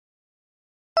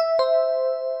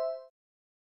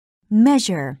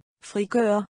 Measure.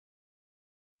 Frigøre.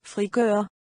 Frigøre.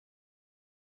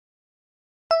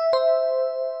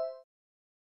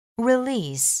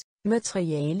 Release.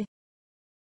 Materiale.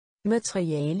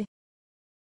 Materiale.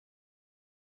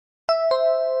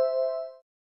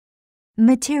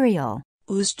 Material.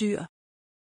 Udstyr.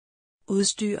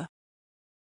 Udstyr.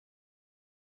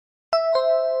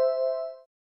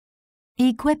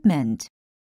 Equipment.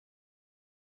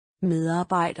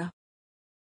 Medarbejder.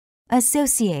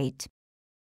 Associate.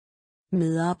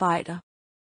 Medarbejder.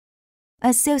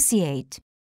 Associate.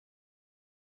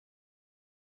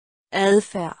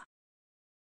 Adfærd.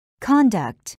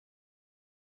 Conduct.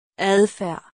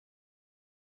 Adfærd.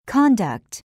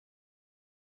 Conduct.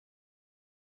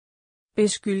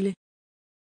 Beskylde.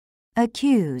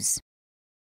 Accuse.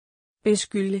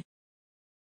 Beskylde.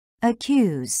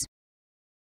 Accuse.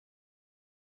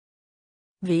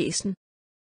 Væsen.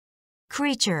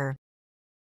 Creature.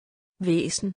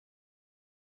 Væsen.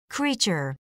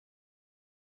 Creature.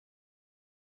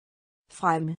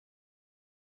 Fremme.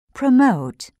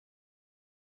 Promote.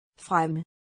 Fremme.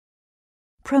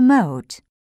 Promote.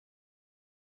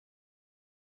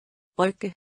 Rykke.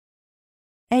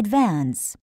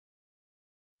 Advance.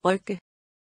 Rykke.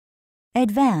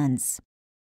 Advance.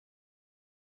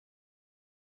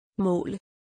 Måle.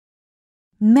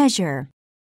 Measure.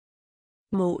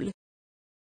 Måle.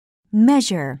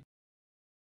 Measure.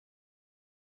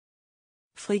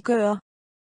 Frigøre.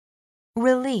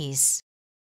 Release.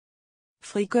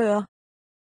 Frigøre.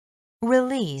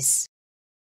 Release.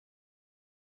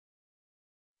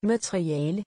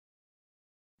 Materiale.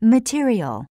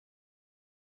 Material.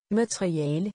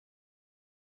 Materiale.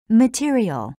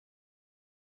 Material.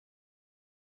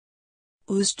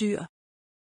 Udstyr.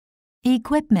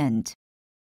 Equipment.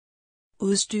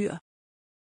 Udstyr.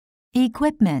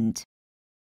 Equipment.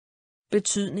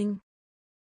 Betydning.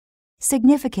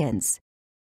 Significance.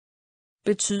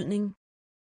 Betydning.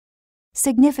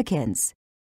 Significance.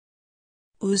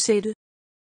 Udsætte.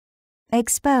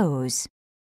 Expose.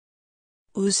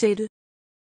 Udsætte.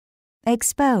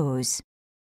 Expose.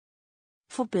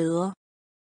 Forbedre.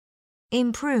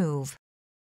 Improve.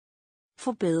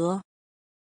 Forbedre.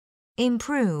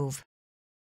 Improve.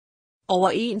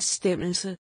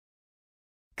 Overensstemmelse.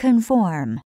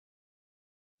 Conform.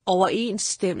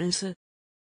 Overensstemmelse.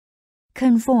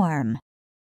 Conform.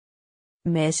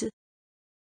 Masse.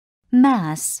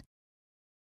 Mass.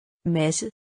 Masse.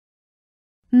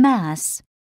 Mass.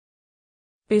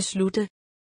 Beslutte.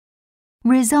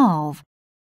 Resolve.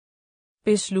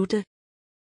 Beslutte.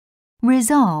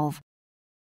 Resolve.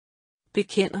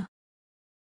 Bekender.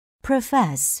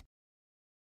 Profess.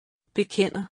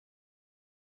 Bekender.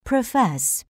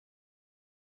 Profess.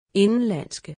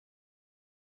 Indenlandske.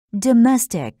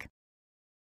 Domestic.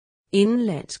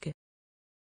 Indenlandske.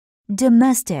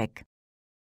 Domestic.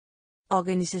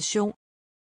 Organisation.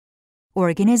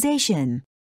 Organization.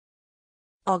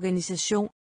 Organisation.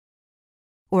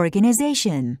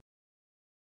 Organization.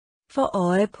 For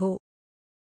øje på.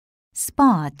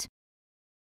 Spot.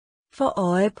 For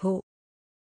øje på.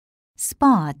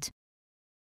 Spot.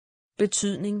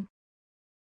 Betydning.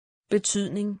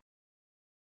 Betydning.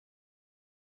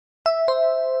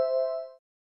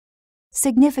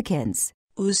 Significance.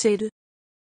 Udsætte.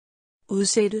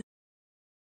 Udsætte.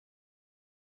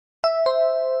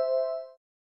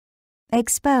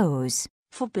 Expose.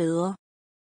 Forbedre.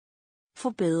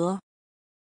 Forbedre.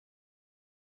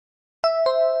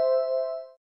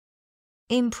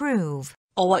 Improve.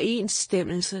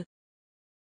 Overensstemmelse.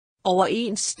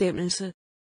 Overensstemmelse.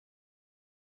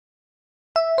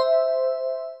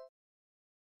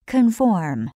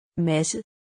 Conform. Masse.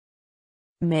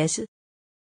 Masse.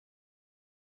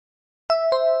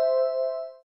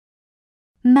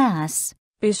 Mass.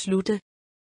 Beslutte.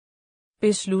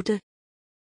 Beslutte.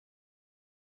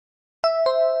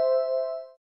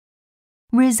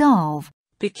 Resolve.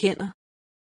 Bekender.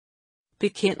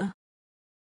 Bekender.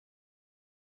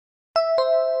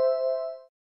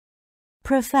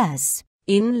 Profess.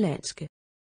 Indenlandske.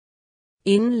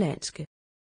 Indenlandske.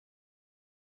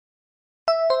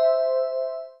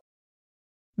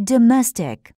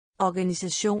 Domestic.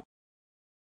 Organisation.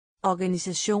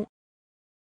 Organisation.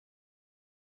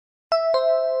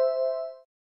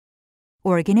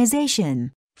 Organization.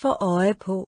 For øje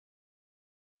på.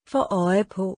 For øje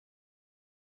på.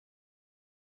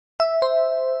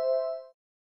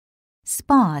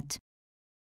 Spot.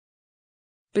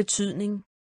 Betydning.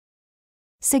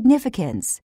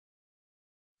 Significance.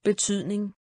 Betydning.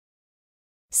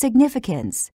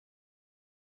 Significance.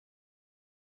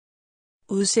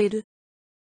 Udsætte.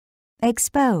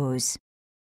 Expose.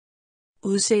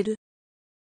 Udsætte.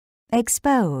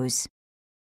 Expose.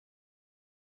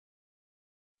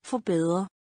 Forbedre.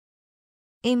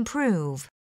 Improve.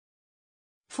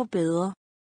 Forbedre.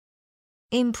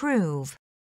 Improve.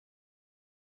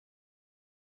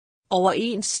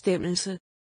 Overensstemmelse.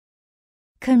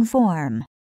 Conform.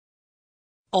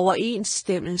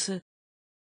 Overensstemmelse.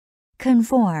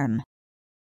 Conform.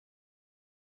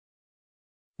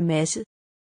 Masse.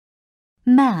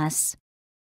 Mass.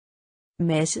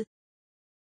 Masse.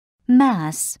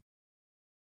 Mass.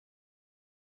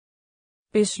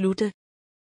 Beslutte.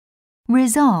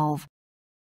 Resolve.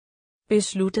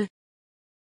 Beslutte.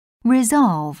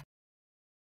 Resolve.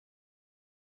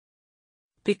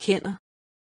 Bekender.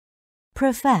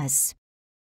 Profess.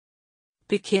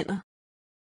 Bekender.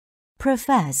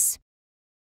 Profess.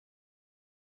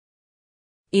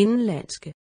 Indenlandske.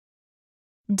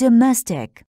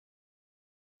 Domestic.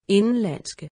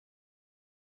 Indenlandske.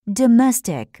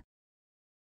 Domestic.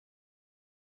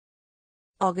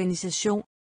 Organisation.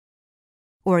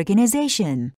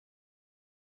 Organization.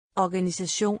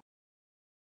 Organisation.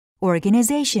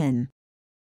 Organization.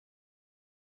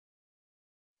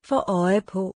 For øje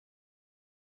på.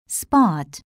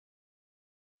 Spot.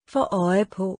 For øje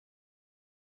på.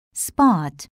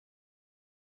 Spot.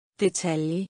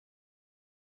 Detalje.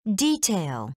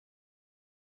 Detail.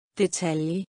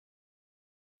 Detalje.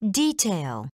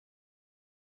 Detail.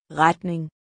 Retning.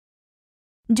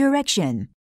 Direction.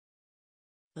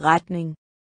 Retning.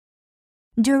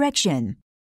 Direction.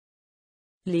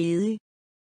 Ledig.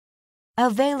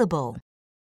 Available.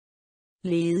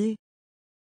 Ledig.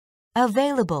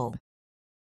 Available.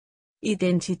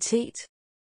 Identitet.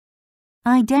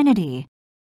 Identity.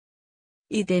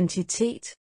 Identitet.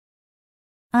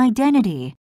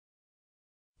 Identity.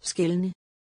 Skelne.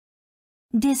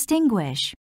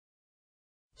 Distinguish.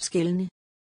 Skelne.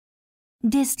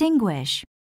 Distinguish.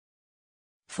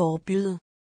 Forbyde.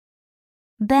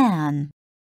 Ban.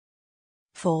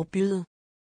 Forbyde.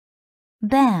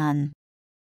 Ban.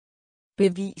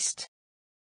 Bevist.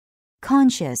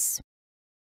 Conscious.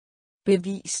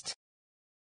 Bevist.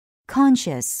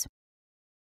 Conscious.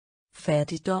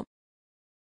 Fattigdom.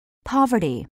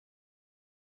 Poverty.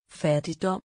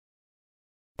 Fattigdom.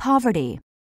 Poverty.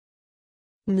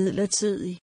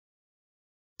 Midlertidig.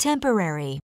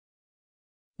 Temporary.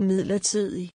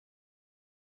 Midlertidig.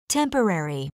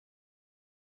 Temporary.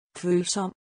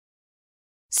 Følsom.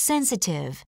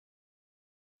 Sensitive.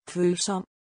 Følsom.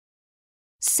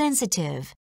 Sensitive.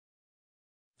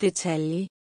 Detalje.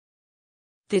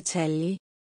 Detalje.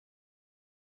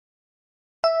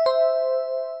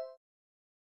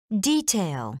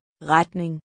 Detail.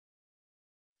 Retning.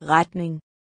 Retning.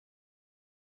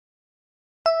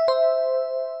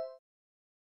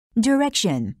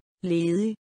 Direction.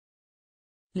 Ledig.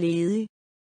 Ledig.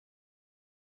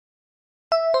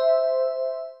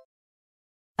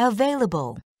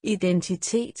 Available.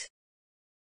 Identitet.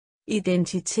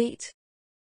 Identitet.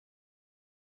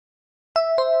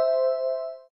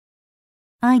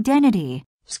 Identity.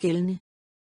 Skelne.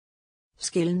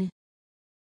 Skelne.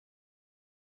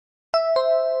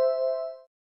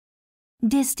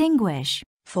 Distinguish.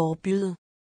 Forbyde.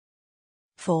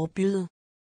 Forbyde.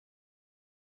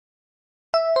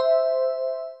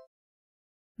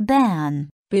 Ban.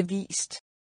 Bevist.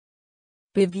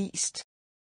 Bevist.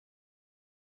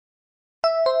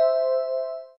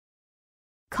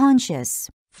 Conscious.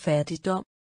 Fattigdom.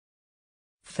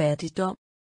 Fattigdom.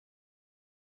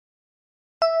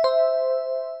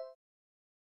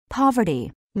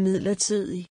 Poverty.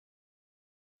 Midlertidig.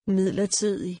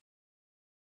 Midlertidig.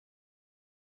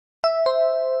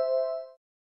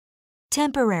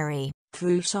 Temporary.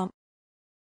 Følsom.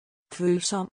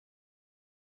 Følsom.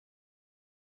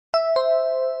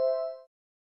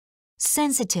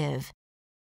 Sensitive.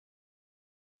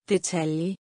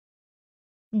 Detalje.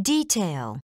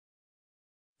 Detail.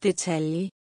 Detalje.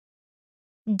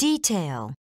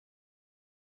 Detail.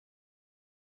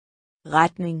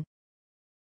 Retning.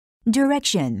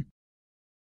 Direction.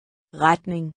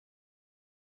 Retning.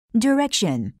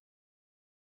 Direction.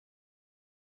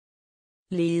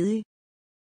 Ledig.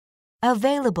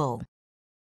 Available.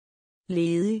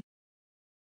 Ledig.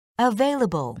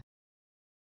 Available.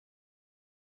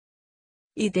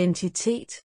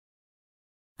 Identitet.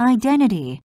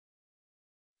 Identity.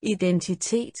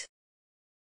 Identitet.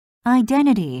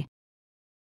 Identity.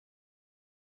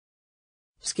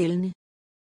 Skelne.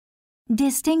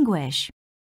 Distinguish.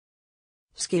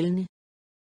 Skelne.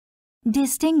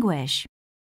 Distinguish.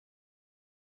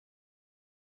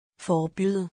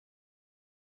 Forbyde.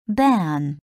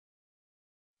 Ban.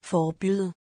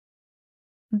 Forbyde.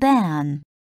 Ban.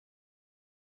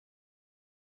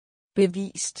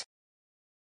 Bevist.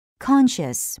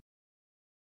 Conscious.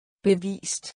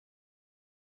 Bevist.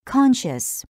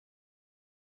 Conscious.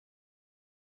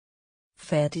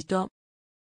 Fattigdom.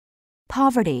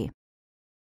 Poverty.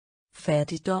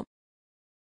 Fattigdom.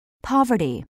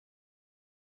 Poverty.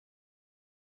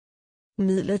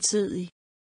 Midlertidig.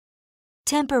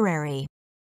 Temporary.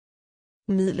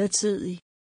 Midlertidig.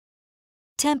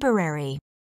 Temporary.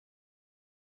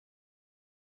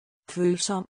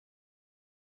 Følsom.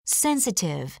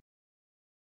 Sensitive.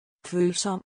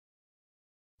 Følsom.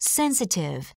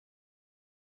 Sensitive.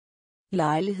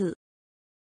 Lejlighed.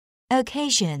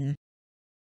 Occasion.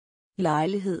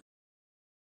 Lejlighed.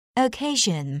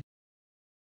 Occasion.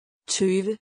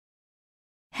 Tøve.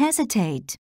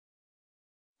 Hesitate.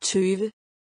 Tøve.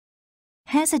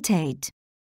 Hesitate.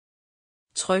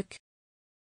 Tryk.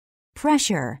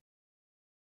 Pressure.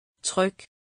 Tryk.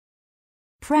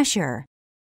 Pressure.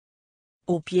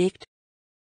 Objekt.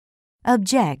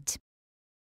 Object.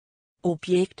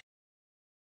 Objekt.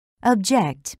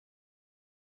 Object.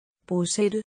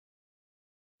 Bosætte.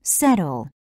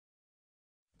 Settle.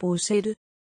 Bosætte.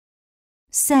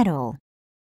 Settle.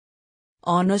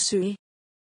 Undersøge.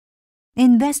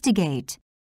 Investigate.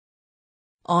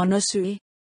 Undersøge.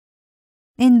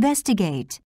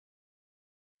 Investigate.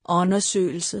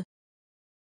 Undersøgelse.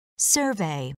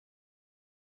 Survey.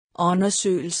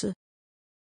 Undersøgelse.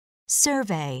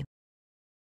 Survey.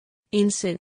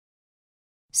 Indsend.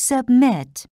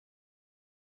 Submit.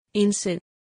 Indsend.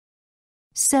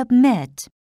 Submit.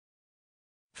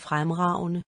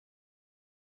 Fremragende.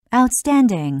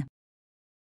 Outstanding.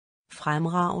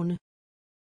 Fremragende.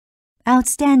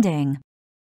 Outstanding.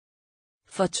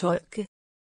 Fortolke.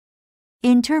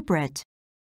 Interpret.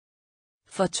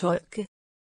 Fortolke.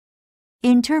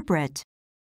 Interpret.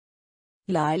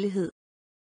 lejlighed,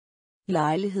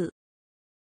 lejlighed,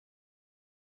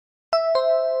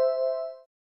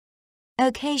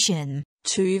 Occasion.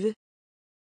 tøve,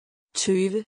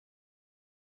 tøve,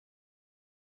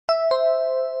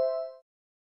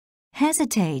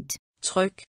 Hesitate.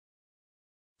 tryk,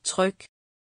 tryk,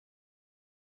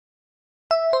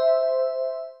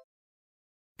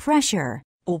 Pressure.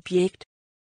 objekt,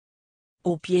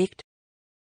 objekt,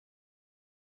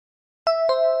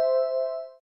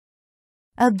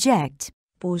 Object.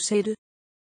 bosætte,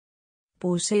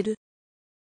 bosætte,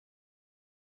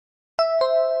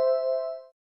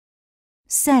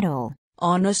 Settle.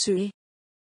 undersøge,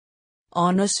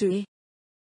 undersøge,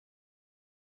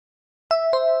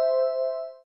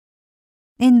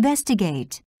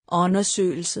 Investigate.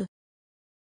 undersøgelse,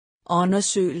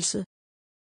 undersøgelse,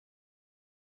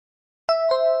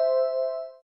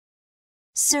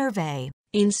 Survey.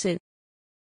 indsend,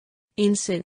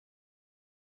 indsend,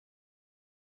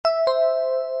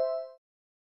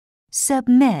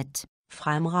 Submit.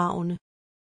 fremragende,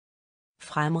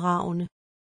 fremragende,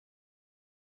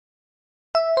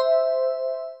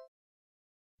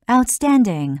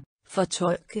 Outstanding.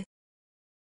 fortolke,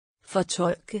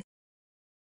 fortolke,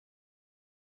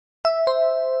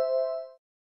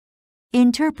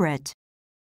 Interpret.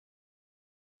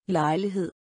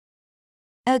 lejlighed,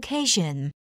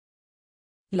 Occasion.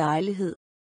 lejlighed,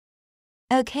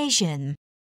 Occasion.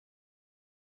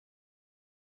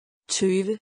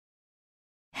 tøve,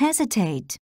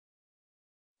 Hesitate.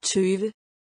 tøve,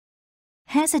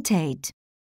 Hesitate.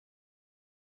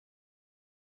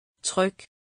 tryk,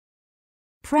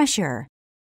 Pressure.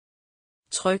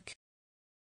 tryk,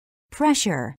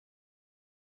 Pressure.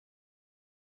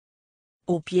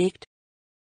 objekt,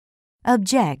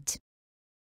 Object.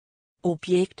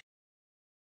 objekt,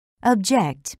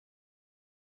 Object.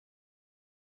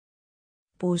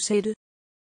 bosætte,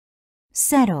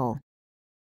 Settle.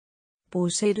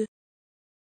 bosætte,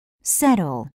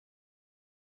 Settle.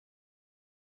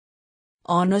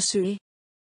 undersøge,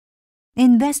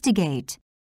 Investigate.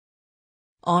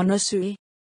 undersøge,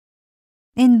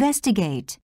 Investigate.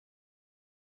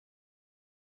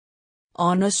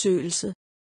 undersøgelse,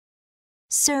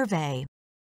 Survey.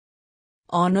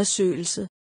 undersøgelse,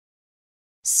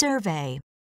 Survey.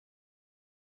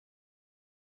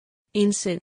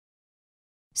 indsend,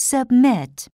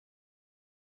 Submit.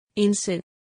 indsend,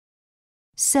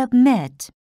 Submit.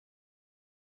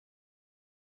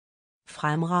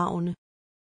 fremragende,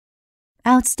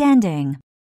 Outstanding.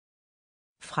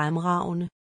 fremragende,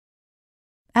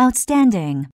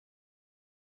 Outstanding.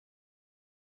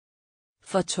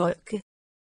 fortolke,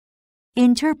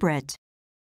 Interpret.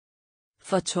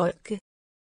 fortolke,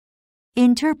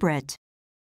 Interpret.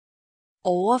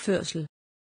 overførsel,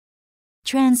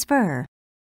 Transfer.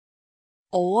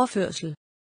 overførsel,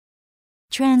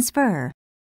 Transfer.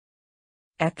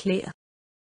 erklær,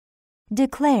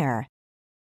 Declare.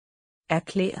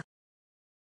 erklær,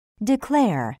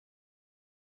 Declare.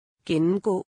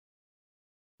 gennemgå,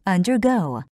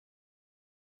 Undergo.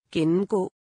 gennemgå,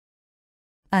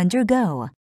 Undergo.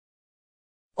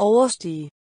 overstige,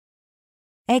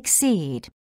 Exceed.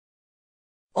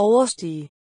 overstige,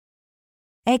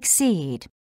 Exceed.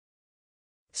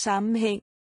 sammenhæng,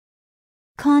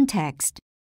 Context.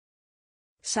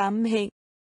 sammenhæng,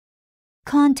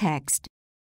 Context.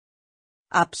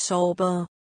 absorber,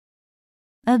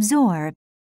 Absorb.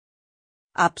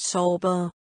 absorber,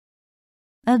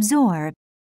 Absorb.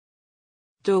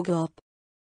 dukke op,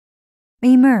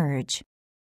 Emerge.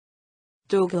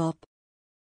 dukke op,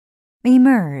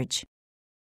 Emerge.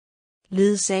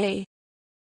 ledsag,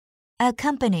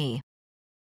 Accompany.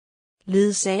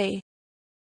 ledsag,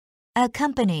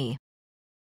 Accompany.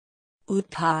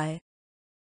 udpege,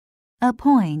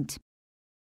 Appoint.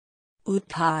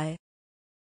 udpege,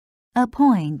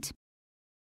 Appoint.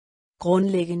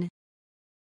 grundlæggende,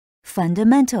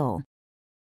 Fundamental.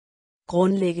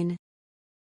 grundlæggende,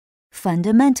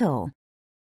 Fundamental.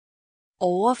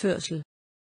 overførsel,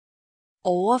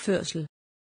 overførsel,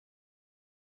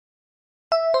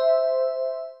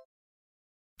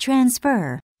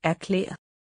 Transfer. erklær,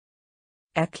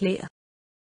 erklær,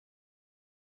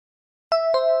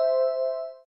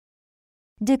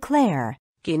 Declare.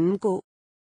 gennemgå,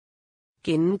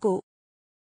 gennemgå,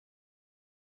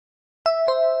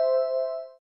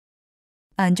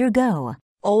 Undergo.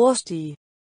 overstige,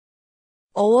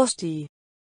 overstige,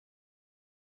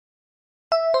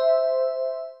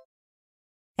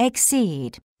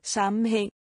 Exceed.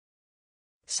 sammenhæng,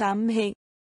 sammenhæng,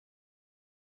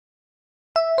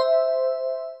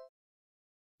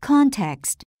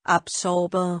 Context.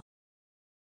 absorber,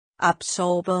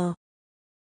 absorber,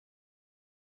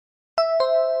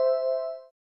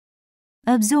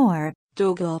 absorb,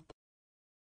 dukke op,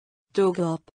 dukke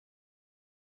op,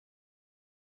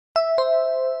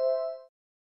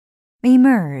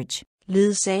 emerge,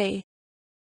 ledsag,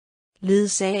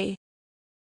 ledsag,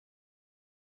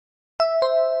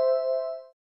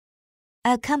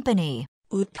 accompany,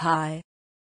 udpege,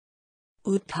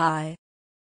 udpege,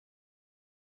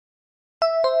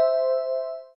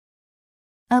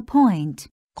 appoint,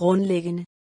 grundlæggende,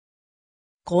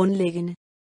 grundlæggende,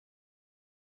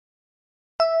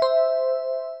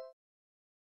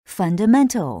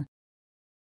 fundamental,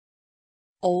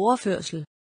 overførsel,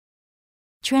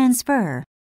 transfer,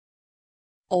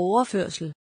 overførsel,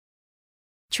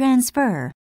 transfer,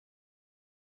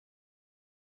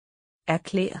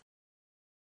 erklær,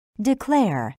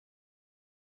 declare,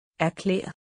 erklær,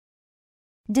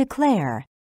 declare,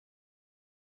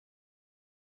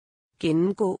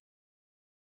 gennemgå,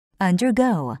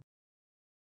 undergo,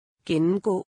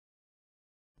 gennemgå,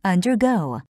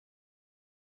 undergo,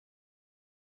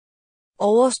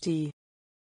 overstige,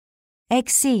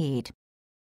 exceed,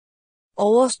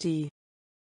 overstige,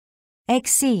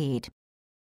 exceed,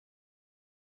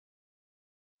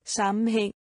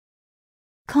 sammenhæng,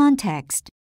 context,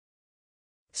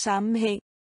 sammenhæng,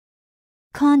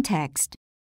 context,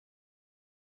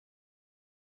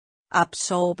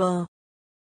 absorber,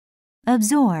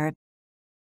 absorb,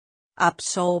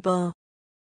 absorber,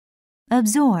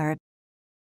 absorb,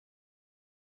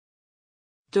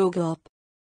 dukke op,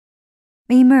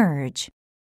 emerge,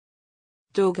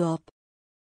 dukke op,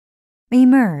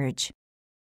 emerge,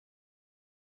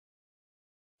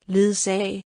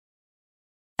 ledsag,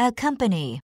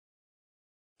 accompany,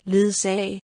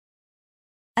 ledsag,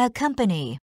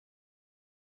 accompany,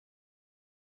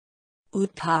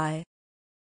 udpege,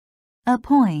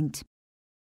 appoint,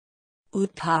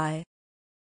 udpege,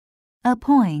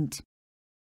 appoint,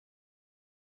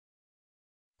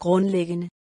 grundlæggende,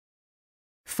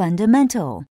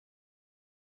 fundamental,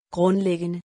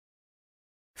 grundlæggende,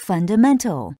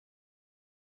 fundamental,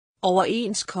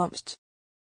 overenskomst,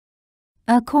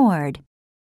 accord,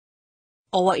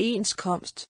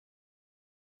 overenskomst,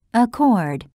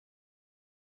 accord,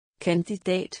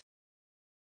 kandidat,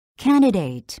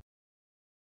 candidate,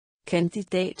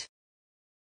 kandidat,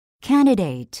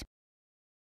 candidate,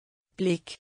 blik,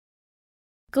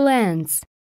 glance,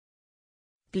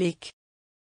 blik,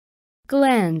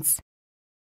 glance,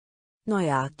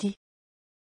 nøjagtig,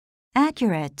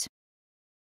 accurate,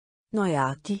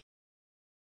 nøjagtig,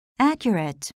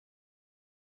 accurate,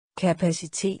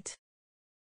 kapacitet,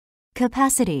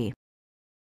 capacity,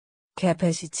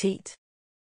 kapacitet,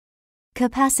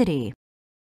 capacity,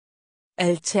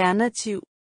 alternativ,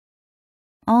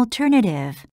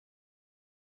 alternative,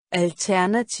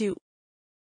 alternativ,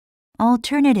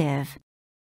 alternative,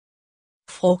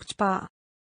 frugtbar,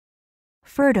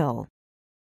 fertile,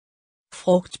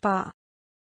 frugtbar,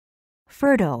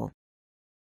 fertile,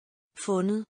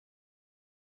 fundet,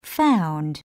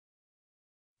 found,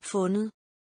 fundet,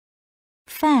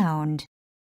 found,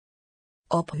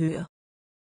 ophør,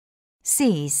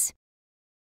 cease,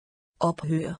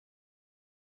 ophør,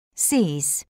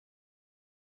 cease,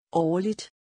 årligt,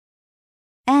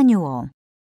 annual,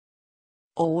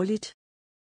 årligt,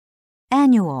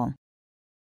 annual,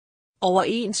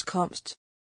 overenskomst,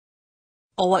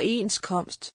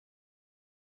 overenskomst,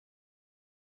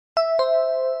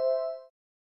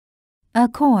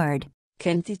 accord,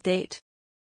 kandidat,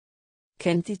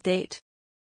 kandidat,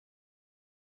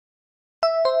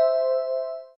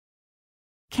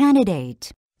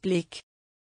 candidate, blik,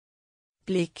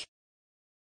 blik,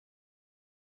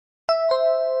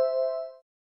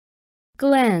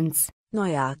 glance,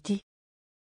 nøjagtig,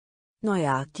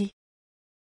 nøjagtig,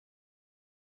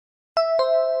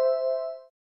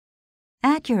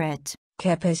 accurate,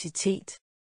 kapacitet,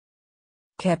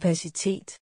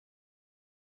 kapacitet,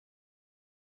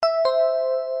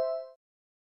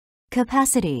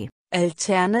 capacity,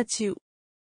 alternativ,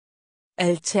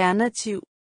 alternativ,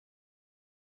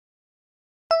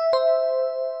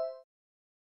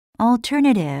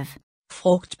 alternative,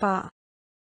 frugtbar,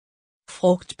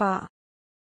 frugtbar,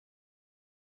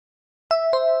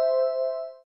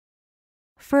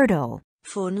 fertile,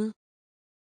 fundet,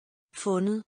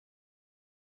 fundet,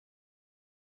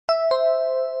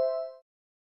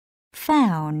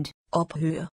 found,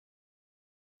 ophør,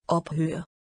 ophør,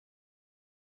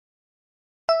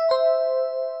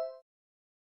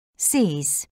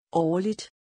 cease, årligt,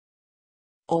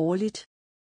 årligt,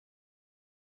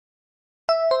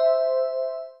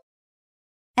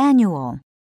 annual,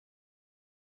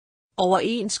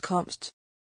 overenskomst,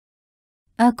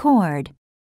 accord,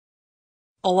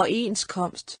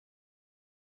 overenskomst,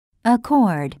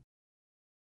 accord,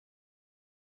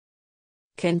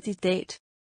 kandidat,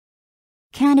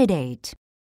 candidate,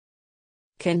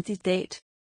 kandidat,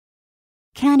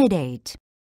 candidate,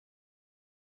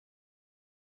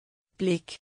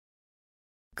 blik,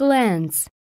 glance,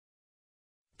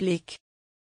 blik,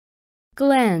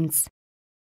 glance,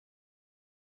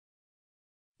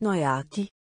 nøjagtig,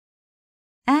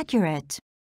 accurate,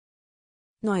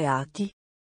 nøjagtig,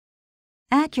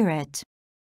 accurate,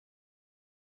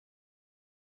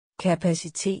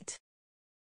 kapacitet,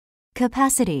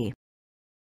 capacity,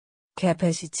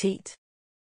 kapacitet,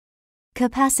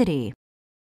 capacity,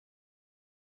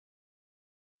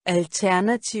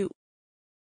 alternativ,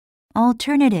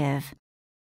 alternative,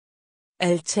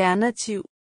 alternativ,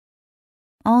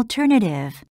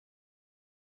 alternative,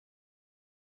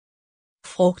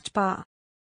 frugtbar,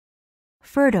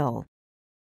 fertile,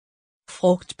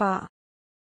 frugtbar,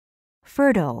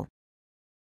 fertile,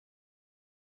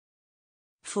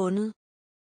 fundet,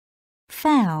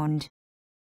 found,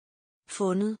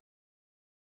 fundet,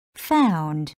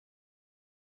 found,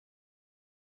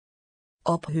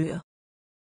 ophør,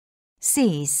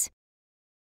 cease,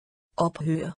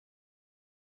 ophør,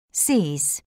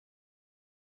 cease,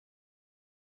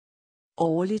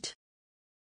 årligt,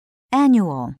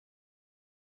 annual,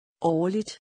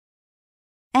 årligt,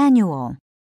 annual,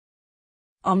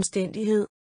 omstændighed,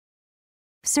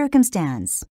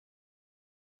 circumstance,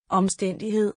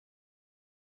 omstændighed,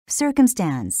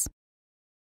 circumstance,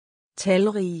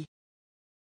 talrige,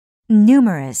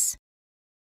 numerous,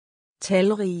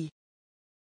 talrige,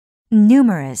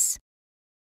 numerous,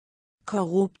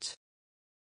 korrupt,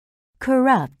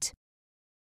 corrupt,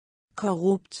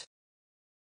 korrupt,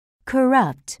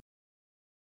 corrupt,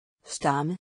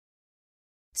 stamme,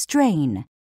 strain,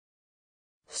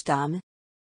 stamme,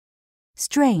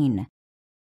 strain,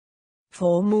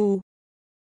 formue,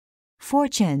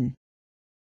 fortune,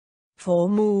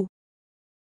 formue,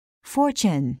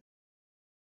 fortune,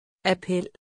 appel,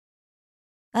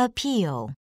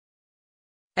 appeal,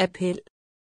 appel,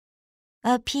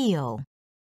 appeal,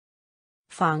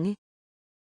 fange,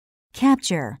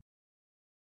 capture,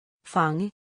 fange,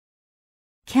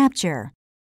 capture,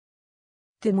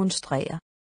 demonstrere,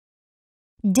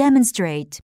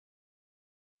 demonstrate,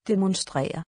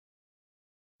 demonstrere,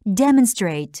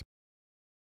 demonstrate,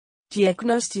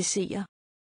 diagnostisere,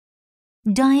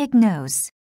 diagnose,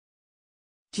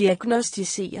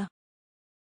 diagnostisere,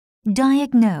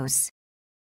 diagnose,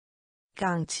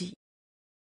 garanti,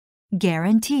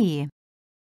 guarantee,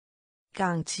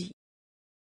 garanti,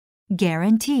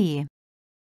 guarantee,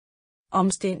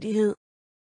 omstændighed,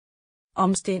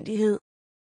 omstændighed,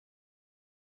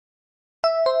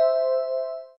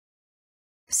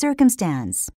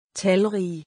 circumstance,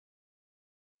 talrige,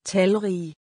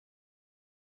 talrige,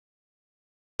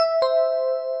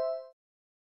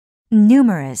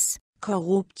 numerous,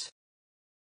 korrupt,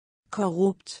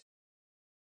 korrupt,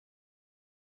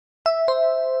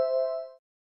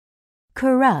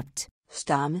 corrupt,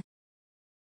 stamme,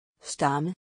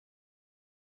 stamme,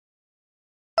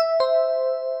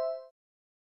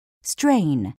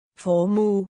 strain,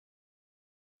 formue,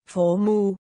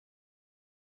 formue,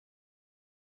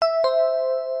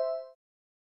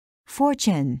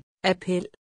 fortune, appel,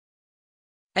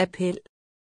 appel,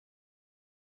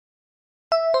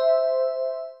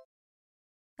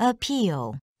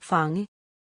 appeal, fange,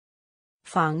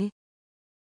 fange,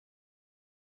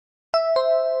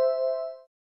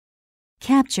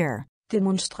 capture,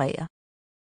 demonstrere,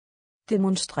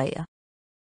 demonstrere,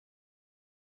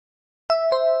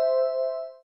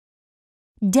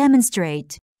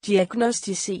 demonstrate,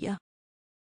 diagnostisere,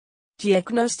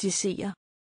 diagnostisere,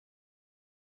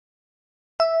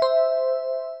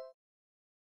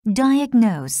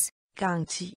 diagnose,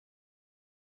 garanti,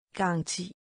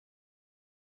 garanti,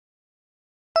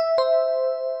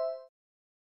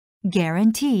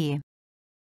 guarantee,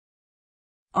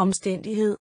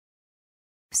 omstændighed,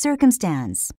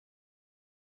 circumstance,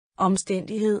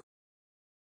 omstændighed,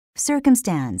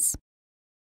 circumstance,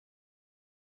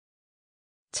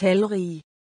 talrige,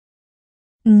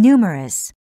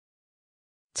 numerous,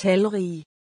 talrige,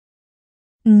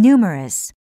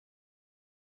 numerous,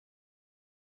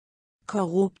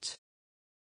 korrupt,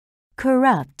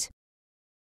 corrupt,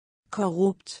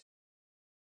 korrupt,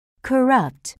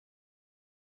 corrupt,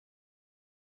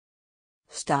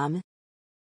 stamme,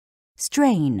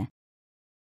 strain,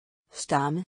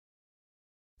 stamme,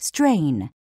 strain,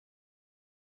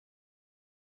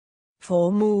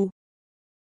 formue,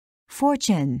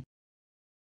 fortune,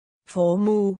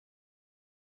 formue,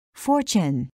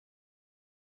 fortune,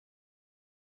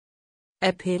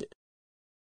 appel,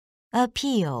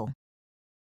 appeal,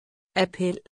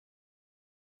 appel,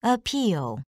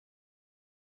 appeal,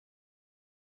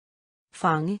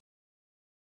 fange,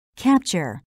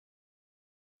 capture,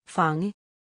 fange,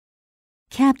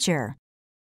 capture,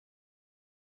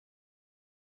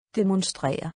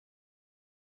 demonstrere,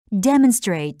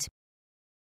 demonstrate,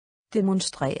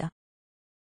 demonstrere,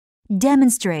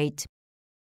 demonstrate,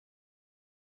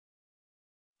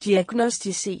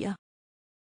 diagnostisere,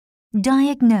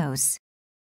 diagnose,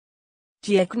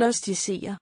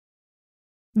 diagnostisere,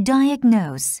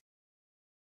 diagnose,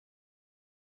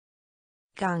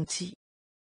 garanti,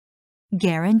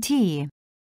 guarantee,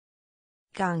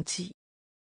 garanti,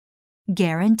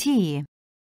 guarantee,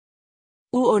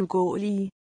 uundgåelige,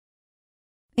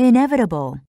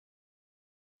 inevitable,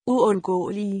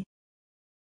 uundgåelige,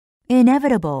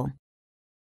 inevitable,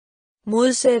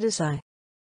 modsætte sig,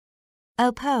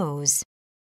 oppose,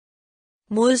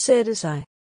 modsætte sig,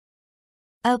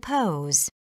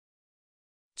 oppose,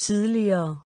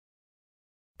 tidligere,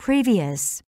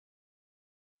 previous,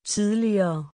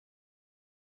 tidligere,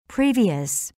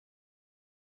 previous,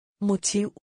 motiv,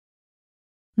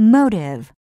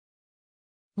 motive,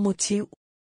 motiv,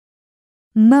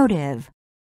 motive,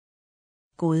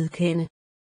 godkende,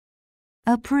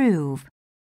 approve,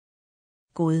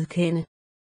 godkende,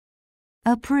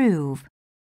 approve,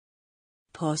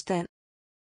 påstand,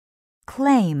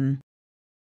 claim,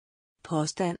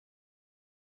 påstand,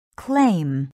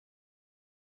 claim,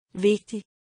 vigtig,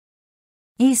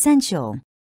 essential,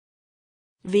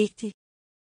 vigtig,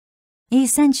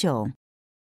 essential,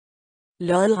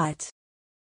 lodret,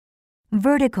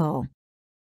 vertical,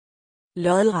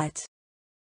 lodret,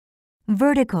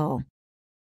 vertical,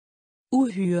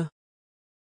 uhyre,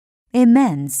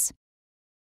 immense,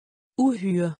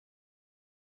 uhyre,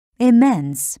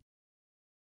 immense,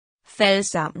 fald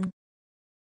sammen,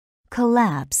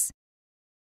 collapse,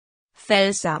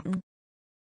 fald sammen,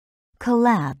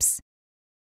 collapse,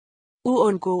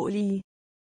 uundgåelige,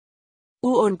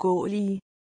 uundgåelige,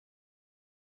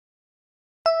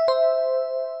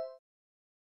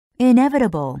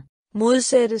 inevitable,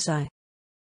 modsætte sig,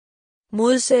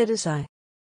 modsætte sig,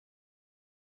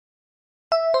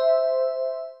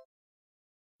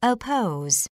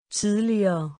 oppose,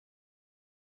 tidligere,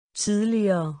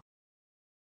 tidligere,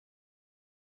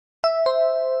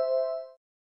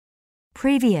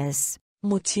 previous,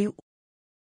 motiv,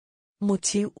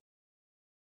 motiv,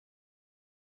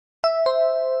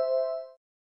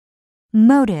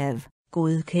 motive,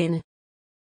 godkende,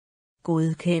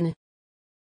 godkende,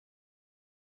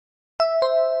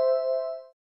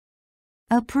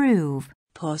 approve,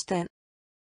 påstand,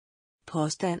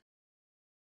 påstand,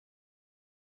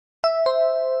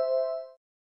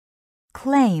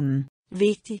 claim,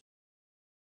 vigtig,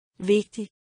 vigtig,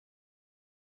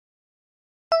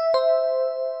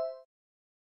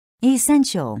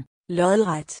 essential,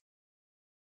 lodret,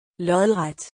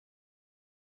 lodret,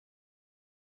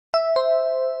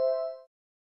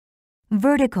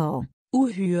 vertical,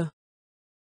 uhyre,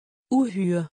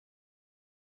 uhyre,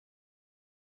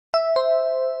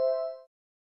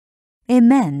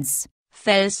 immense,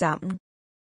 fald sammen,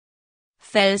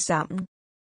 fald sammen,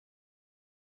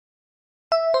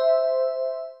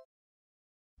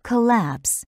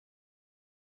 collapse,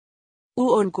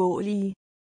 uundgåelige,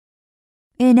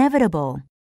 inevitable,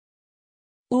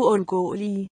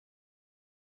 uundgåelige,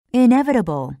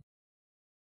 inevitable,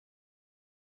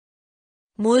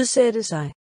 modsætte sig,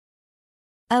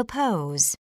 oppose,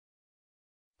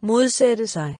 modsætte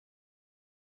sig,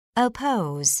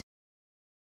 oppose,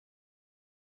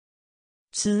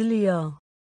 tidligere,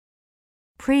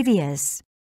 previous,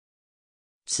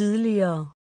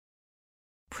 tidligere,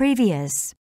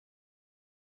 previous,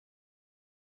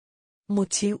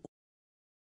 motiv,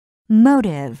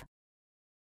 motive,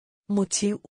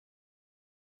 motiv,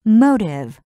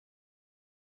 motive,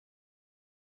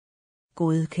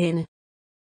 godkende,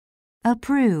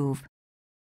 approve,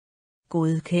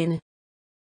 godkende,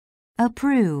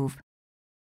 approve,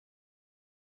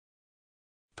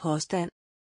 påstand,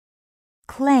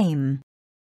 claim,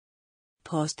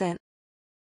 påstand,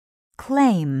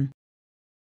 claim,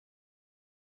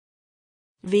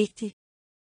 vigtig,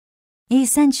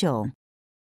 essential,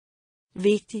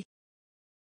 vigtig,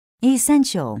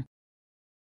 essential,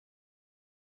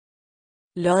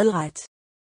 lodret,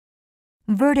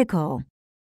 vertical,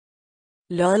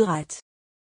 lodret,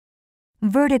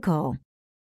 vertical,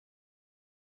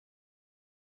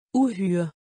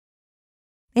 uhyre,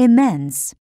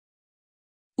 immense,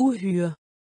 uhyre,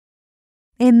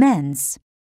 immense,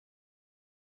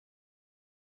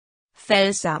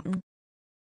 fald sammen,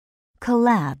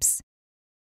 collapse,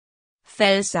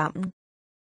 fald sammen,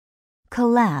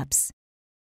 collapse,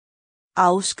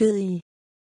 afskedige,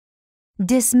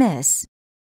 dismiss,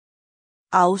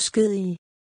 afskedige,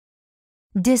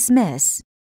 dismiss,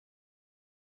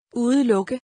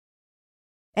 udelukke,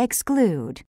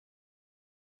 exclude,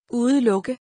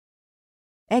 udelukke,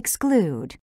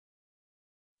 exclude,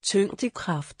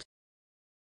 tyngdekraft,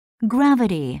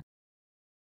 gravity,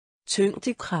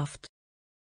 tyngdekraft,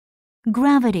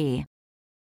 gravity,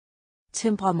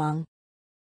 temperament,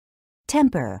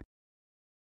 temper,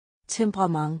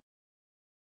 temperament,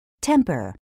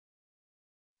 temper,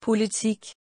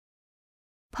 politik,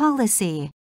 policy,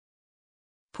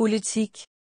 politik,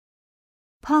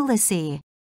 policy,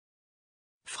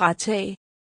 fratag,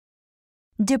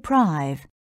 deprive,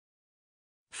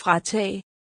 fratag,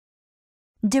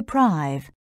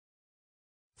 deprive,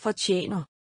 fortjener,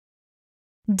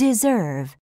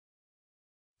 deserve,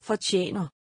 fortjener,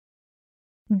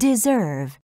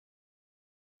 deserve,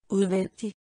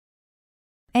 udvendig,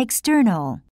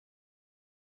 external,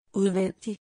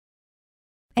 udvendig,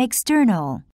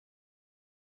 external,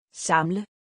 samle,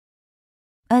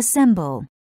 assemble,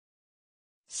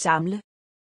 samle,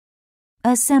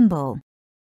 assemble,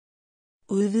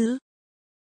 udvide,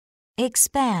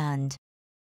 expand,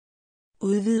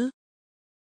 udvide,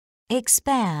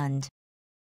 expand,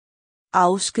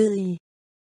 afskedige,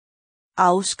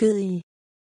 afskedige,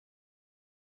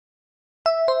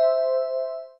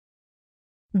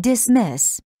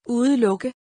 dismiss,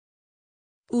 udelukke,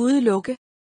 udelukke,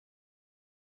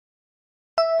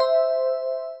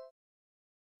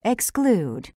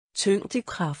 exclude,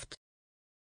 tyngdekraft,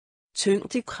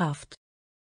 tyngdekraft,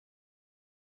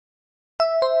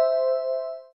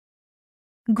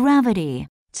 gravity,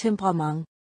 temperament,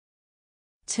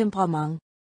 temperament,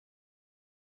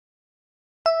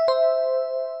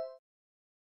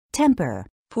 temper,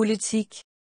 politik,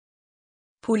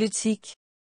 politik,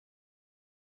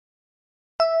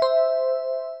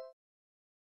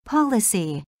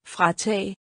 policy,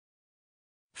 fratag,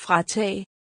 fratag,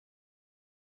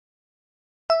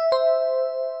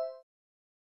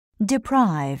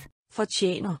 deprive,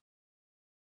 fortjener,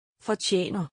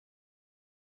 fortjener,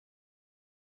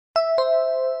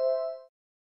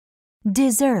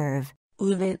 deserve,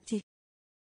 udvendig,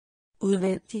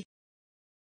 udvendig,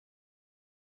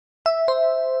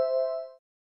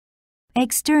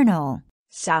 external,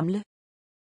 samle,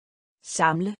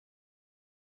 samle,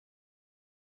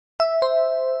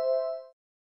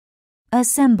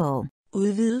 assemble,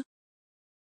 udvide,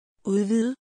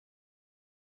 udvide,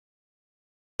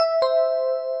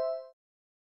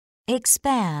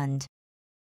 expand,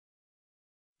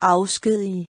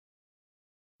 afskedige,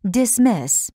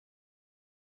 dismiss,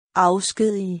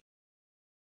 afskedige,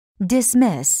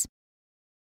 dismiss,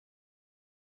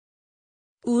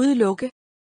 udelukke,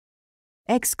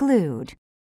 exclude,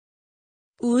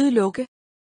 udelukke,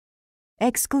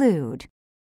 exclude,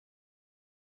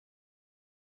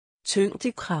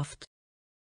 tyngdekraft,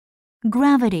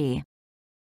 gravity,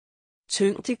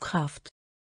 tyngdekraft,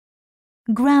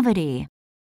 gravity,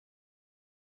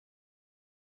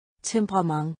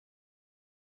 temperament,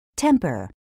 temper,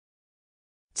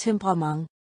 temperament,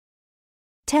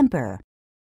 temper,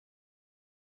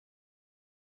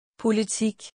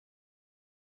 politik,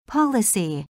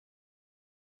 policy,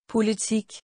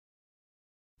 politik,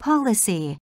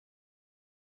 policy,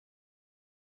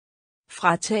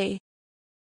 fratag,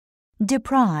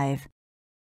 deprive,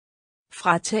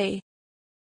 fratag,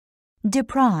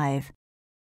 deprive,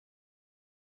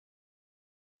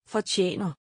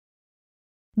 fortjener,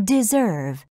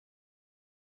 deserve,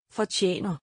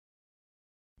 fortjener,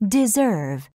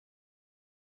 deserve,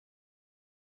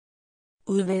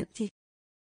 udvendig,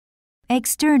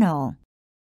 external,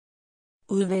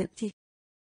 udvendig,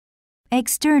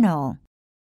 external,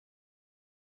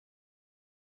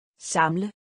 samle,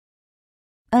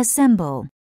 assemble,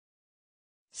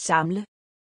 samle,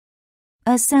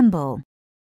 assemble,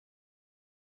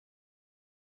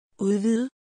 udvide,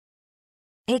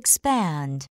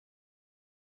 expand,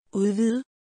 udvide,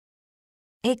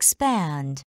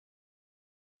 expand,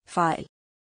 fejl,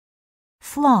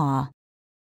 flaw,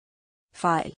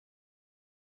 fejl,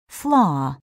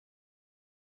 flaw,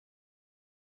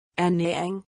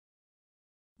 ernæring,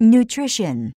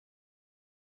 nutrition,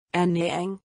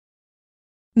 ernæring,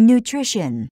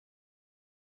 nutrition,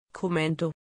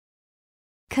 kommando,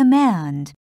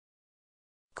 command,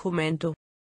 kommando,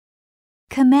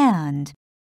 command,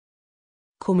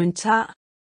 kommentar,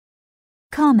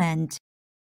 comment,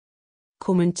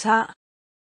 kommentar,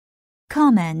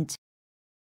 comment,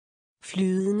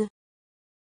 flydende,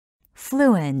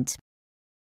 fluent,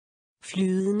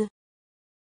 flydende,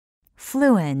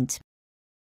 fluent,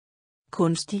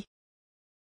 kunstig,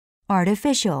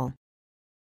 artificial,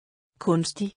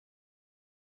 kunstig,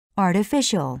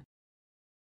 artificial,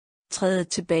 træde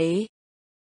tilbage,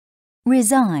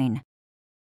 resign,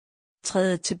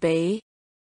 Træde tilbage.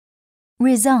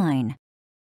 resign,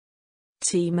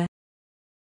 Tema.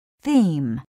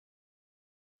 theme,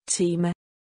 Tema.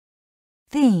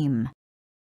 theme,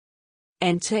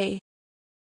 Antag.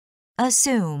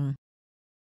 assume,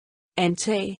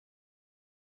 Antag.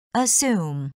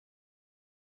 assume,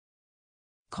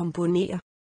 Komponere.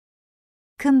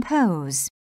 compose,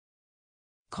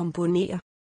 Komponere.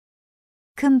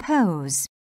 compose,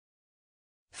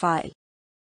 Fejl.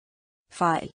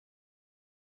 Fejl.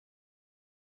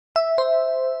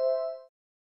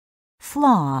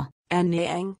 flaw,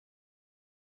 Ernæring.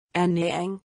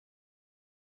 Ernæring.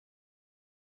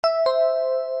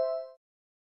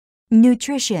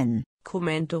 nutrition,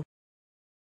 Kommando.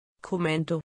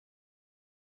 Kommando.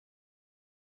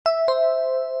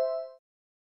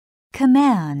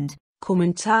 command,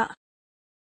 Kommentar.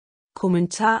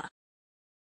 Kommentar.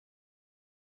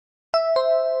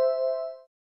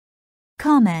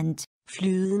 comment,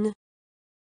 Flydende.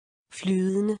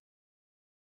 Flydende.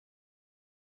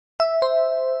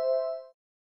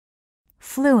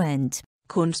 fluent,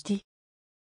 Kunstig.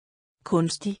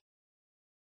 Kunstig.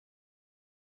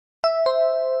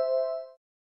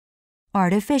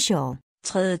 artificial,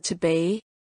 Træde tilbage.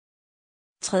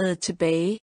 Træde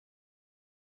tilbage.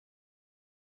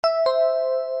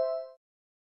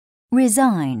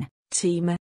 resign,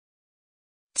 Tema.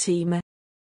 Tema.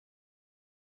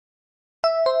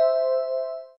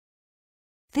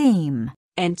 theme,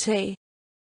 Antag.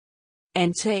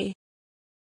 Antag.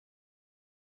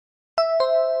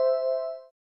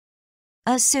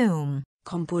 assume,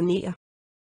 Komponere.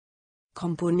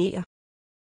 Komponere.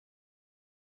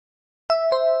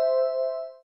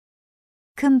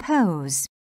 compose,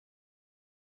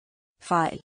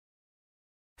 Fejl.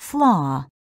 flaw,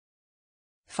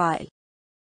 Fejl.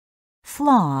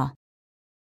 flaw,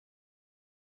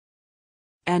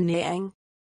 Ernæring.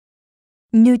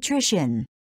 nutrition,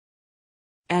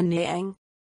 Ernæring.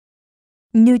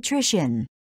 nutrition,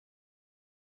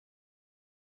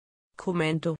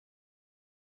 Kommando.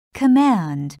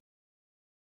 command,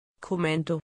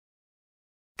 Kommando.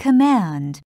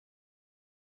 command,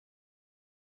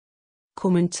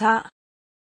 Kommentar.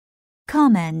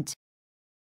 comment,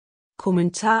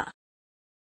 Kommentar.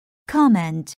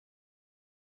 comment,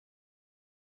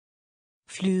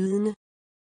 Flydende.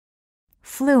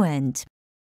 fluent,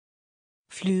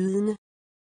 Flydende.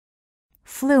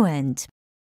 fluent,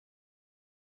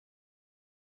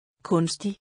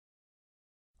 Kunstig.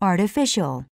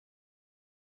 artificial,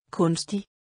 Kunstig.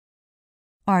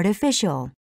 artificial,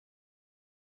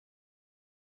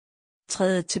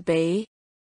 Træde tilbage.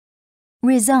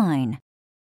 resign,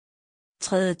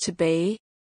 Træde tilbage.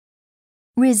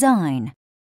 resign,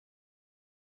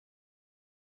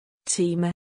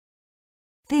 Tema.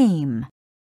 theme,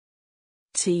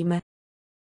 Tema.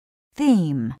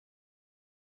 theme,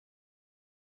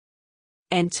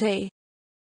 Antag.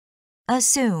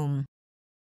 assume,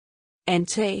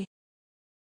 Antag.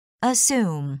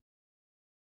 assume,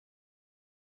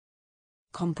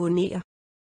 Komponere.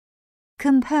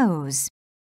 compose,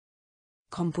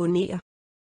 Komponere.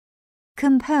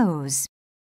 compose,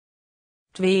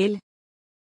 Dvæle.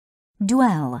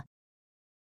 dwell,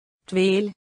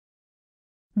 Dvæle.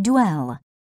 dwell,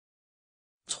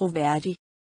 Troværdig.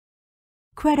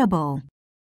 credible,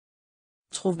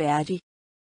 Troværdig.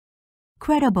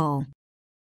 credible,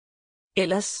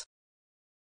 Ellers.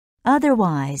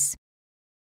 otherwise,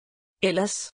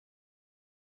 Ellers.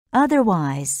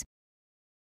 otherwise,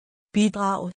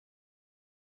 Bidrag.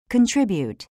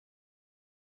 contribute,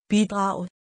 Bidrag.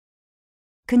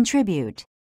 contribute,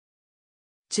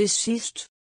 Til sidst.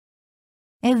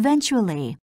 eventually,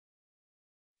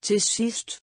 Til sidst.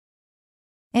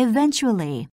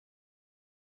 eventually,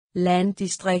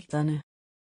 Landdistrikterne.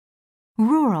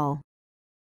 rural,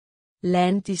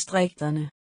 Landdistrikterne.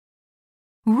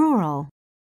 rural,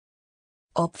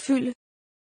 Opfylde.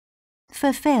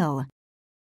 fulfill,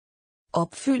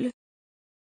 Opfylde.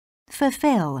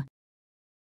 fulfill,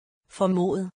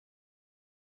 Formodet.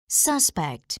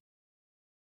 suspect,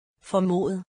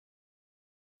 Formodet.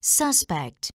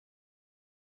 suspect,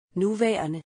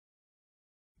 Nuværende.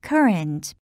 current,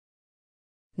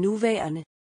 Nuværende.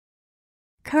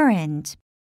 current,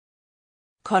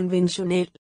 Konventionel.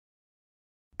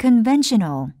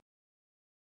 conventional,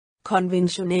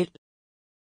 Konventionel.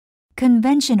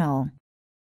 conventional,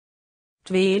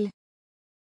 Dvæle.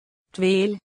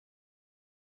 Dvæle.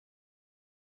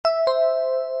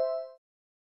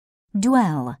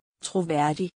 dwell,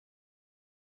 Troværdig.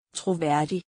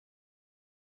 Troværdig.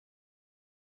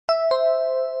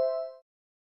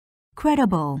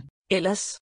 credible, Ellers.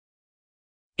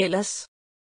 Ellers.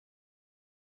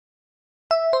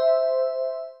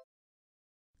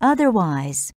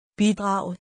 Otherwise. bidrag,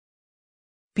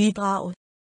 bidrag,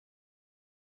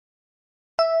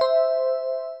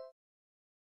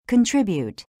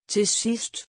 Contribute. til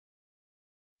sidst,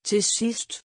 til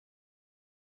sidst,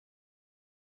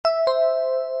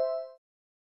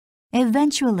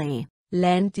 Eventually.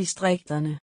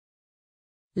 landdistrikterne,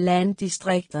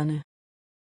 landdistrikterne,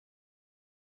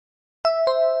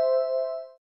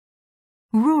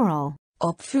 Rural.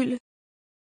 opfylde,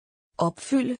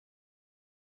 opfylde,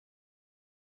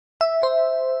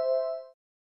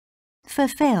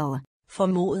 Fulfill.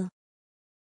 formodet,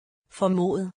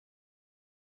 formodet,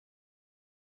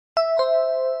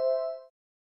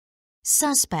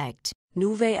 Suspect.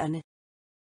 nuværende,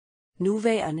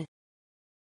 nuværende,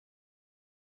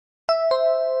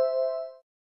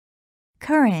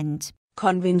 Current.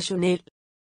 konventionel,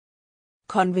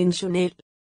 konventionel,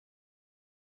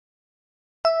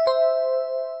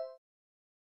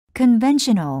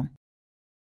 Conventional.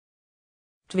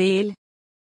 dvæle,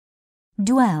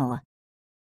 Dwell.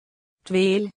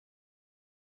 dvæle,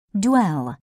 Dwell.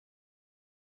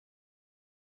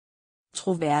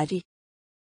 troværdig,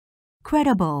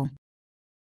 Credible.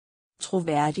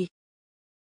 troværdig,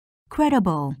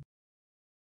 Credible.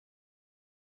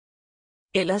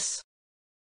 ellers,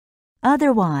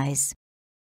 Otherwise.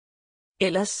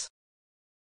 ellers,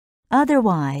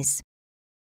 Otherwise.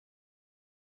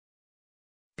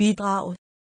 bidrag,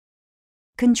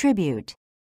 Contribute.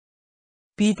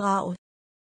 bidrag,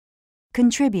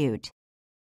 Contribute.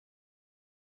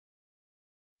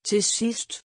 til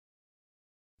sidst,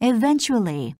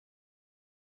 Eventually.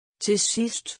 til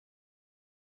sidst,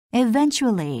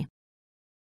 Eventually.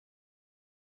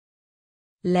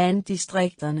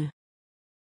 landdistrikterne,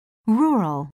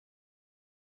 Rural.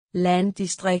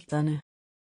 landdistrikterne,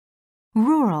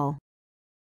 Rural.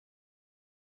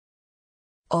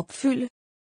 opfylde,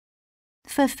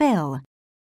 Fulfill.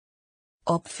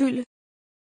 opfylde,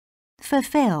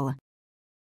 Fulfill.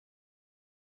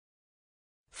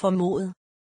 formodet,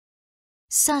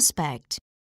 Suspect.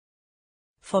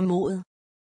 formodet,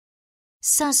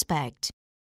 Suspect.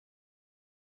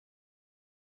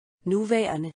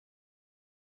 nuværende,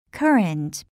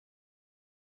 Current.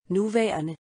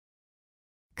 nuværende,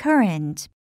 Current.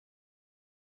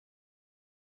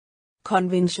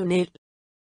 konventionel,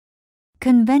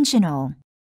 Conventional.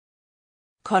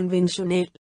 konventionel,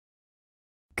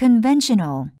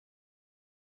 Conventional.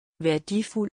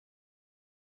 værdifuld,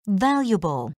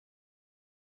 Valuable.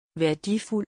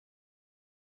 værdifuld,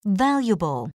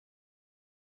 Valuable.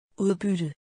 udbytte,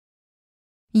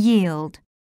 Yield.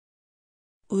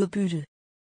 udbytte,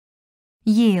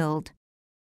 Yield.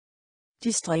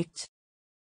 distrikt,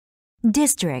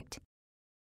 District.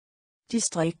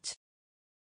 distrikt,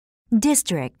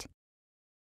 District.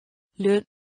 løn,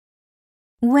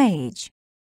 Wage.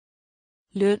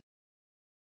 løn,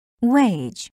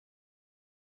 Wage.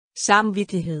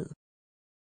 samvittighed,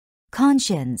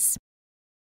 Conscience.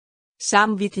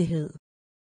 samvittighed,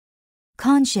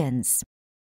 Conscience.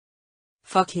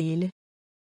 forkæle,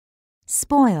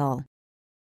 Spoil.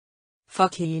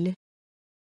 forkæle,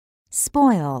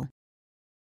 Spoil.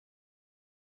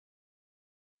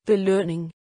 belønning,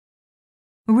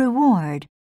 Reward.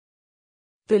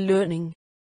 belønning,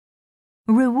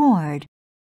 Reward.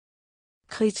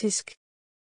 kritisk,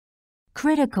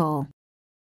 Critical.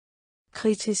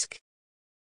 kritisk,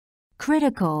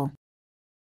 Critical.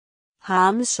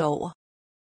 harmes over,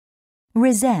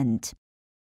 Resent.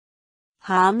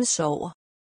 harmes over,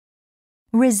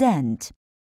 Resent.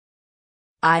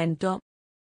 ejendom,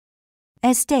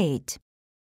 Estate.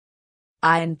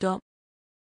 ejendom,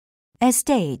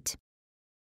 Estate.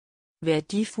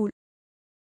 værdifuld,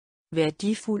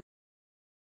 værdifuld,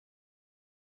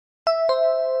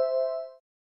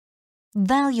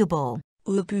 Valuable.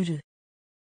 udbytte,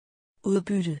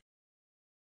 udbytte,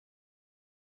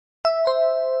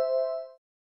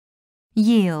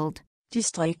 Yield.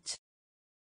 distrikt,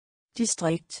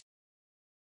 distrikt,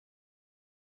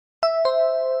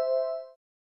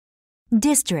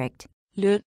 District.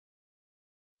 løn,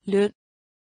 løn,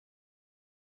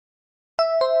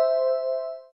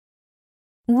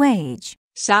 Wage.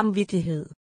 samvittighed,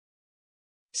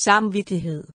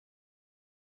 samvittighed,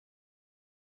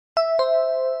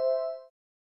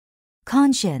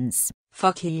 Conscience.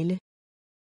 forkæle,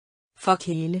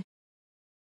 forkæle,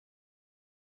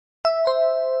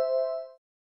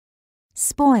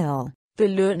 Spoil.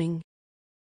 belønning,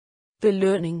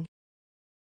 belønning,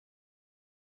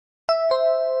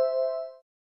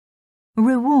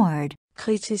 Reward.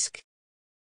 kritisk,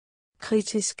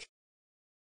 kritisk,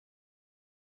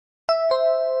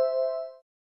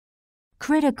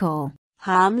 Critical.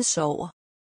 harmes over,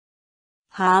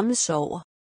 harmes over,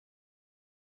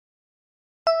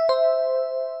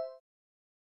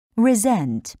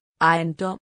 resent,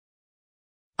 ejendom,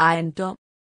 ejendom,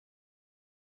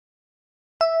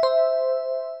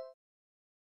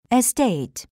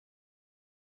 estate,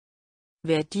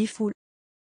 værdifuld,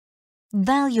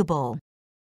 valuable,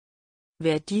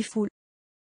 værdifuld,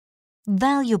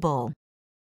 valuable,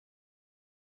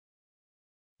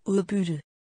 udbytte,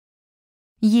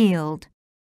 yield,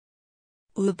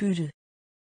 udbytte,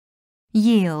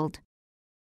 yield,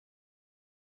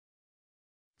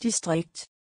 distrikt,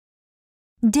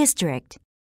 district,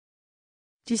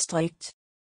 distrikt,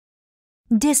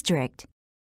 district,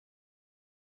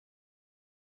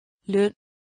 løn,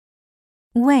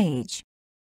 wage,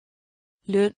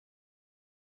 løn,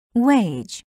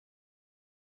 wage,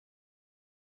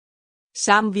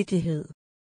 samvittighed,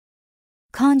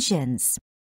 conscience,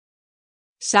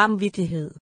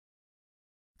 samvittighed,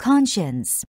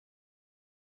 conscience,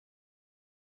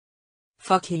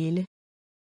 forkæle,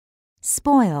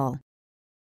 spoil,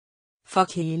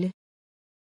 forkæle,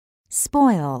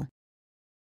 spoil,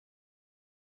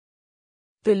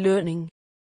 belønning,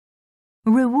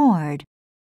 reward,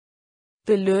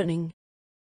 belønning,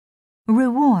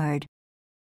 reward,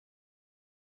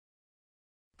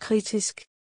 kritisk,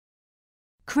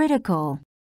 critical,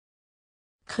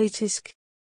 kritisk,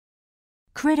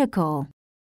 critical,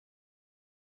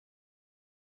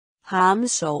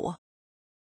 harmes over,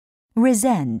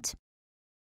 resent,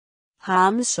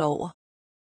 harmes over,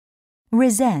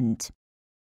 resent,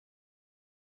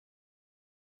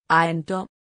 ejendom,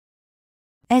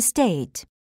 estate,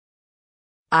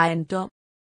 ejendom,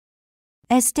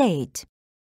 estate,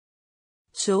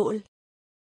 sål,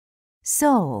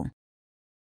 soul,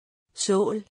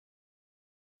 sål,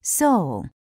 soul,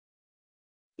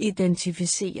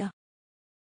 identificere,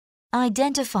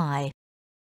 identify,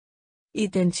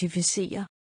 identificere,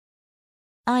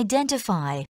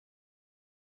 identify,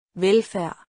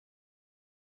 velfærd,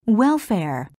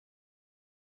 welfare,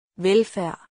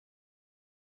 velfærd,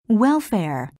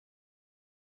 welfare,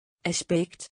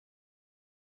 aspekt,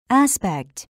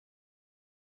 aspect,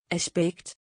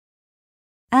 aspekt,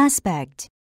 aspect,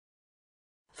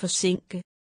 forsinke,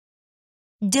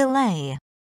 delay,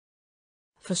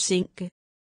 forsinke,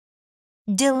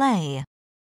 delay,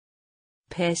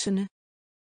 passende,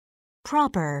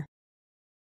 proper,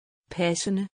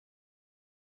 passende,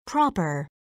 proper,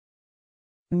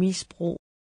 misbrug,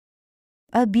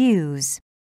 abuse,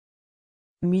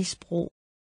 misbrug,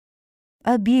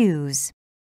 abuse,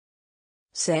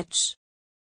 sats,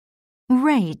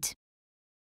 rate,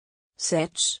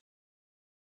 sats,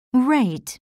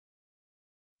 rate,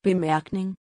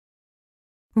 bemærkning,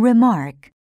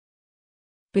 remark,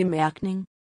 bemærkning,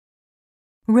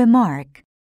 remark,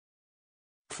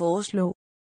 foreslå,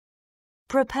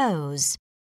 propose,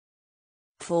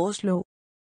 foreslå,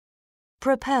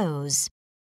 propose,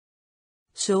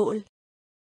 sål,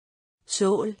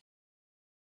 sål,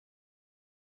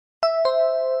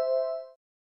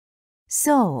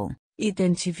 soul,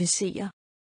 identificere,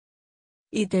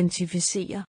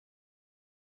 identificere,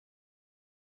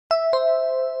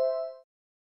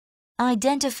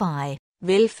 identify,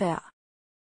 velfærd,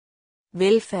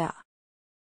 velfærd,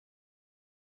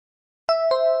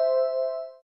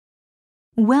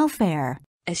 welfare,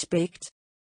 aspekt,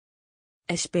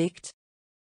 aspekt,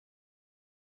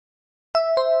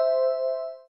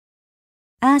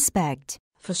 aspect,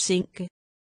 forsinke,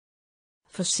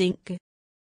 forsinke,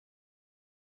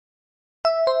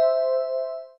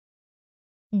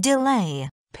 delay,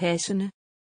 passende,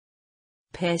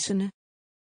 passende,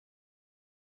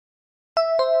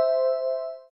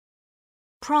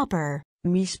 proper,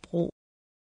 misbrug,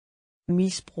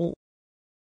 misbrug,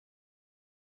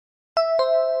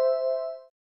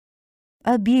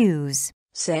 abuse,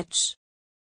 sats,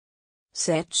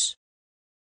 sats,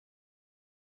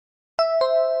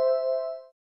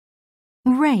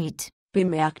 rate,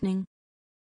 bemærkning,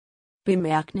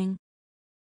 bemærkning,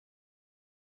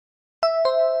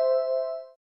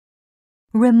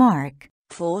 remark,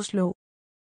 foreslå,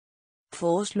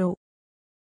 foreslå,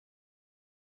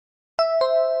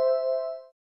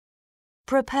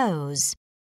 propose,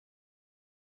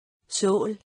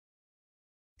 sål,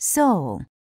 soul,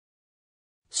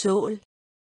 sål,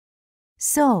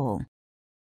 soul,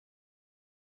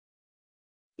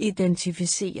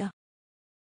 identificere,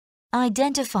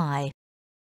 identify,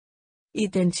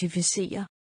 identificere,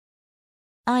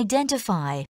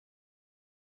 identify,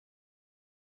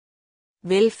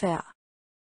 velfærd,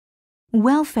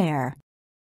 welfare,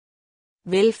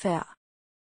 velfærd,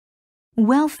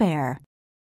 welfare,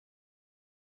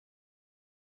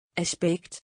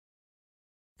 aspekt,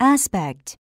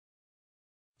 aspect,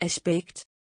 aspekt,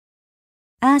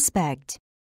 aspect,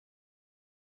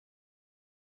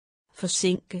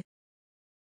 Forsinke.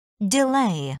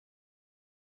 delay,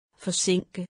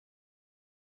 Forsinke.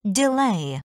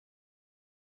 delay,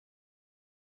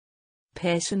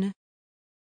 Passende.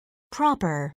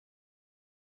 proper,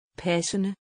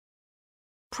 Passende.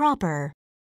 proper,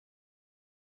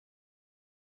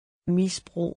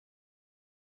 Misbrug.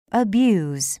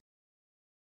 abuse,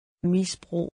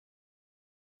 Misbrug.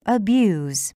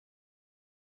 abuse,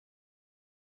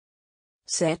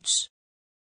 Sats.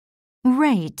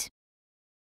 rate,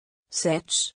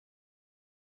 Sats.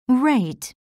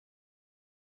 rate,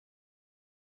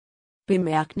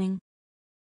 Bemærkning.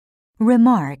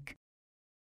 remark,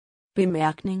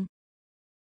 Bemærkning.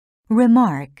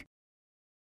 remark,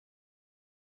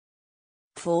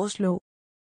 Foreslå.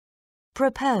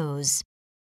 propose,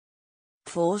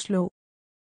 Foreslå.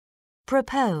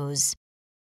 propose,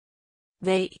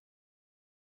 Vag.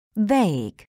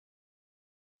 vague,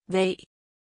 Vag.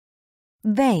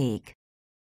 vague,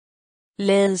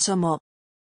 Lade som om.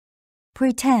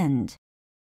 pretend,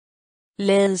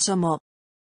 Lade som om.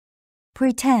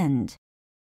 pretend,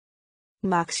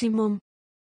 Maksimum.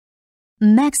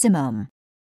 maximum,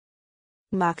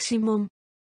 Maksimum.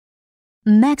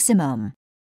 maximum,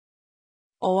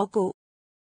 Overgå.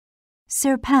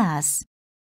 surpass,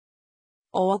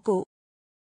 Overgå.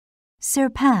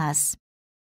 surpass,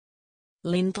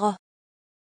 Lindre.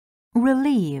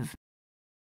 relieve,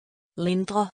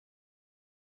 Lindre.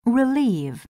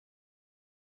 relieve,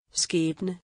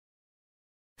 Skæbne.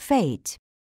 fate,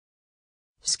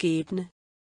 Skæbne.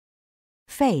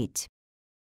 fate,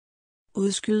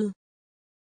 Udskyd.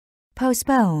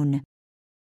 postpone,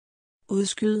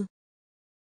 Udskyd.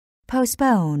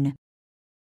 postpone,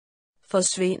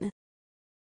 Forsvinde.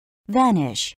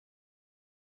 vanish,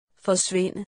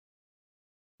 Forsvinde.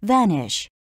 vanish,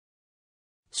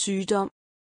 Sygdom.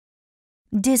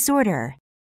 disorder,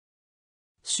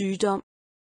 Sygdom.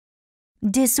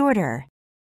 disorder,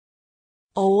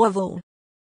 Overvåg.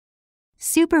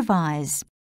 supervise,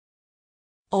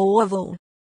 Overvåg.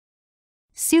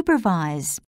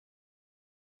 supervise,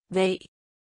 Vag.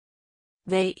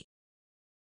 Vag.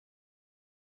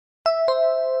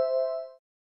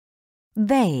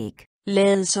 vague,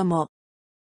 Lade som om.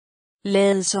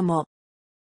 Lade som om.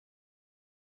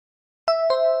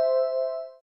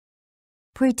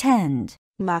 pretend,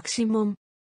 Maksimum.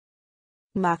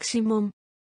 Maksimum.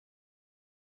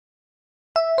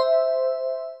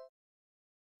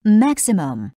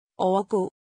 maximum, Overgå.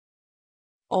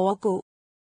 Overgå.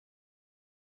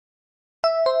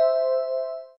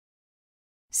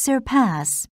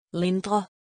 surpass, Lindre.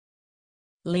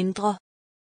 Lindre.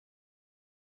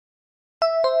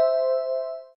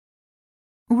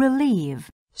 relieve,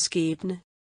 Skæbne.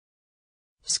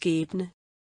 Skæbne.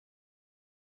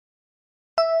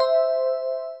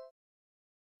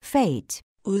 fate,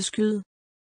 Udskyd.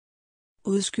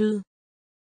 Udskyd.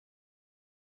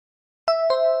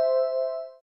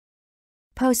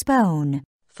 postpone,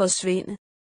 Forsvinde.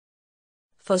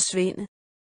 Forsvinde.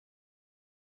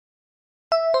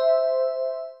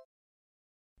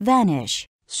 vanish,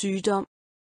 Sygdom.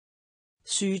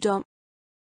 Sygdom.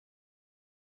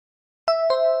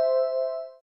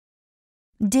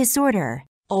 disorder,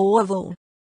 Overvåg.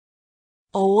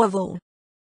 Overvåg.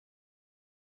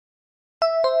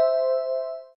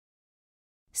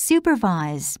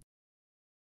 supervise,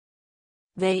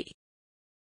 Vag.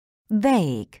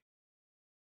 vague,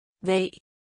 Vag.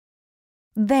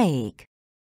 vague,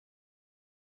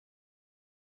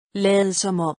 Lade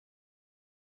som om.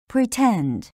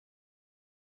 pretend,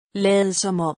 Lade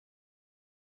som om.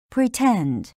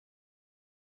 pretend,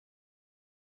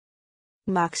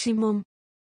 Maksimum.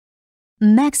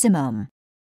 maximum,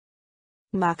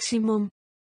 Maksimum.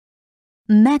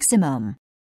 maximum,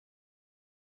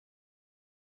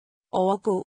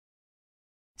 Overgå.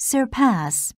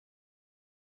 surpass,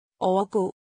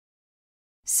 Overgå.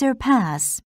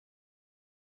 surpass,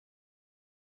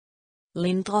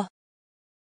 Lindre.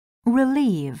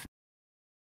 relieve,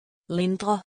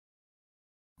 Lindre.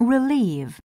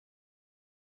 relieve,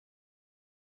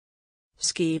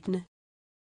 Skæbne.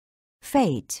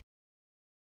 fate,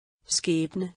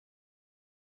 Skæbne.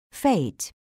 fate,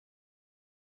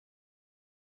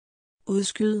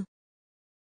 Udskyd.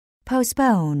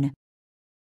 postpone,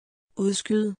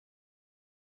 Udskyd.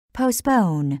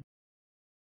 postpone,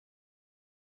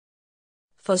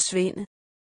 Forsvinde.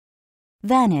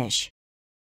 vanish,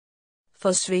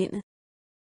 Forsvinde.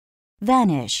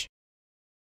 vanish,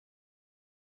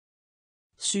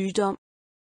 Sygdom.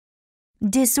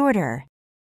 disorder,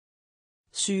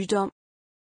 Sygdom.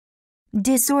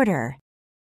 disorder,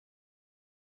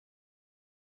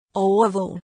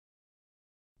 Overvåg.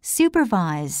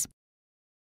 supervise,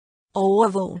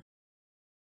 Overvåg.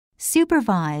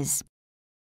 supervise,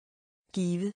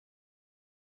 give,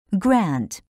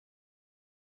 grant,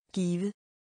 give,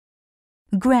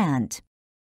 grant,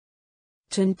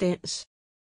 tendens,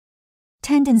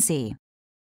 tendency,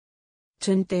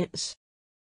 tendens,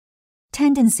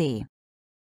 tendency,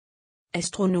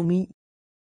 astronomi,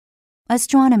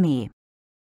 astronomy,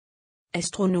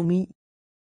 astronomi,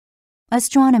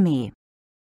 astronomy,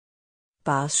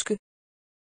 barske,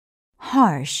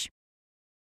 harsh,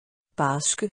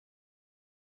 barske,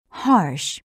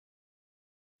 harsh,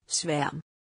 sværm,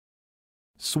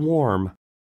 swarm,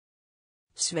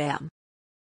 sværm,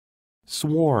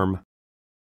 swarm,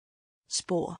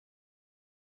 spor,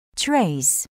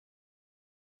 trace,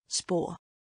 spor,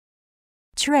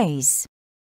 trace,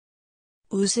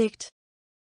 udsigt,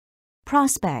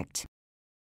 prospect,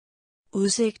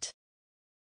 udsigt,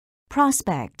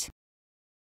 prospect,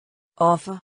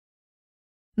 offer,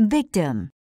 victim,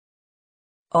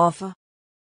 offer,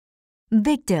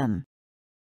 victim,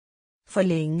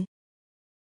 forlænge,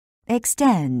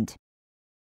 extend,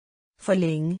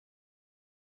 forlænge,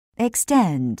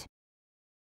 extend,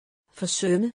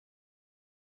 forsømme,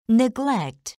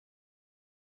 neglect,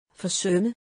 forsømme,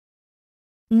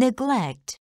 neglect,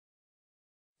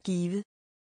 give,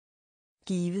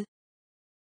 give,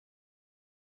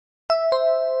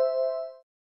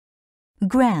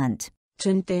 grant,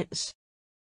 tendens,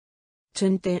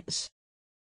 tendens,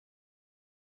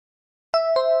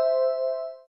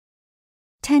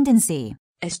 tendency,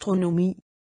 astronomi,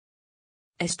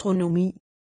 astronomi,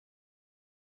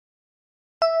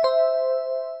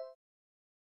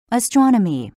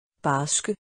 astronomy,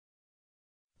 barske,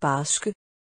 barske,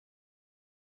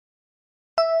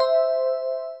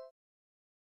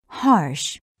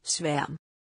 harsh, sværm,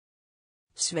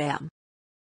 sværm,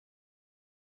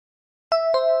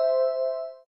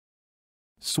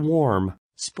 swarm,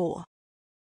 spor,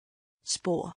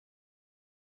 spor,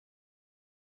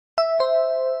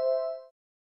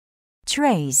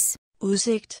 trace,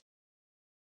 udsigt,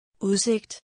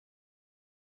 udsigt,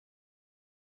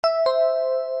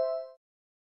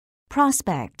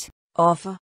 prospect,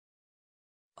 offer,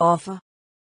 offer,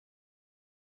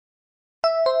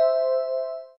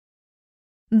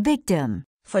 victim,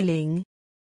 forlænge,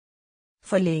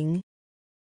 forlænge,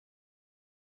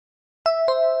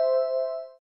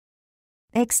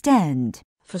 extend,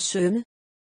 forsømme,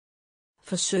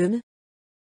 forsømme,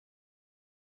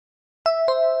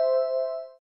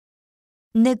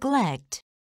 neglect,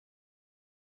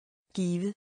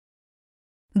 give,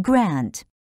 grant,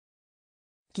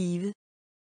 give,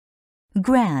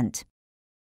 grant,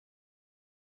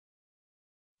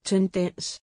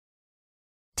 tendens,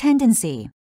 tendency,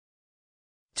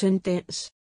 tendens,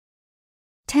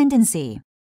 tendency,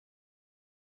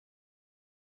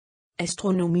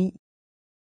 astronomi,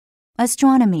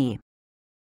 astronomy,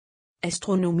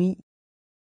 astronomi,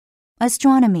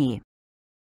 astronomy,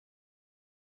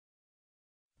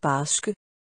 barske,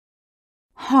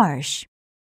 harsh,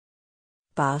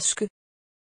 barske,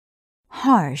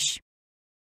 harsh,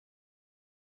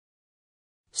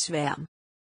 sværm,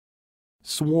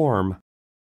 swarm,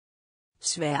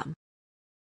 sværm,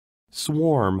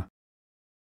 swarm,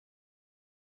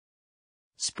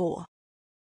 spor,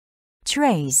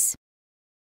 trace,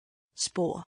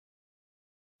 spor,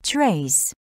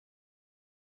 trace,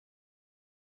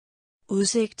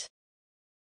 udsigt,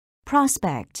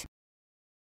 prospect,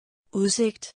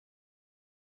 udsigt,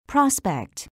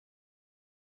 prospect,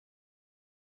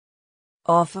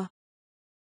 offer,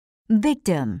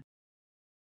 victim,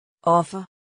 offer,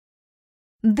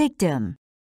 victim,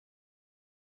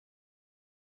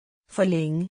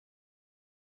 forlænge,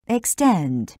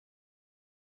 extend,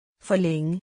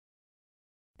 forlænge,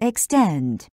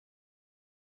 extend,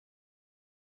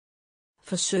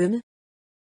 forsømme,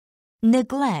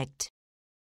 neglect,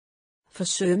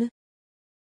 forsømme,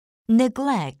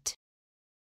 neglect,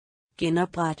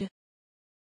 genoprette,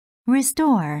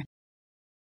 restore,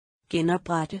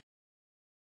 genoprette,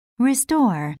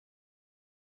 restore,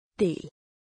 del,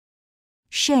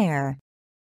 share,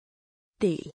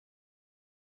 del,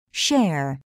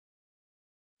 share,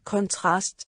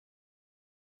 kontrast,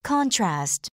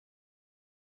 contrast,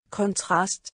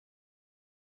 kontrast,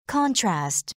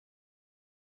 contrast,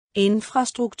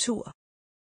 infrastruktur,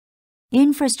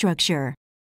 infrastructure,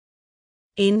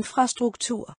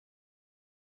 infrastruktur,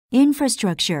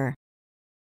 infrastructure,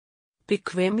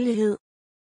 bekvemmelighed,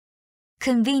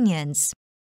 convenience,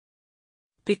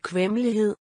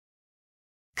 bekvemmelighed,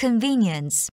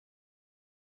 convenience,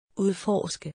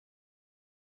 udforske,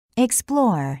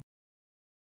 explore,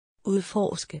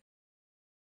 udforske,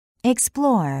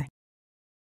 explore,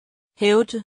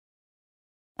 hævde,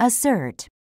 assert,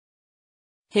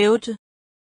 Hævde.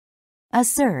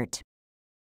 Assert.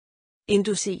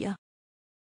 Inducere.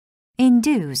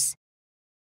 Induce.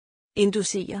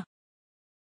 Inducere.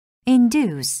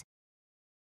 Induce.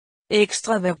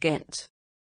 Ekstravagant.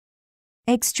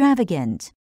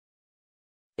 Extravagant.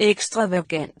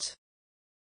 Ekstravagant.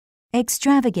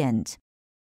 Extravagant.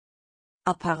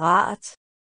 Apparat.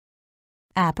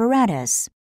 Apparatus.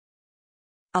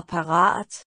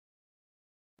 Apparat.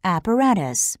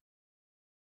 Apparatus.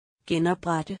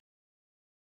 Genoprette.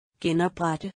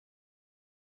 Genoprette.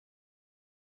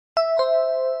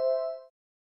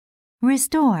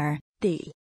 Restore.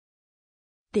 Del.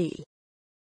 Del.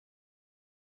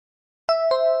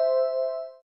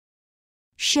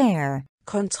 Share.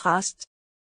 Kontrast.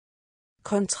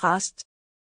 Kontrast.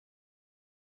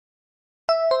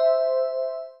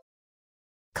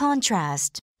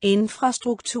 Contrast.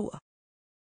 Infrastruktur.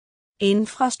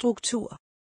 Infrastruktur.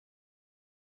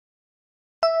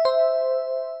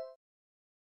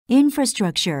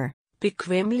 Infrastructure.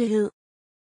 Bekvemmelighed.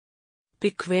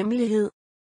 Bekvemmelighed.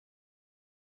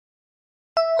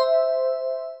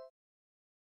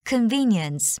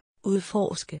 Convenience.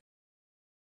 Udforske.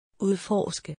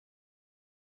 Udforske.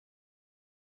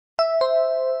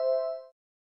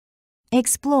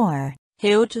 Explore.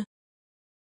 Hævde.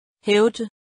 Hævde.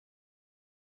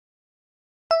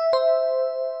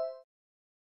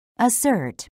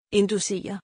 Assert.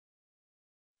 Inducere.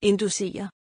 Inducere.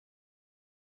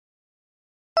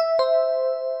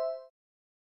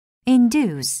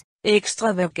 Induce.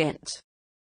 Ekstravagant.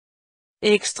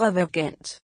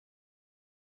 Ekstravagant.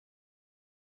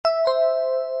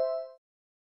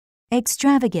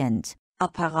 Extravagant.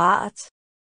 Apparat.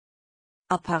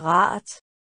 Apparat.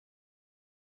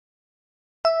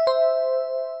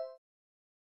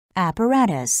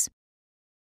 Apparatus.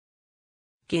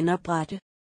 Genoprette.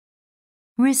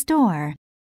 Restore.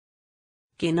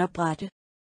 Genoprette.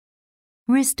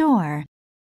 Restore.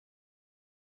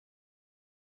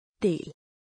 Del.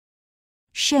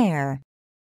 Share.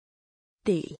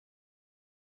 Del.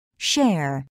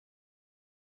 Share.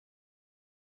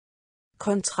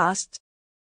 Kontrast.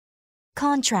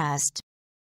 Contrast.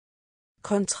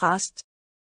 Kontrast.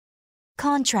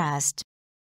 Contrast.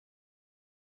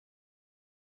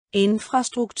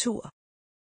 Infrastruktur.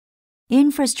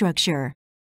 Infrastructure.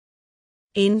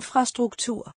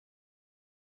 Infrastruktur.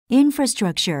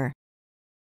 Infrastructure.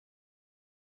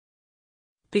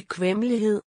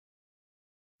 Bekvemmelighed.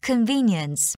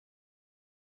 Convenience.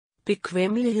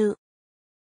 Bekvemmelighed.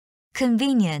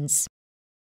 Convenience.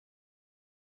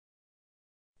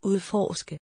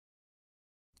 Udforske.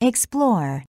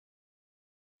 Explore.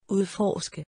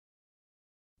 Udforske.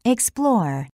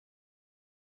 Explore.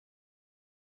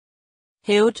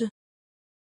 Hævde.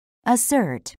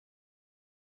 Assert.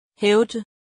 Hævde.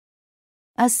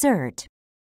 Assert.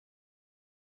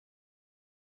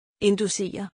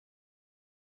 Inducere.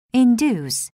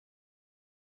 Induce.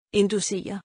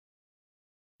 Inducere.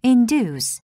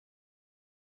 Induce.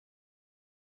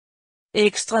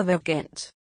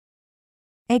 Ekstravagant.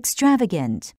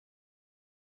 Extravagant.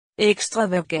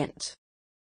 Ekstravagant.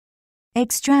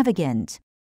 Extravagant.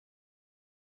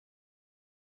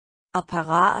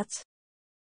 Apparat.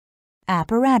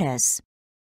 Apparatus.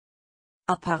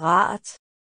 Apparat.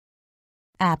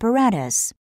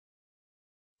 Apparatus.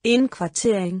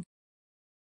 Indkvartering.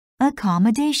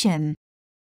 Accommodation.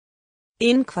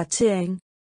 Indkvartering.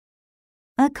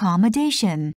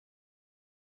 Accommodation.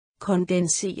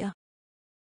 Kondensere.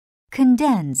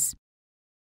 Condense.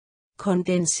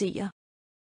 Kondensere.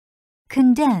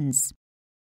 Condense.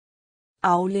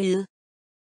 Aflede.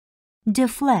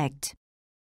 Deflect.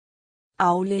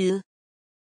 Aflede.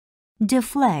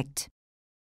 Deflect.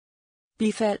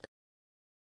 Bifald.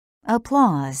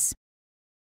 Applause.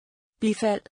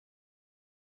 Bifald.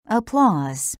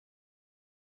 Applause.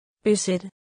 Besæt.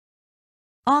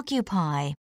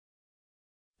 Occupy.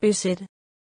 Besæt.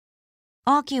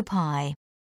 Occupy.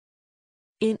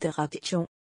 Interaktion.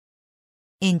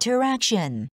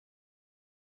 Interaction.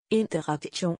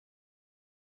 Interaktion.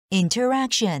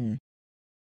 Interaction.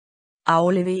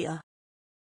 Aflevere.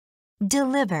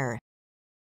 Deliver.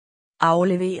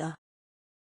 Aflevere.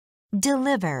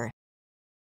 Deliver.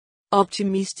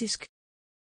 Optimistisk.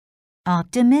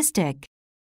 Optimistic.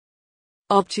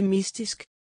 Optimistisk.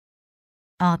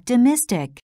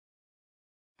 Optimistic.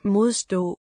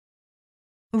 Modstå.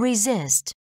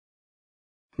 Resist.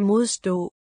 Modstå.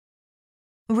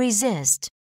 Resist.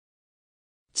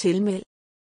 Tilmeld.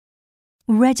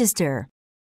 Register.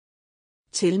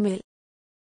 Tilmeld.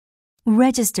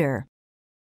 Register.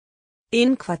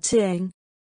 Indkvartering.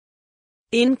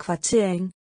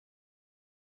 Indkvartering.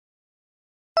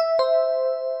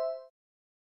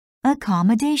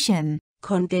 Accommodation.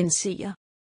 Kondensere.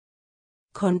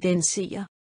 Kondensere.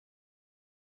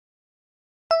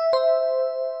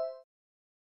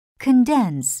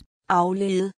 Condense.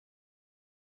 Aflede.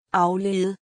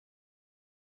 Aflede.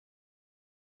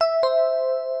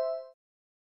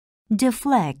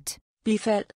 Deflect.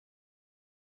 Bifald.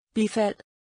 Bifald.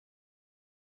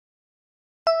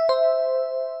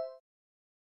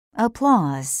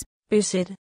 Applause.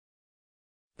 Besætte.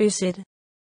 Besætte.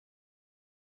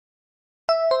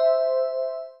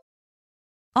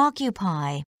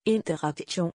 Occupy.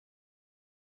 Interaktion.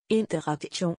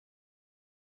 Interaktion.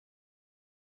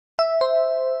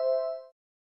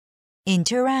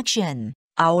 Interaction.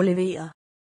 Aflevere.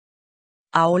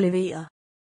 Aflevere.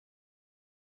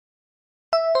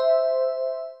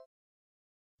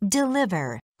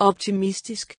 Deliver.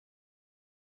 Optimistisk.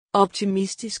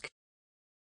 Optimistisk.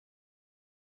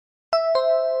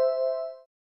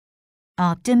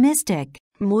 Optimistic.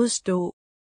 Modstå.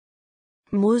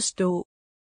 Modstå.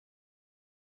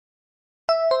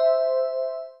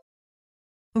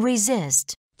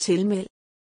 Resist. Tilmeld.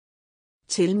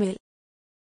 Tilmeld.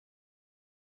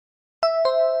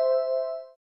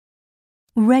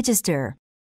 Register.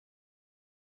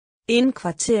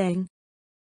 Indkvartering.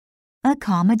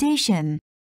 Accommodation.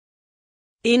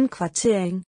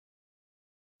 Indkvartering.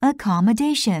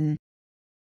 Accommodation.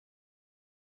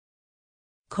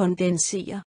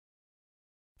 Kondensere.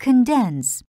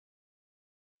 Condense.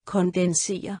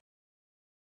 Kondensere.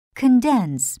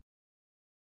 Condense.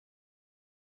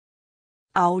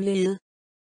 Aflede.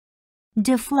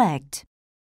 Deflect.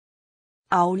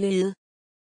 Aflede.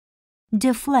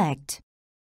 Deflect.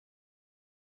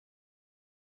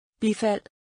 Bifald.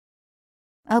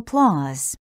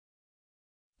 Applause.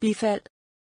 Bifald.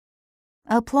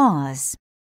 Applause.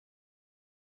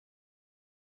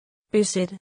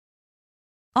 Besætte.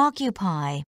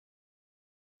 Occupy.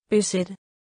 Besætte.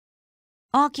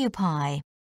 Occupy.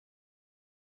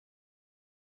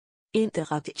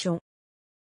 Interaktion.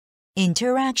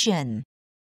 Interaction.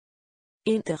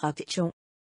 Interaktion.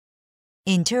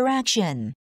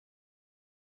 Interaction.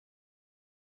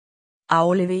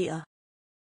 Aflevere.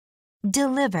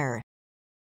 Deliver.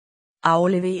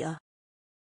 Aflevere.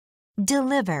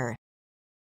 Deliver.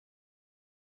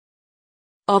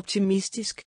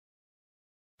 Optimistisk.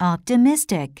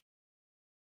 Optimistic.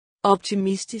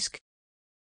 Optimistisk.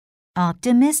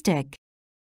 Optimistic.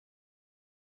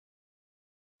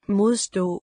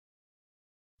 Modstå.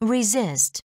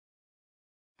 Resist.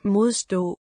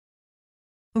 Modstå.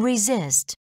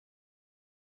 Resist.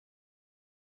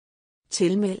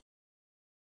 Tilmeld.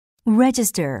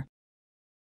 Register.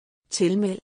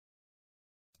 Tilmeld.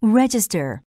 Register.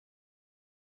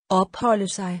 Opholde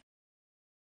sig.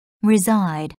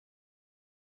 Reside.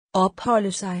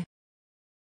 Opholde sig.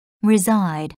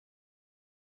 Reside.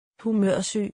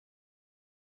 Humørsyg.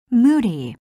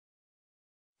 Moody.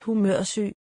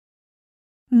 Humørsyg.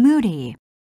 Moody.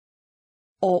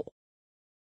 År.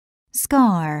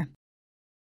 Scar.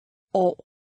 År.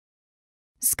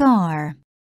 Scar.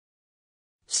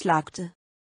 Slagte.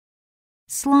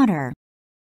 Slaughter.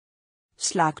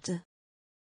 Slagte.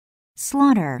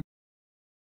 Slaughter.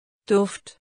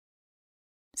 Duft.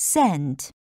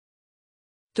 Scent.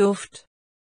 Duft.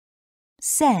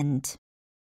 Scent.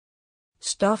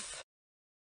 Stof.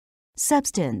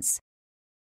 Substance.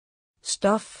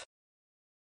 Stof.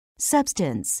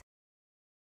 Substance.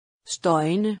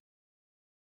 Støjne.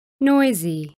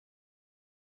 Noisy.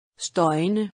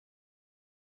 Støjne.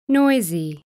 Noisy.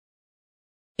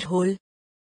 Et hul.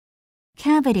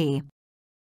 Cavity.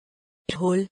 Et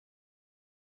hul.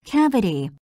 Cavity.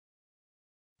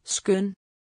 Skøn.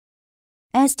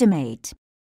 Estimate.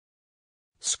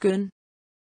 Skøn.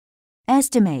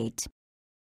 Estimate.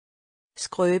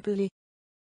 Skrøbelig.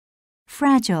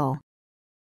 Fragile.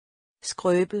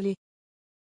 Skrøbelig.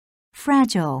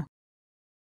 Fragile.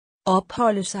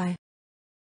 Opholde sig.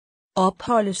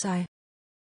 Opholde sig.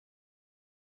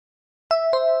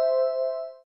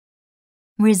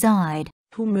 Reside.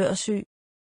 Humørsyg.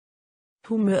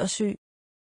 Humørsyg.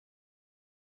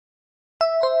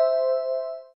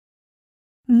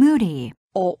 Moody.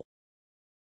 År.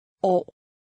 År.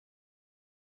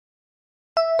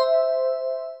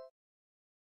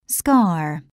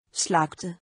 Scar. Slagte.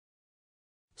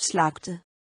 Slagte.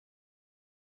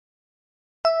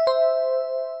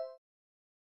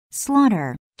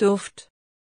 Slaughter. Duft.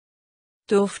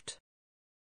 Duft.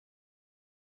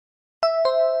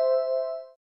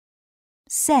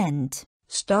 Scent.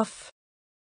 Stof.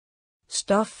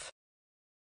 Stof.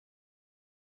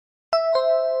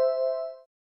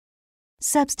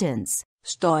 Substance.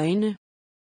 Støjne.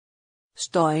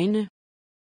 Støjne.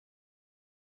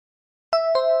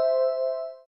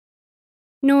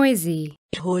 noisy,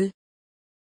 et hul,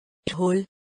 et hul,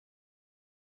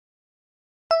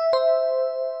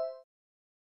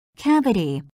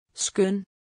 cavity, skøn,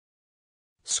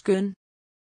 skøn,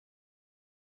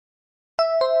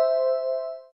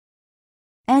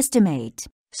 estimate,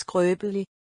 skrøbelig,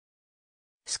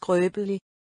 skrøbelig,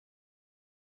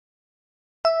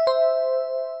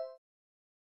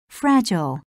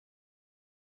 fragile,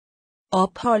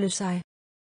 opholde sig,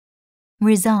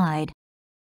 reside,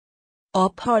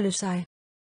 opholde sig,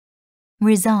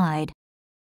 reside,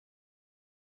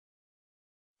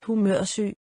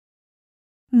 humørsyg,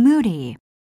 moody,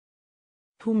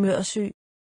 humørsyg,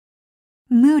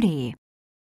 moody,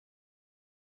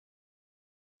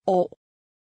 år,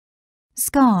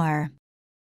 scar,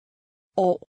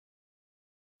 år,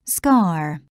 scar,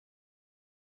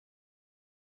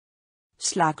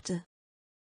 slagte,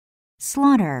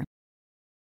 slaughter,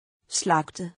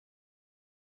 slagte,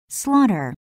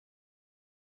 slaughter,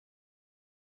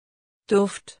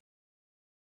 duft,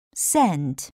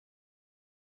 scent,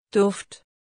 duft,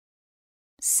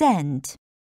 scent,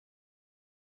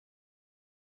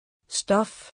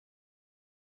 stof,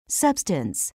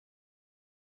 substance,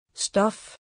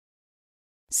 stof,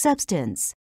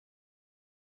 substance,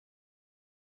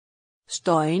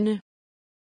 støjne,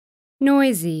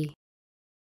 noisy,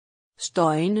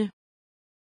 støjne,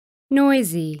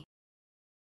 noisy,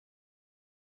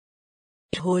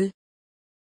 et hul,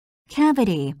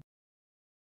 cavity,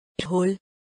 et hul,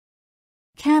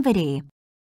 cavity,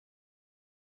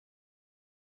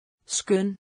 skøn,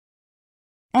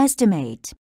 estimate,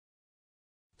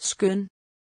 skøn,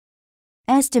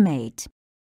 estimate,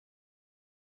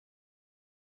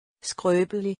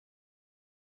 skrøbelig,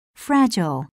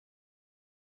 fragile,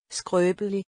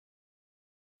 skrøbelig,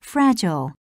 fragile,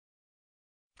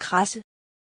 krasse,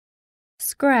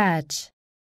 scratch,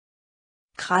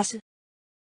 krasse,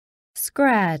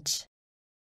 scratch,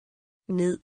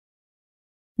 ned,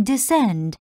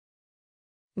 descend,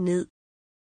 ned,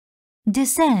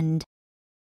 descend,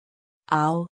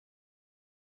 arv,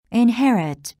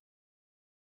 inherit,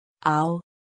 arv,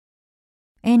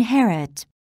 inherit,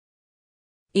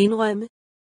 indrømme,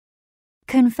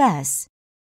 confess,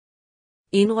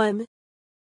 indrømme,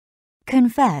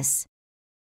 confess,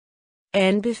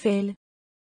 anbefale,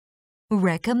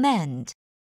 recommend,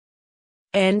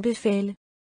 anbefale,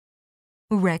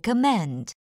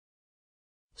 recommend,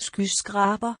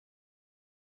 skyskraber,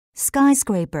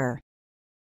 skyscraper,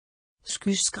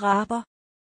 skyskraber,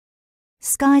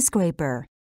 skyscraper,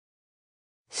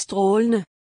 strålende,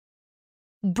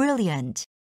 brilliant,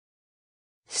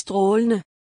 strålende,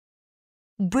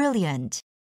 brilliant,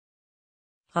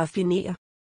 raffinere,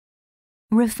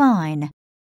 refine,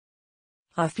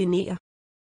 raffinere,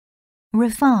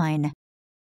 refine,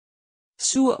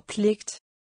 sur pligt,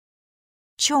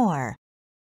 chore,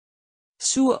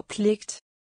 sur pligt,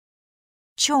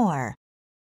 chore,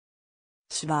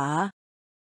 svare,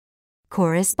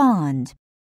 correspond,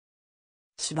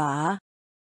 svare,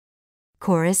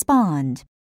 correspond,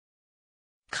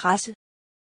 krasse,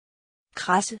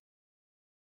 krasse,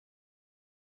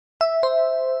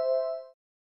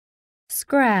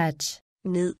 scratch,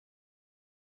 ned,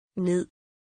 ned,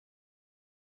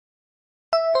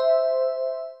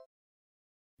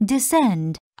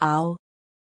 descend, arv,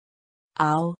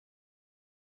 arv,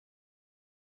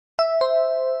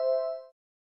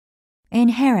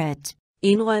 inherit,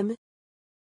 indrømme,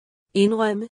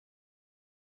 indrømme,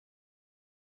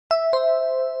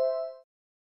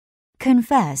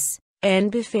 confess,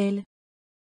 anbefale,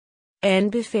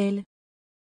 anbefale,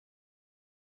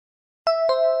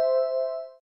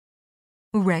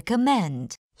 recommend,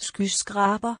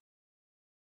 skyskraber,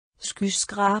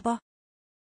 skyskraber,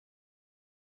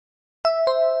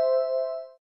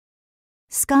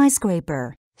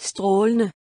 skyscraper,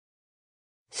 strålende,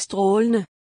 strålende,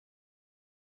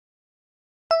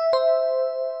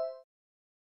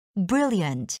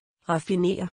 brilliant,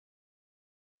 raffinere,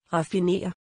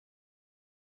 raffinere,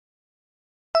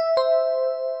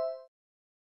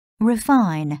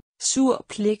 refine, sur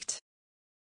pligt,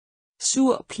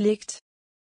 sur pligt,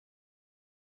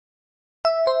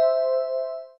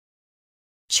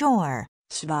 chore,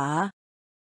 svare,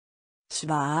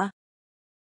 svare,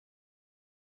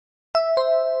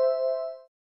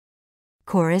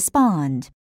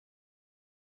 correspond,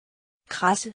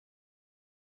 krasse,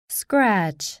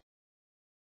 scratch,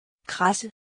 krasse,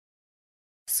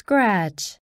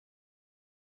 scratch,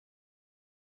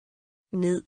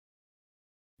 ned,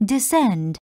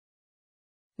 descend,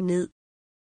 ned,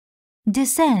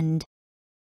 descend,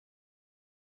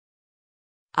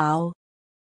 arv,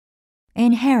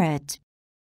 inherit,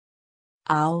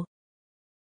 arv,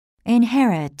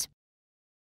 inherit,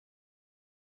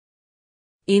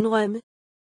 Indrømme.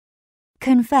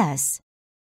 Confess.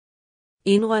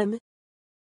 Indrømme.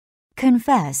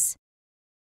 Confess.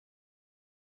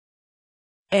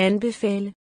 Anbefale.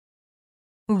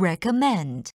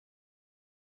 Recommend.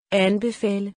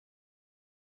 Anbefale.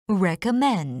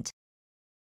 Recommend.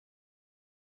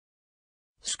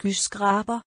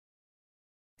 Skyskraber.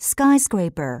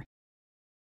 Skyscraper.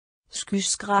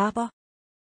 Skyskraber.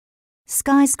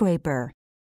 Skyscraper.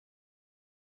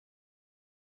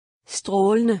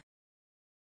 Strålende.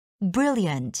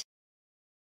 Brilliant.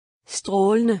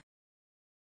 Strålende.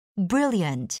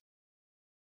 Brilliant.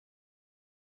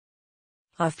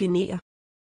 Raffinere.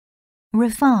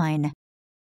 Refine.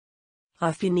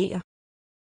 Raffinere.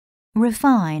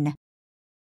 Refine.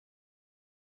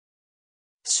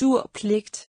 Sur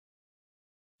pligt.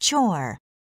 Chore.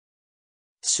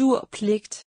 Sur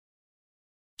pligt.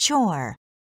 Chore.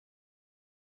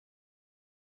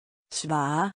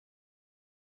 Svare.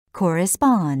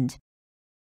 Correspond.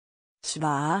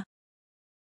 Svare.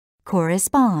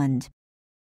 Correspond.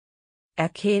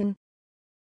 Erkend.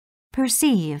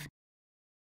 Perceive.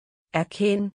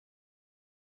 Erkend.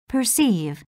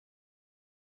 Perceive.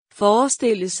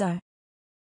 Forestille sig.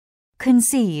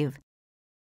 Conceive.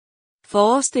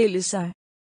 Forestille sig.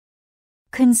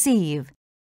 Conceive.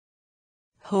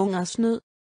 Hungersnød.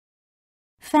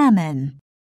 Famine.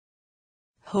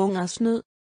 Hungersnød.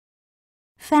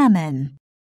 Famine.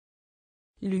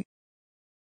 Ly.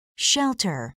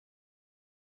 Shelter.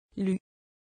 Ly.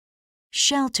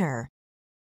 Shelter.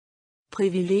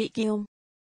 Privilegium.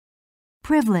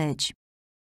 Privilege.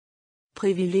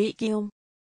 Privilegium.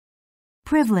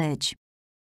 Privilege.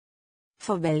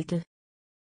 Forvalte.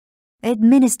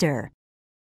 Administer.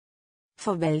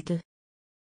 Forvalte.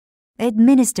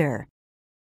 Administer.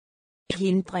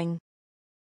 Hindring.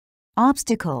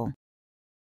 Obstacle.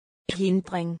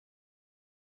 Hindring.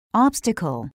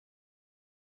 Obstacle.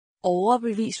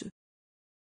 Overbevise.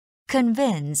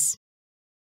 Convince.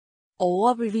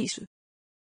 Overbevise.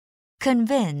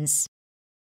 Convince.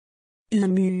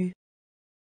 Ydmyge.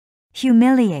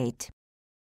 Humiliate.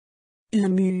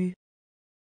 Ydmyge.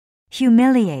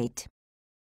 Humiliate.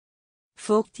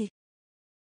 Fugtig.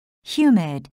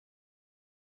 Humid.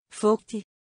 Fugtig.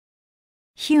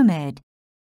 Humid.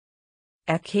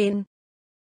 Erkend.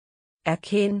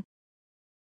 Erkend.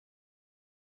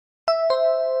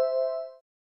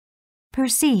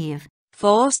 Perceive.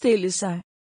 Forestille sig.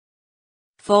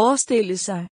 Forestille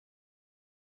sig.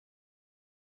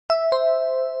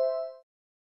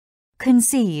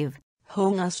 Conceive.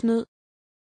 Hungersnød.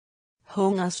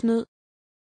 Hungersnød.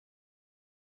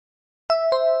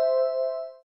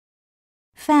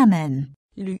 Famine.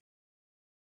 Ly.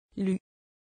 Ly.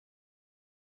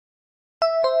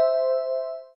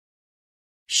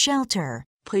 Shelter.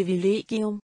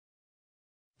 Privilegium.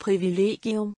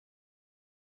 Privilegium.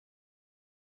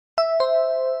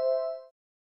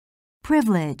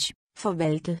 Privilege.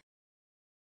 Forvalte.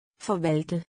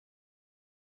 Forvalte.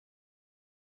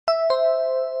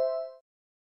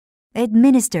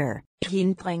 Administer.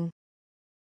 Hindring.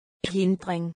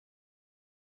 Hindring.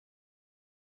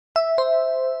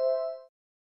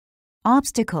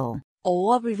 Obstacle.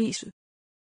 Overbevise.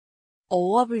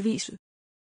 Overbevise.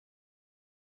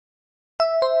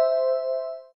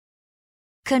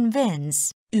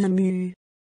 Convince. Ydmyge.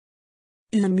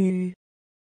 Ydmyge.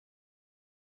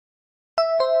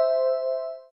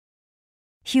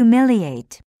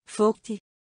 Humiliate. Fugtig.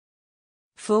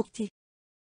 Fugtig.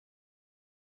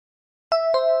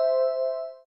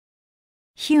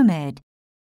 Humid.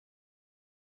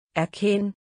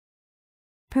 Erkend.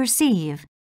 Perceive.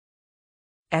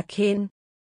 Erkend.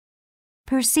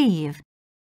 Perceive.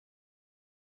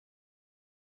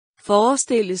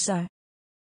 Forestille sig.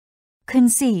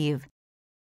 Conceive.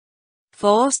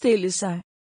 Forestille sig.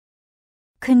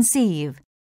 Conceive.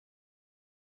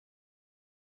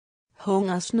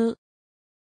 Hungersnød.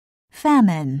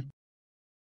 Famine.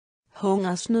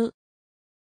 Hungersnød.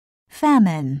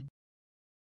 Famine.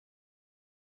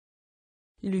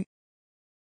 Ly.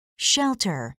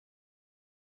 Shelter.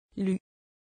 Ly.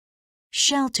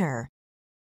 Shelter.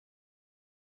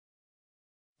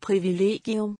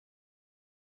 Privilegium.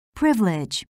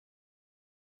 Privilege.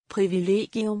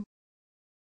 Privilegium.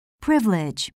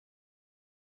 Privilege.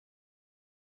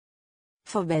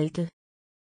 Forvalte.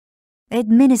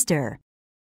 Administer.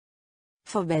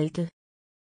 Forvalte.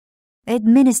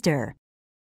 Administer.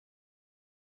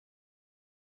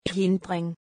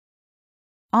 Hindring.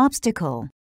 Obstacle.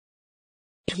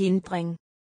 Hindring.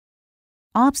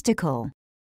 Obstacle.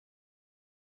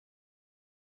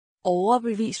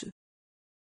 Overbevise.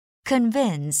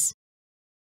 Convince.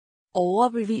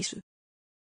 Overbevise.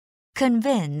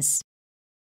 Convince.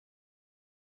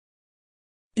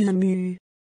 Ydmyge.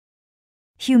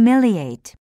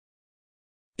 humiliate,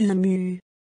 Ydmyge.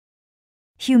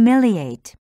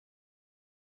 humiliate,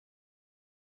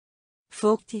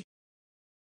 Fugtig.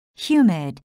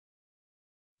 humid,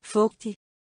 Fugtig.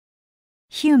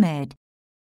 humid,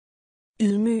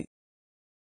 Ydmyg.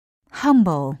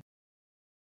 humble,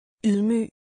 Ydmyg.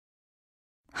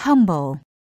 humble,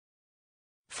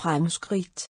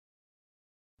 Fremskridt.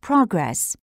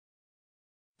 progress,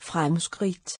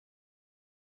 Fremskridt.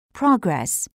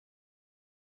 progress,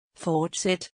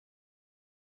 Fortsæt.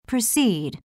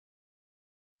 proceed,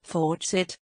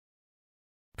 Fortsæt.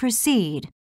 proceed,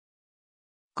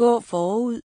 Gå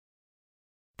forud.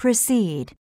 proceed,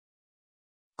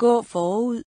 Gå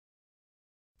forud.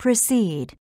 proceed,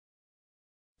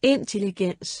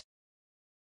 Intelligens.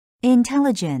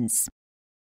 intelligence,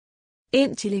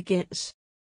 Intelligens.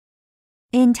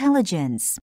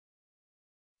 intelligence,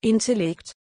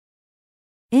 Intellekt.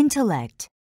 intellect,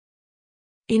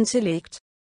 Intellekt.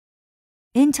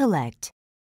 intellect,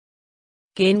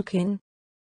 Genkend.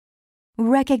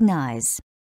 recognize,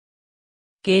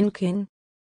 Genkend.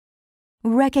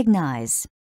 recognize,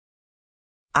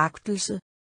 Agtelse.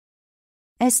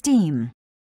 esteem,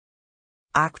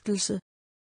 Agtelse.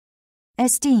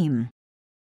 esteem,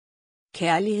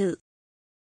 Kærlighed.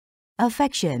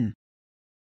 affection,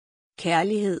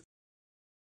 Kærlighed.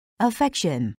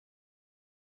 affection,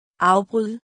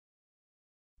 Afbryd.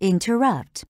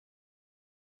 interrupt,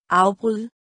 Afbryd.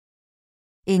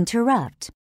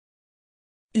 interrupt,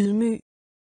 Ydmyg.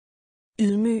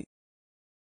 Ydmyg.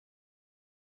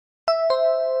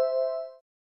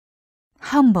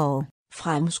 humble,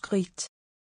 Fremskridt.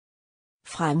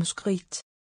 Fremskridt.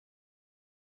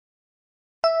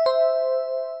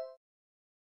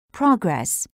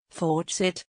 progress,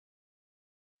 Fortsæt.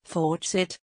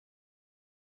 Fortsæt.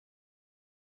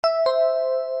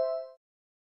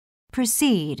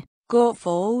 proceed, Gå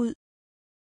forud.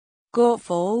 Gå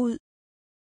forud.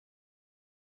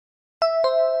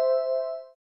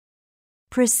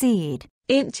 proceed,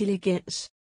 Intelligens.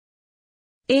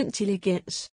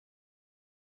 Intelligens.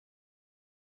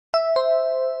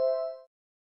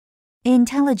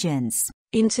 intelligence,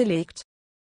 Intellekt.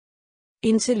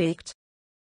 Intellekt.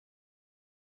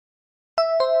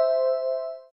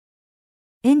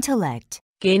 intellect,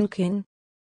 Genkend.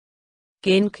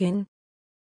 Genkend.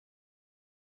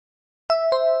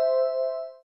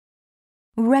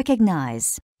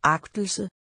 recognize, Agtelse.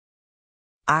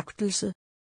 Agtelse.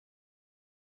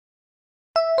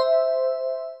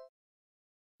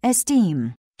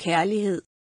 esteem, Kærlighed.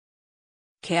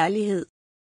 Kærlighed.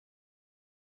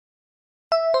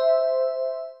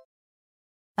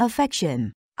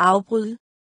 affection, Afbryd.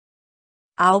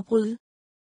 Afbryd.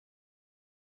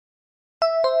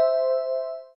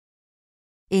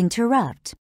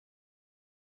 interrupt,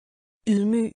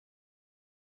 Ydmyg.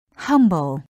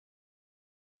 humble,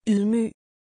 Ydmyg.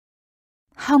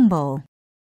 humble,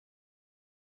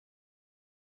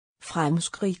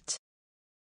 Fremskridt.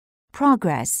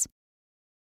 progress,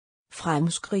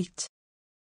 Fremskridt.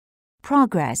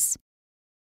 progress,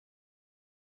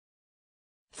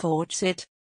 Fortsæt.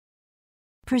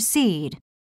 proceed,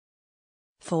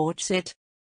 Fortsæt.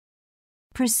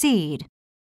 proceed,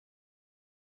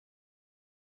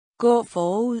 Gå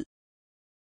forud.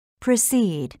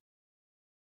 proceed,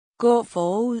 Gå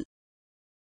forud.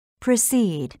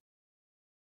 proceed,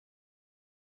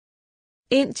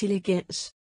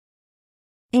 Intelligens.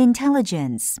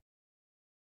 intelligence,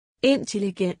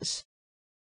 Intelligens.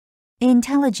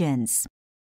 intelligence,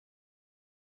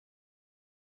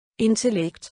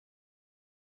 Intellekt.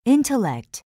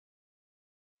 intellect,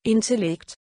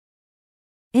 Intellekt.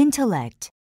 intellect,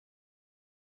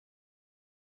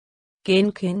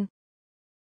 Genkend.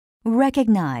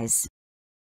 recognize,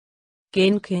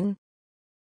 Genkend.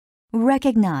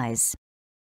 recognize,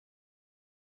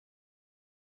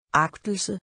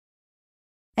 Agtelse.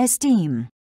 esteem,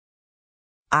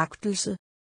 Agtelse.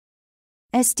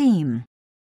 esteem,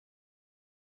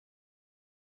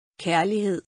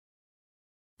 Kærlighed.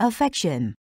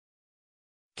 affection,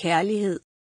 Kærlighed.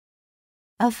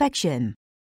 affection,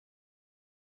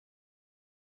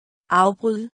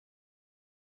 Afbryd.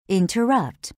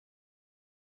 interrupt,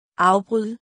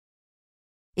 Afbryd.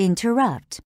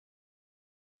 interrupt,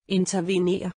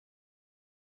 Intervenere.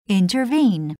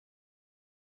 intervene,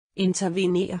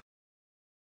 Intervenere.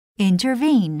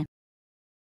 intervene,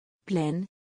 Blande.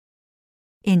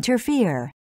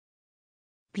 interfere,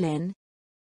 Blande.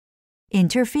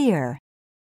 interfere,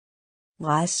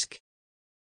 Rask.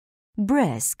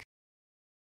 brisk,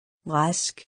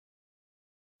 Rask.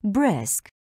 brisk,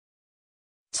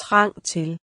 Trang til.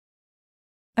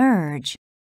 urge,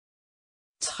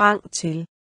 Trang til.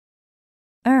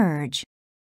 urge,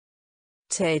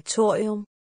 territorium,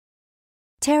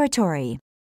 territory,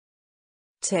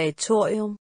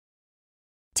 territorium,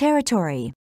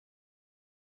 territory,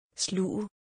 sluge,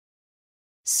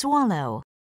 swallow,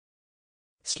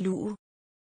 sluge,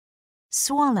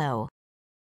 swallow,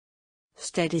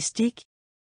 statistik,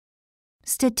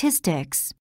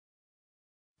 statistics,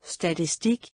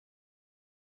 statistik,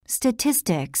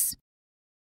 statistics,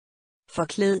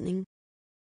 forklædning,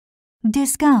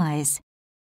 disguise,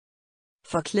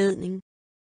 forklædning,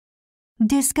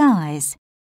 disguise,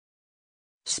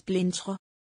 splintre,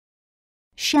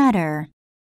 shatter,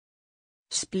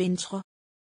 splintre,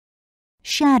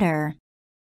 shatter,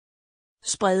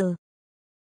 sprede,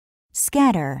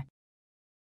 scatter,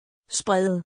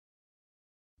 sprede,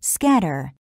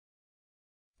 scatter,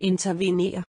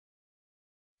 intervenere,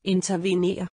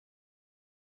 intervenere,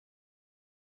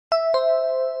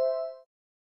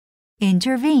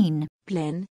 intervene,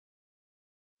 blande,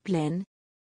 blande,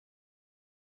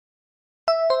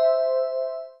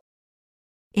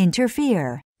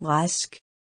 interfere, rask,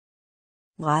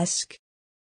 rask,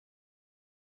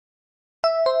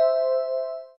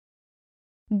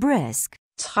 brisk,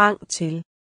 trang til,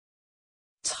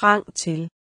 trang til,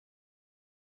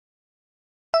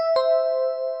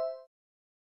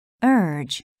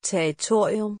 urge,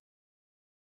 territorium,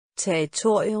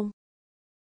 territorium,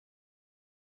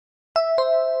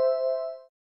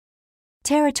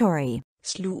 territory,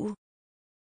 sluge,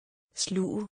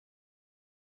 sluge,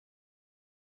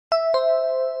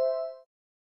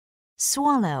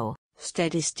 swallow,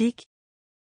 statistik,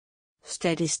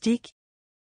 statistik,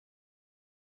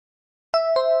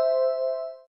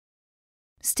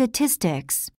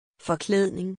 statistics,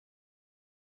 forklædning,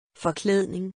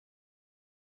 forklædning,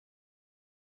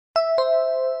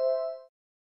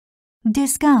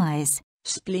 disguise,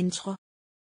 splintre,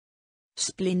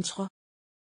 splintre,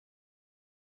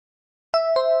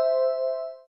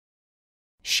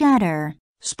 shatter,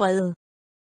 sprede,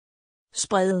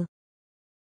 sprede,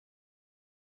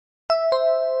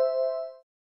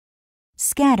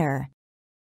 scatter,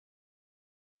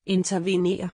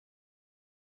 intervenere,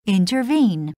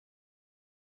 intervene,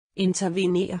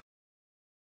 intervenere,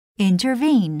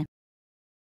 intervene,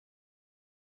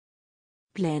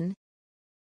 blande,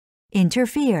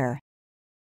 interfere,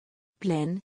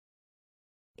 blande,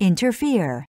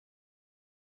 interfere,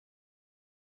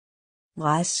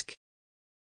 rask,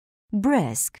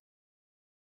 brisk,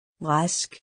 rask,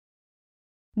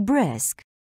 brisk,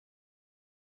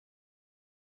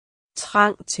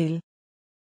 trang til,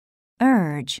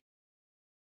 urge,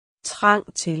 trang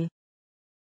til,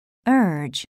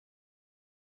 urge,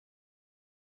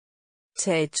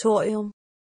 territorium,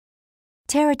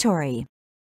 territory,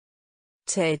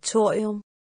 territorium,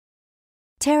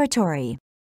 territory,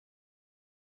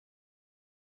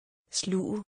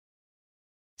 sluge,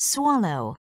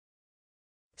 swallow,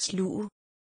 sluge,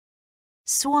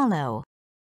 swallow,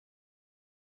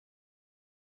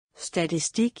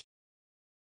 statistik,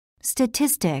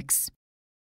 statistics,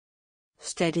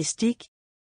 statistik,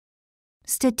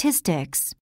 statistics,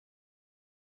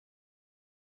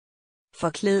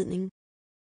 forklædning,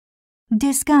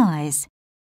 disguise,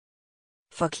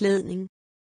 forklædning,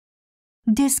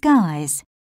 disguise,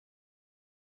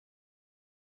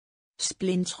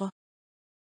 splintre,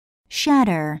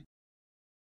 shatter,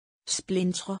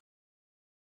 splintre,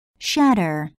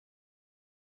 shatter,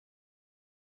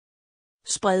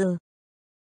 sprede,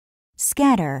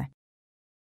 scatter,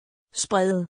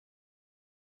 sprede,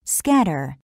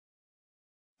 scatter,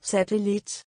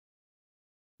 satellit,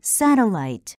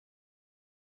 satellite,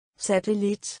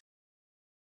 satellit,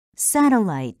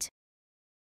 satellite,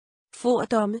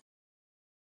 fordomme,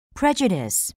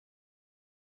 prejudice,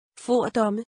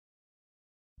 fordomme,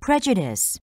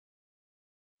 prejudice,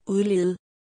 udlede,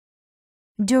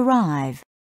 derive,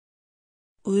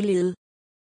 udlede,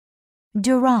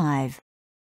 derive,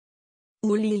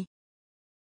 ulig,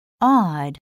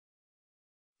 odd,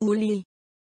 ulig,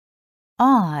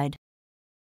 odd,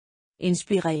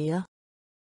 inspirere,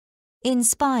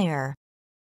 inspire,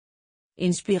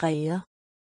 inspirere,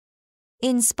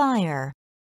 inspire,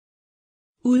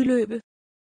 udløbe,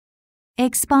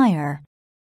 expire,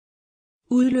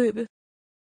 udløbe,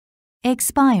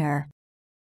 expire,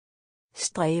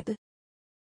 stræbe,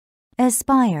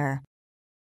 aspire,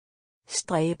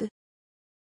 stræbe,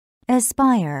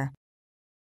 aspire,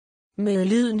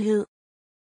 medlidenhed,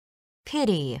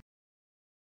 pity,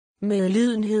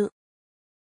 medlidenhed,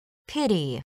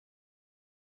 pity,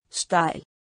 stejl,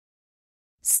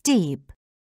 steep,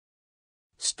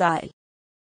 stejl,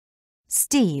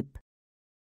 steep,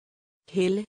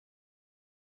 helle,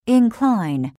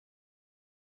 incline,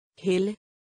 helle,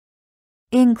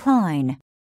 incline,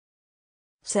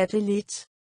 satellit,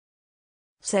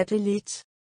 satellit,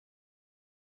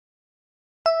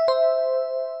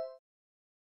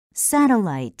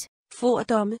 satellite,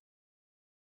 fordomme,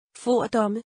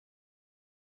 fordomme,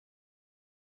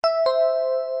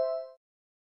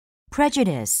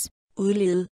 prejudice,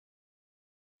 udlede,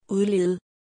 udlede,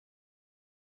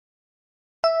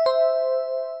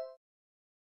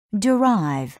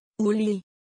 derive, ulige,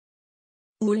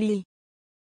 ulige,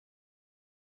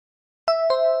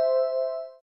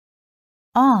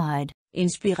 odd,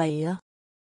 inspirere,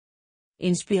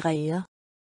 inspirere,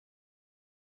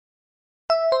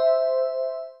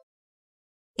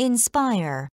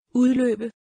 inspire, udløbe,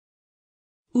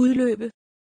 udløbe,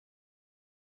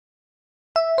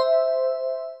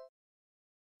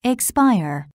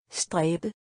 expire,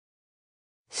 stræbe,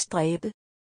 stræbe,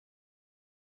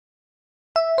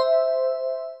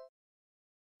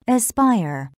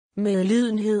 aspire,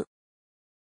 medlidenhed,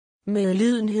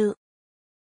 medlidenhed,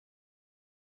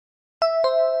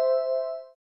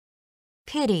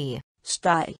 pity,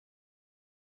 stejl,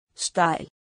 stejl,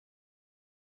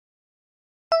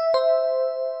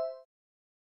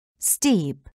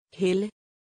 steep, helle,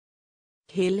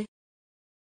 helle,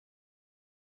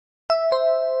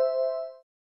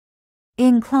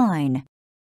 incline,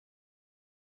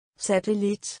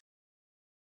 satellit,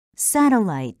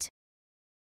 satellite,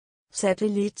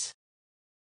 satellit,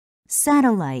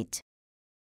 satellite,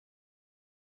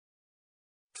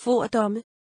 fordomme,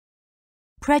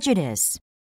 prejudice,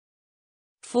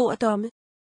 fordomme,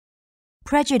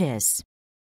 prejudice,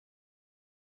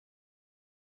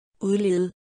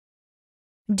 udlede,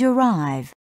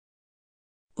 derive,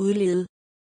 udlede,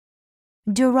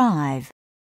 derive,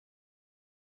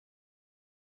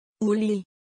 ulige,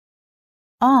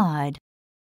 odd,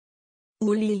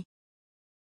 ulige,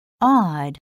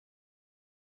 odd,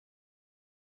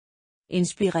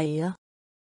 inspirere,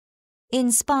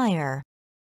 inspire,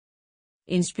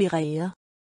 inspirere,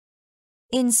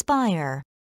 inspire,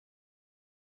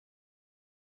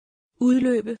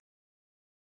 udløbe,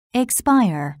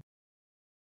 expire,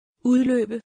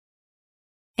 udløbe,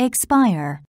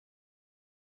 expire,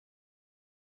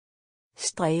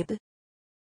 stræbe,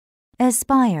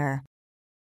 aspire,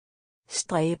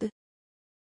 stræbe,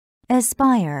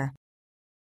 aspire,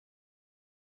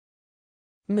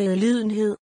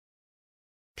 medlidenhed,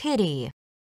 pity,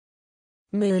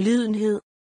 medlidenhed,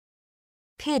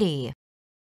 pity,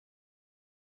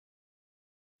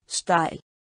 stejl,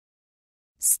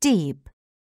 steep,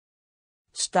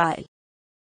 stejl,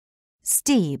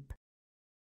 steep,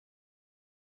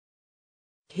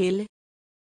 helle,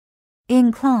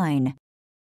 incline,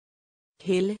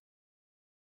 helle,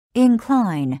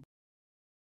 incline,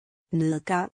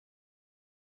 nedgang,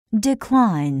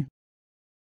 decline,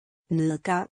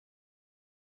 nedgang,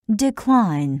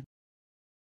 decline,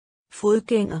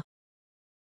 fodgænger,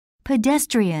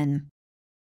 pedestrian,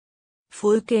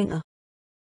 fodgænger,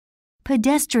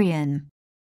 pedestrian,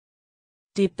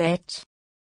 debat,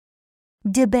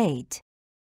 debate,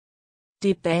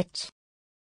 debat,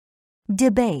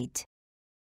 debate,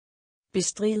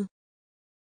 bestrid,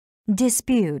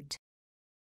 dispute,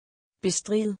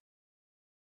 bestrid,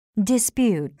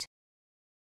 dispute,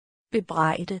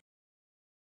 bebrejde,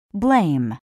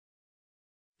 blame,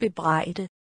 bebrejde,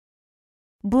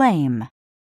 blame,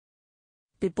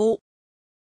 bebo,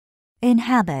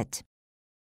 inhabit,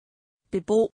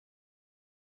 bebo,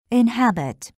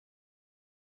 inhabit,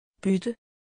 bytte,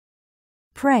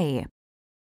 pray,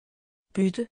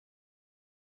 bytte,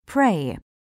 pray,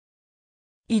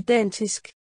 identisk,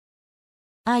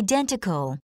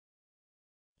 identical,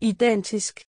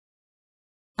 identisk,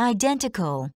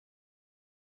 identical,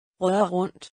 røre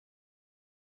rundt,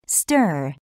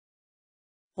 stir,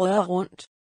 røre rundt,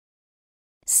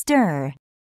 stir,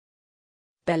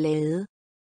 ballade,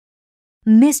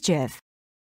 mischief,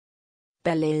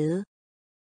 ballade,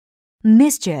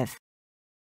 mischief,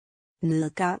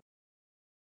 nedgang,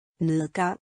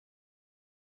 nedgang,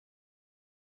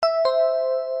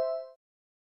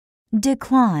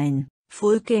 decline,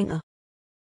 fodgænger,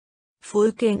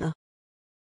 fodgænger,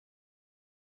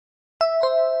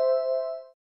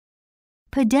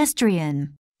 pedestrian,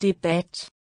 debat,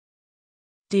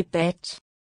 debat,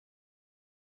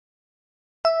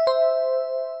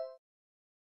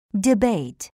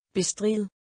 debate, bestrid,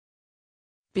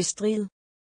 bestrid,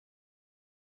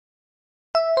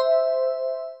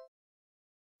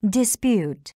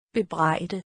 dispute,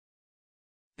 bebrejde,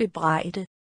 bebrejde,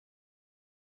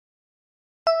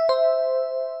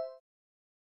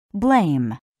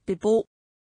 blame, bebo,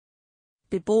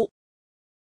 bebo,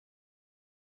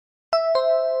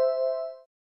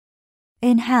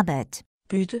 inhabit,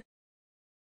 bytte,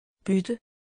 bytte,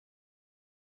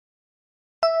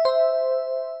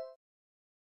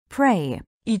 Pray.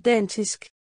 identisk,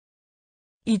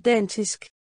 identisk,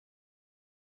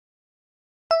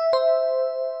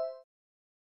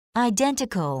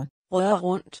 Identical. røre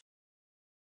rundt,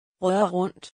 røre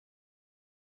rundt,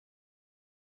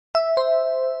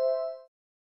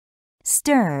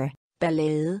 Stir.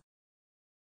 ballade,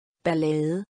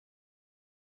 ballade,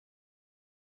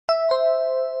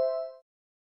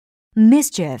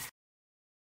 Mischief.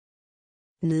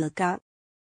 nedgang,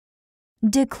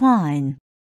 Decline.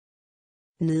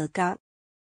 nedgang,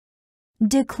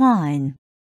 Decline.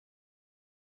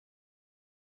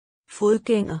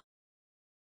 fodgænger,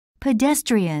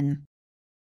 Pedestrian.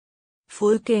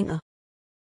 fodgænger,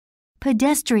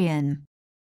 Pedestrian.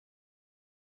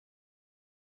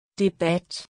 debat,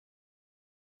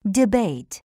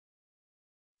 Debate.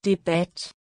 debat,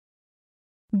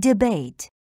 Debate.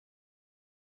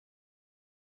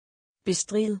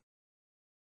 bestrid,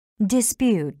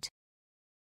 Dispute.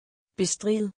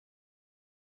 bestrid,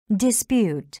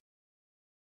 Dispute.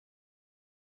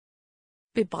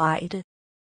 bebrejde,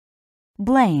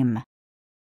 Blame.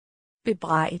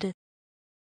 bebrejde,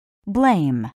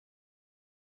 Blame.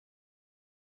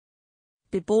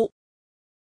 bebo,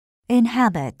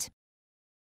 Inhabit.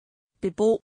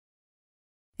 bebo,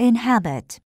 Inhabit.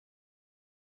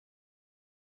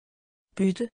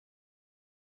 bytte,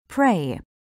 Pray.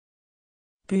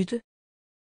 bytte,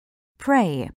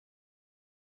 Pray.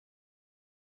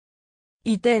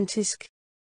 identisk,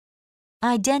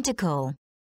 Identical.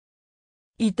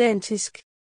 identisk,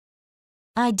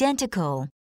 Identical.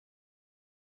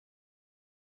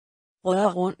 røre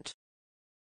rundt,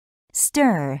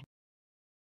 Stir.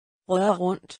 røre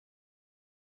rundt,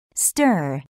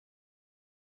 Stir.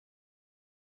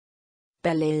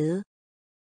 ballade,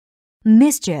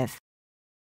 Mischief.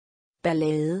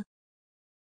 ballade,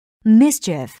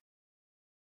 Mischief.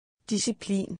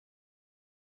 disciplin,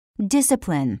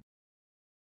 Discipline.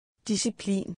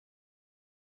 disciplin,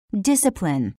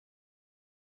 Discipline.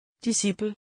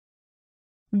 disciple,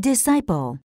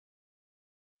 Disciple.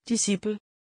 disciple,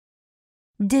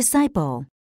 Disciple.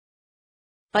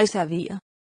 reserver,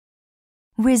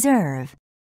 Reserve.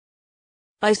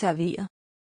 reserver,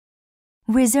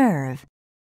 Reserve.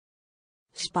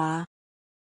 spare,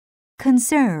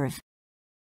 Conserve.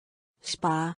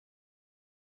 spare,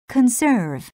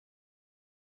 Conserve.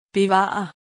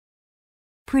 bevare,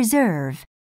 Preserve.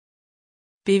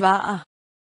 bevare,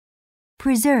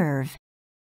 Preserve.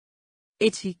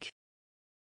 etik,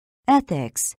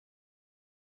 Ethics.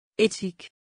 etik,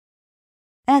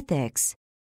 Ethics.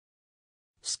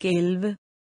 skælve,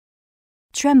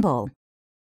 Tremble.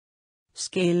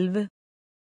 skælve,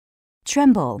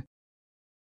 Tremble.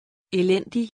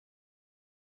 elendig,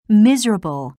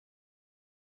 Miserable.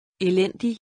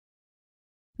 elendig,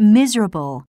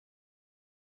 Miserable.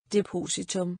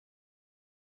 depositum,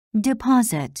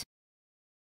 Deposit.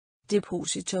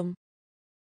 depositum,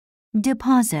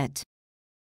 Deposit.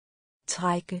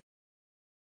 trække,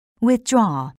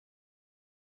 Withdraw.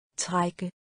 trække,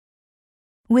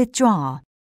 Withdraw.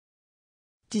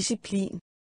 disciplin,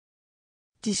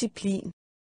 disciplin,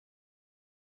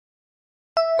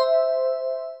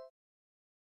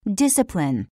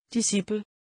 Discipline. disciple,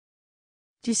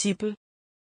 disciple,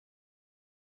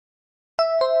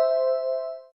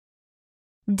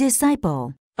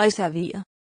 Disciple. reserver,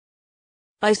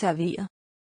 reserver,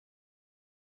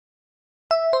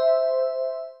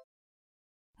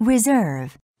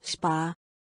 Reserve. spare,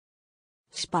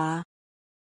 spare,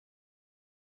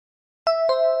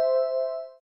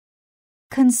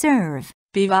 Conserve.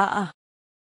 bevare,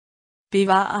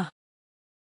 bevare,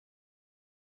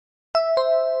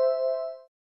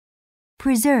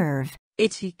 Preserve.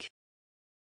 etik,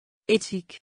 etik,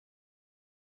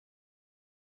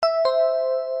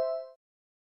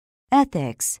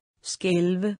 Ethics.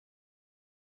 skælve,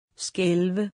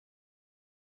 skælve,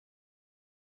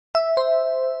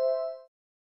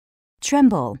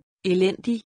 Tremble.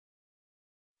 elendig,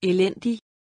 elendig,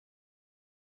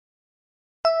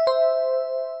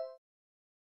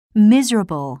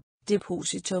 Miserable.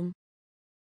 depositum,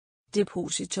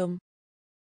 depositum,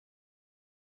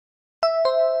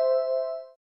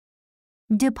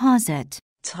 Deposit.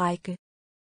 trække,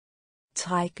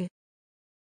 trække,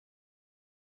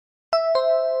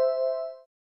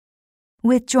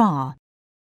 Withdraw.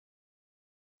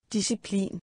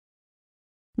 disciplin,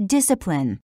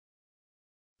 Discipline.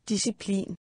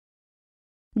 disciplin,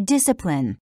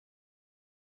 Discipline.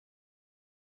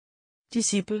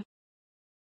 disciple,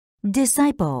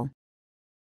 Disciple.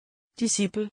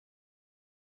 disciple,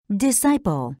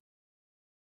 Disciple.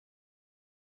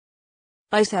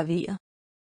 reserver,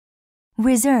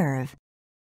 Reserve.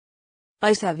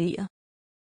 Reservere.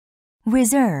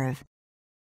 Reserve.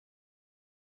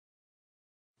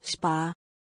 Spare.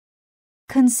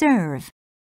 Conserve.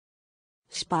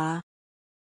 Spare.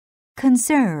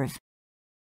 Conserve.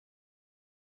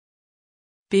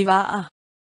 Bevare.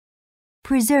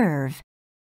 Preserve.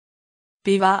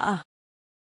 Bevare.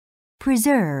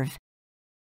 Preserve.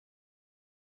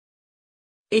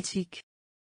 Etik.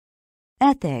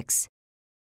 Ethics.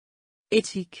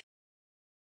 Etik.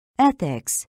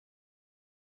 Ethics.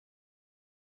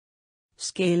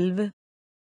 Skælve.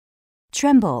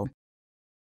 Tremble.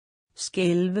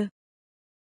 Skælve.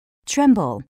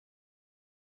 Tremble.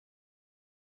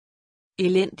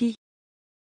 Elendig.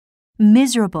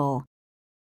 Miserable.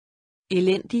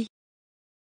 Elendig.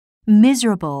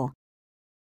 Miserable.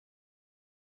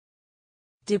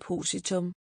 Depositum.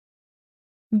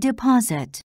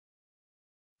 Deposit.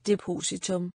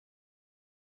 Depositum.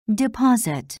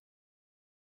 Deposit.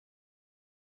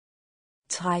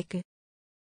 Trække.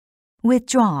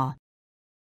 Withdraw.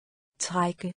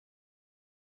 Trække.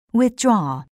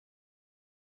 Withdraw.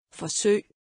 Forsøg.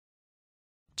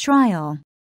 Trial.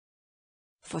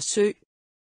 Forsøg.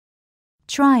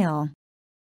 Trial.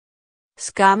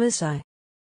 Skamme sig.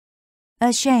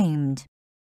 Ashamed.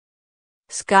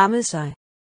 Skamme sig.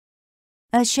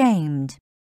 Ashamed.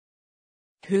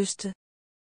 Høste.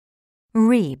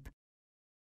 Reap.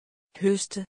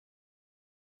 Høste.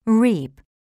 Reap.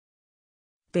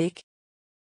 Bæk.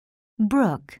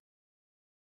 Brook.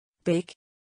 Bæk.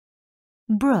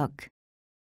 Brook.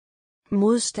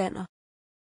 Modstander.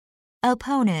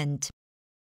 Opponent.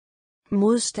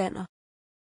 Modstander.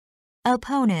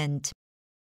 Opponent.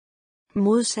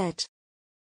 Modsat.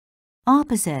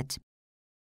 Opposite.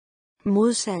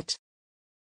 Modsat.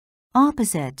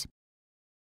 Opposite.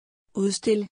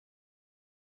 Udstil.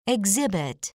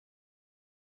 Exhibit.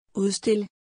 Udstil.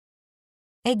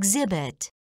 Exhibit.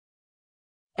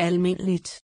 Almindeligt.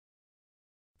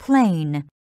 Plain.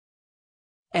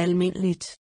 Almindeligt.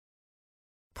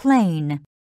 Plain.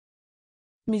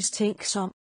 Mistænksom.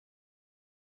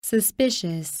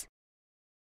 Suspicious.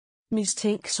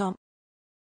 Mistænksom.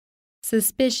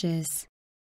 Suspicious.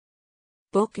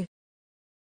 Bukke.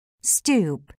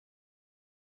 Stoop.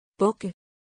 Bukke.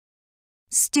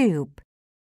 Stoop.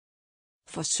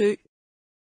 Forsøg.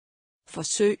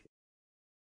 Forsøg.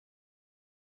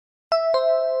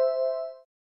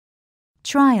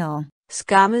 Trial.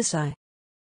 Skamme sig.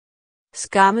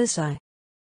 Skamme sig.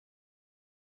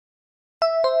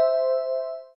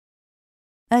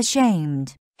 Ashamed.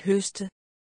 Høste.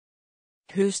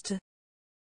 Høste.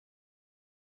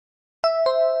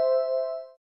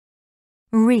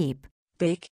 Reap.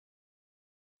 Bæk.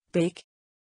 Bæk.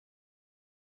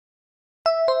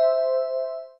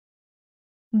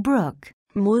 Brook.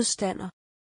 Modstander.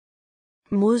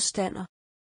 Modstander.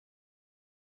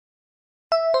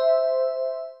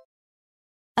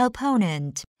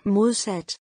 Opponent. Modsat.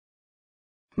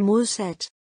 Modsat.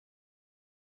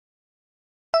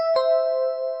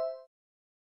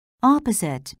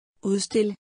 Opposite. Udstil.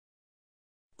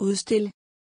 Udstil.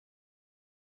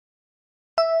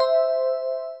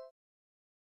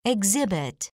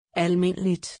 Exhibit.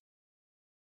 Almindeligt.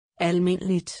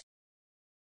 Almindeligt.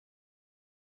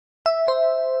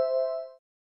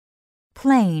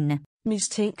 Plain.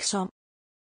 Mistænksom.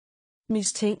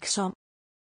 Mistænksom.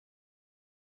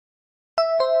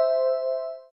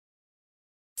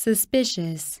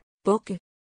 Suspicious. Bukke.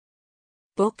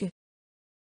 Bukke.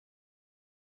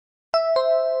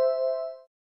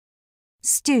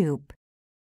 Stoop.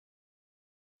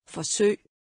 Forsøg.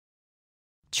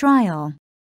 Trial.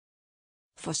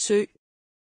 Forsøg.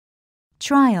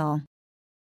 Trial.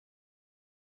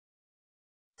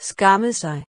 Skamme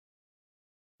sig.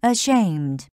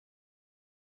 Ashamed.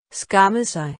 Skamme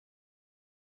sig.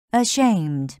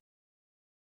 Ashamed.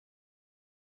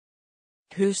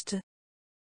 Høste.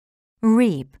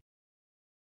 Reap.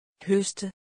 Høste.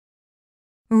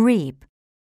 Reap.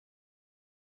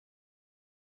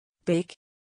 Bæk.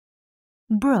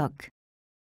 Brook.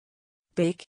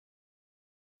 Bæk.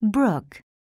 Brook.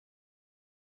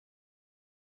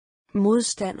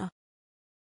 Modstander.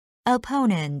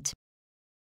 Opponent.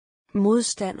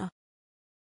 Modstander.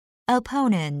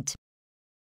 Opponent.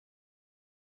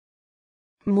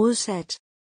 Modsat.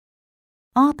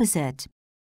 Opposite.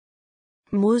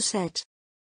 Modsat.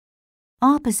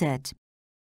 Opposite.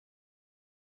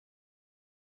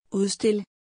 Udstil.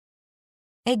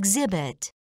 Exhibit.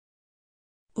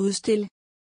 Udstil.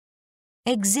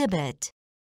 Exhibit.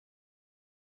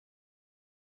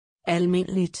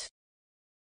 Almindeligt.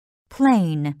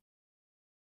 Plain.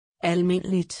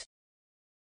 Almindeligt.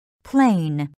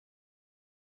 Plain.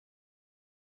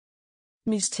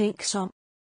 Mistænksom.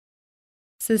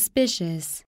 Suspicious.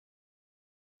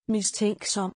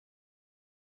 Mistænksom.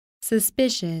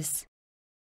 Suspicious.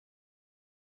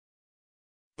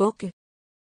 Bukke.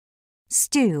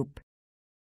 Stoop.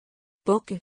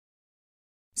 Bukke.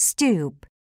 Stoop.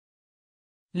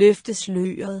 Løfte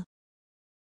sløret.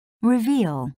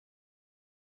 Reveal.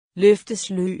 Løfte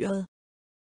sløret.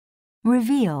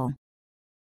 Reveal.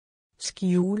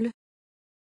 Skjule.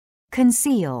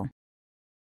 Conceal.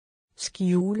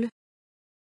 Skjule.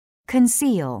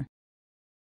 Conceal.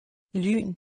 Lyn.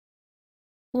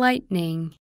 Lightning.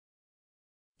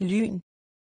 Lyn.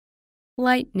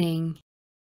 Lightning.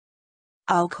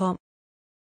 Afkom.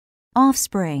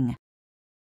 Offspring.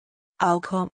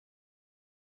 Afkom.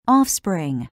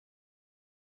 Offspring.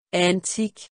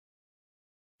 Antik.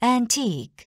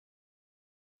 Antique.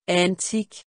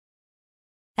 Antik.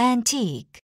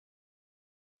 Antique.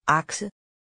 Akse.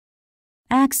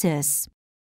 Axis.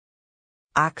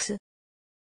 Akse.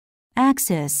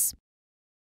 Axis.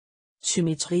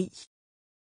 Symmetri.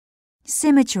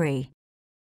 Symmetry.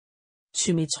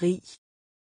 Symmetri.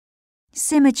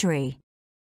 Symmetry.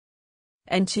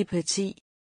 Antipati.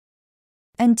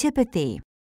 Antipathy.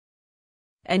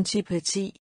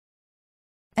 Antipati.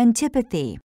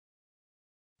 Antipathy.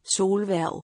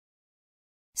 Solværv.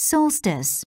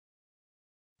 Solstice.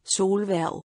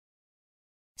 Solværv.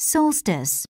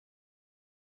 Solstice.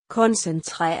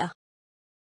 Koncentrer.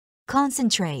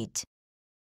 Concentrate.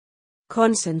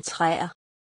 Koncentrer.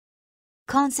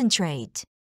 Concentrate.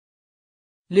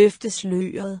 Løfte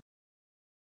sløret.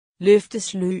 Løfte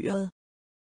sløret.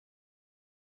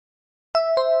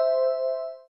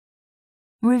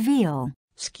 Reveal.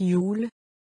 Skjule.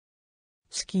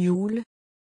 Skjule.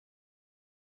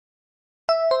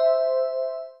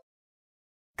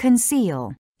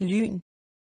 Conceal. Lyn.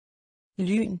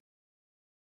 Lyn.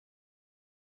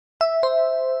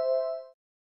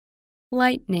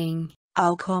 Lightning.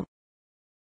 Afkom.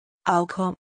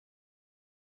 Afkom.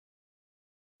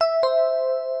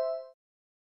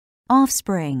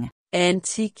 Offspring.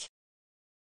 Antik.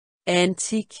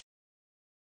 Antik.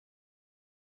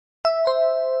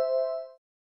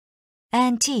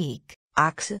 Antique.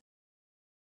 Akse.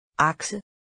 Akse.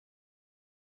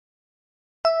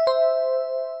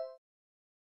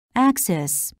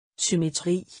 Axis.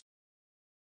 Symmetri.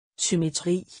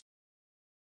 Symmetri.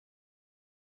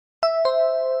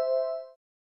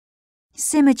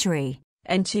 Symmetry.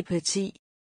 Antipati.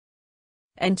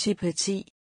 Antipati.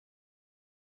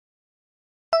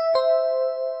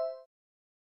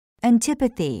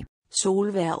 Antipathy.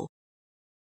 Solværv.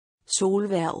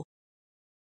 Solværv.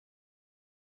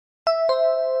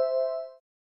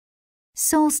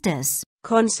 Solstice.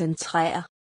 Koncentrer.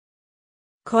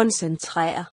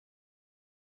 Koncentrer.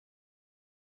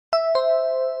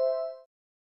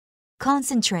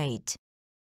 Concentrate.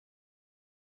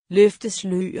 Løfte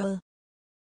sløret.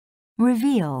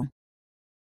 Reveal.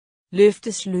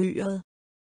 Løfte sløret.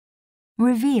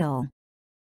 Reveal.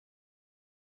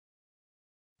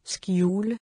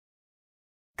 Skjule.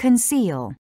 Conceal.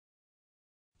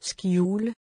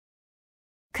 Skjule.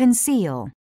 Conceal.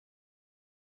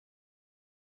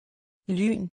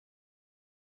 Lyn.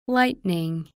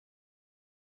 Lightning.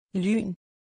 Lyn.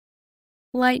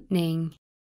 Lightning.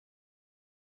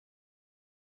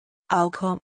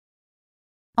 Afkom.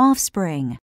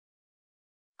 Offspring.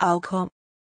 Afkom.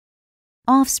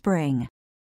 Offspring.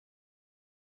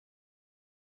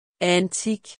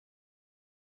 Antik.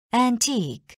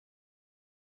 Antique.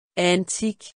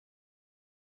 Antik.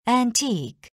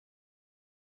 Antique.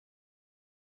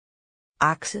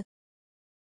 Akse.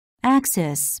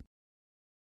 Axis.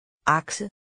 Akse.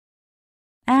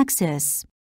 Axis.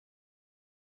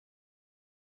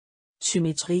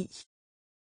 Symmetri.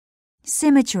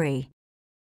 Symmetry.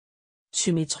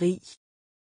 Symmetri.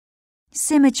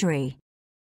 Symmetry.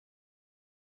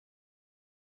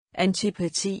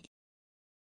 Antipati.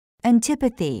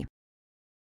 Antipathy.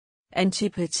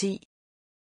 Antipati.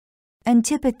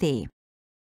 Antipathy.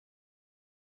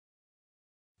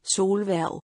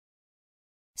 Solværv.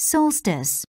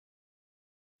 Solstice.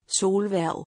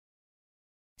 Solværv.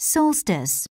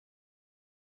 Solstice.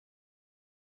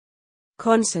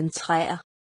 Koncentrer.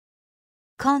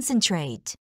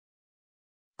 Concentrate.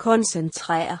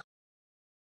 Koncentrer.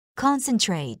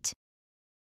 Concentrate.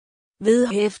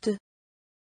 Vedhæfte.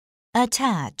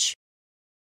 Attach.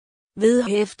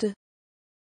 Vedhæfte.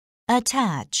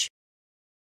 Attach.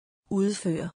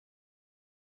 Udfør.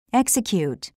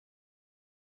 Execute.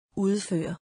 Udfør.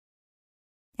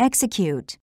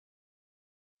 Execute.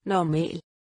 Normal.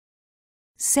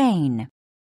 Sane.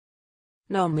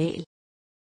 Normal.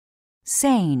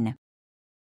 Sane.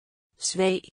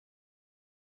 Svag.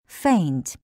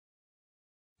 faint,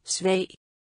 svag,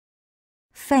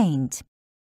 faint,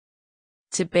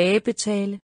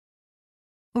 tilbagebetale,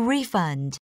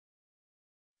 refund,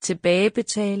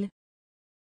 tilbagebetale,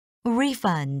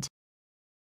 refund,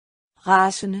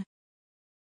 rasende,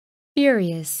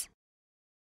 furious,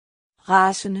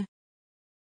 rasende,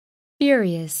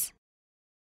 furious,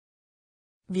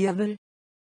 virvel,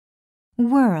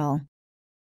 whirl,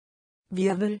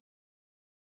 virvel,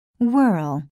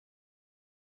 whirl,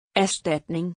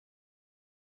 erstatning,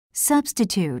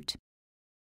 substitute,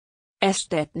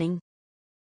 erstatning,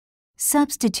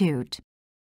 substitute,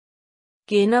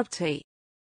 genoptag,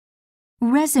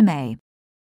 resume,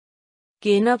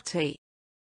 genoptag,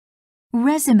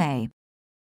 resume,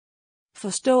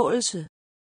 forståelse,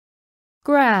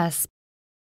 grasp,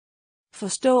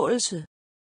 forståelse,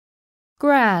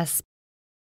 grasp,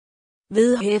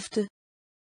 vedhæfte,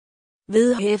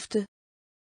 vedhæfte,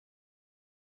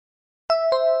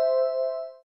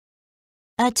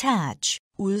 attach,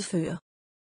 udfør,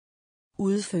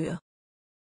 udfør,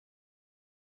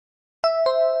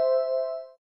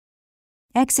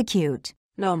 execute,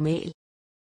 normal,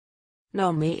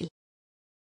 normal,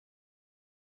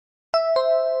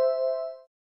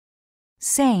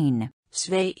 sane,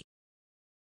 svag,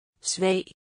 svag,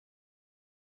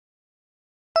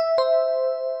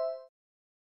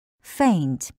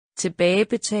 faint,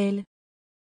 tilbagebetale,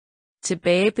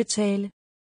 tilbagebetale,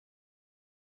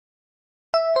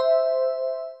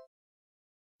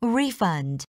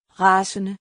 refund,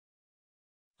 rasende,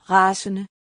 rasende,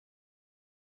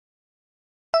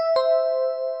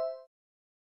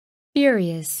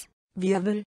 furious,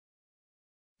 virvel,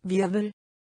 virvel,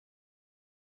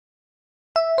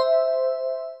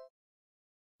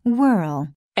 whirl,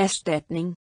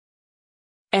 erstatning,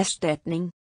 erstatning,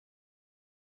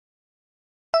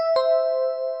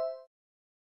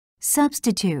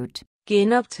 substitute,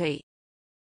 genoptag,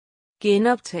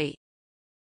 genoptag,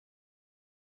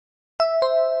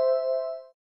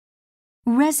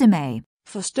 resume,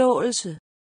 forståelse,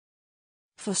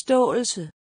 forståelse,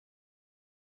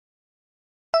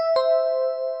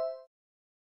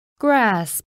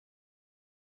 grasp,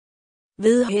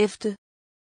 vedhæfte,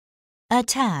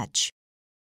 attach,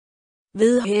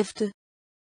 vedhæfte,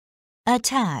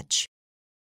 attach,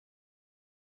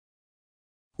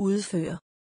 udfør,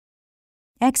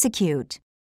 execute,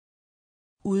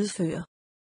 udfør,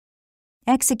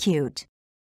 execute,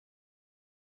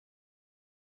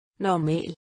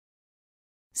 normal,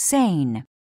 sane,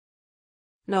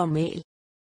 normal,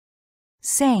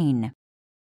 sane,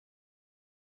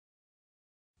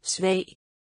 svag,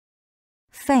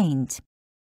 faint,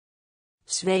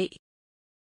 svag,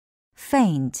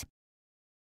 faint,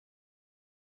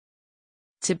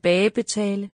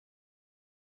 tilbagebetale,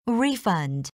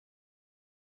 refund,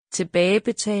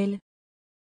 tilbagebetale,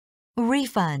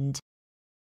 refund,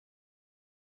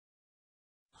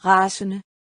 rasende,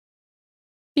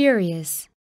 furious,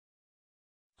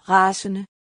 rasende,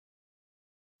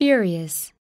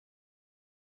 furious,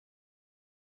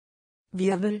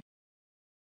 virvel,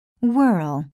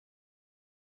 whirl,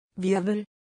 virvel,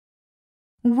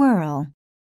 whirl,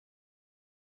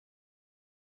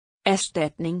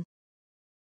 erstatning,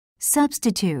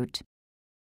 substitute,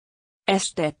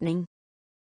 erstatning,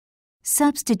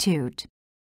 substitute,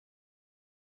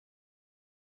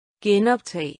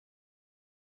 genoptag,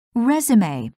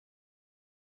 resume,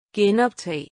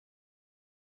 genoptag,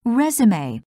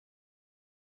 resume,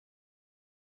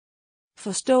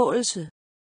 forståelse,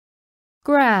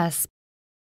 grasp,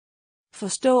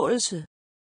 forståelse,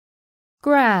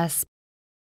 grasp,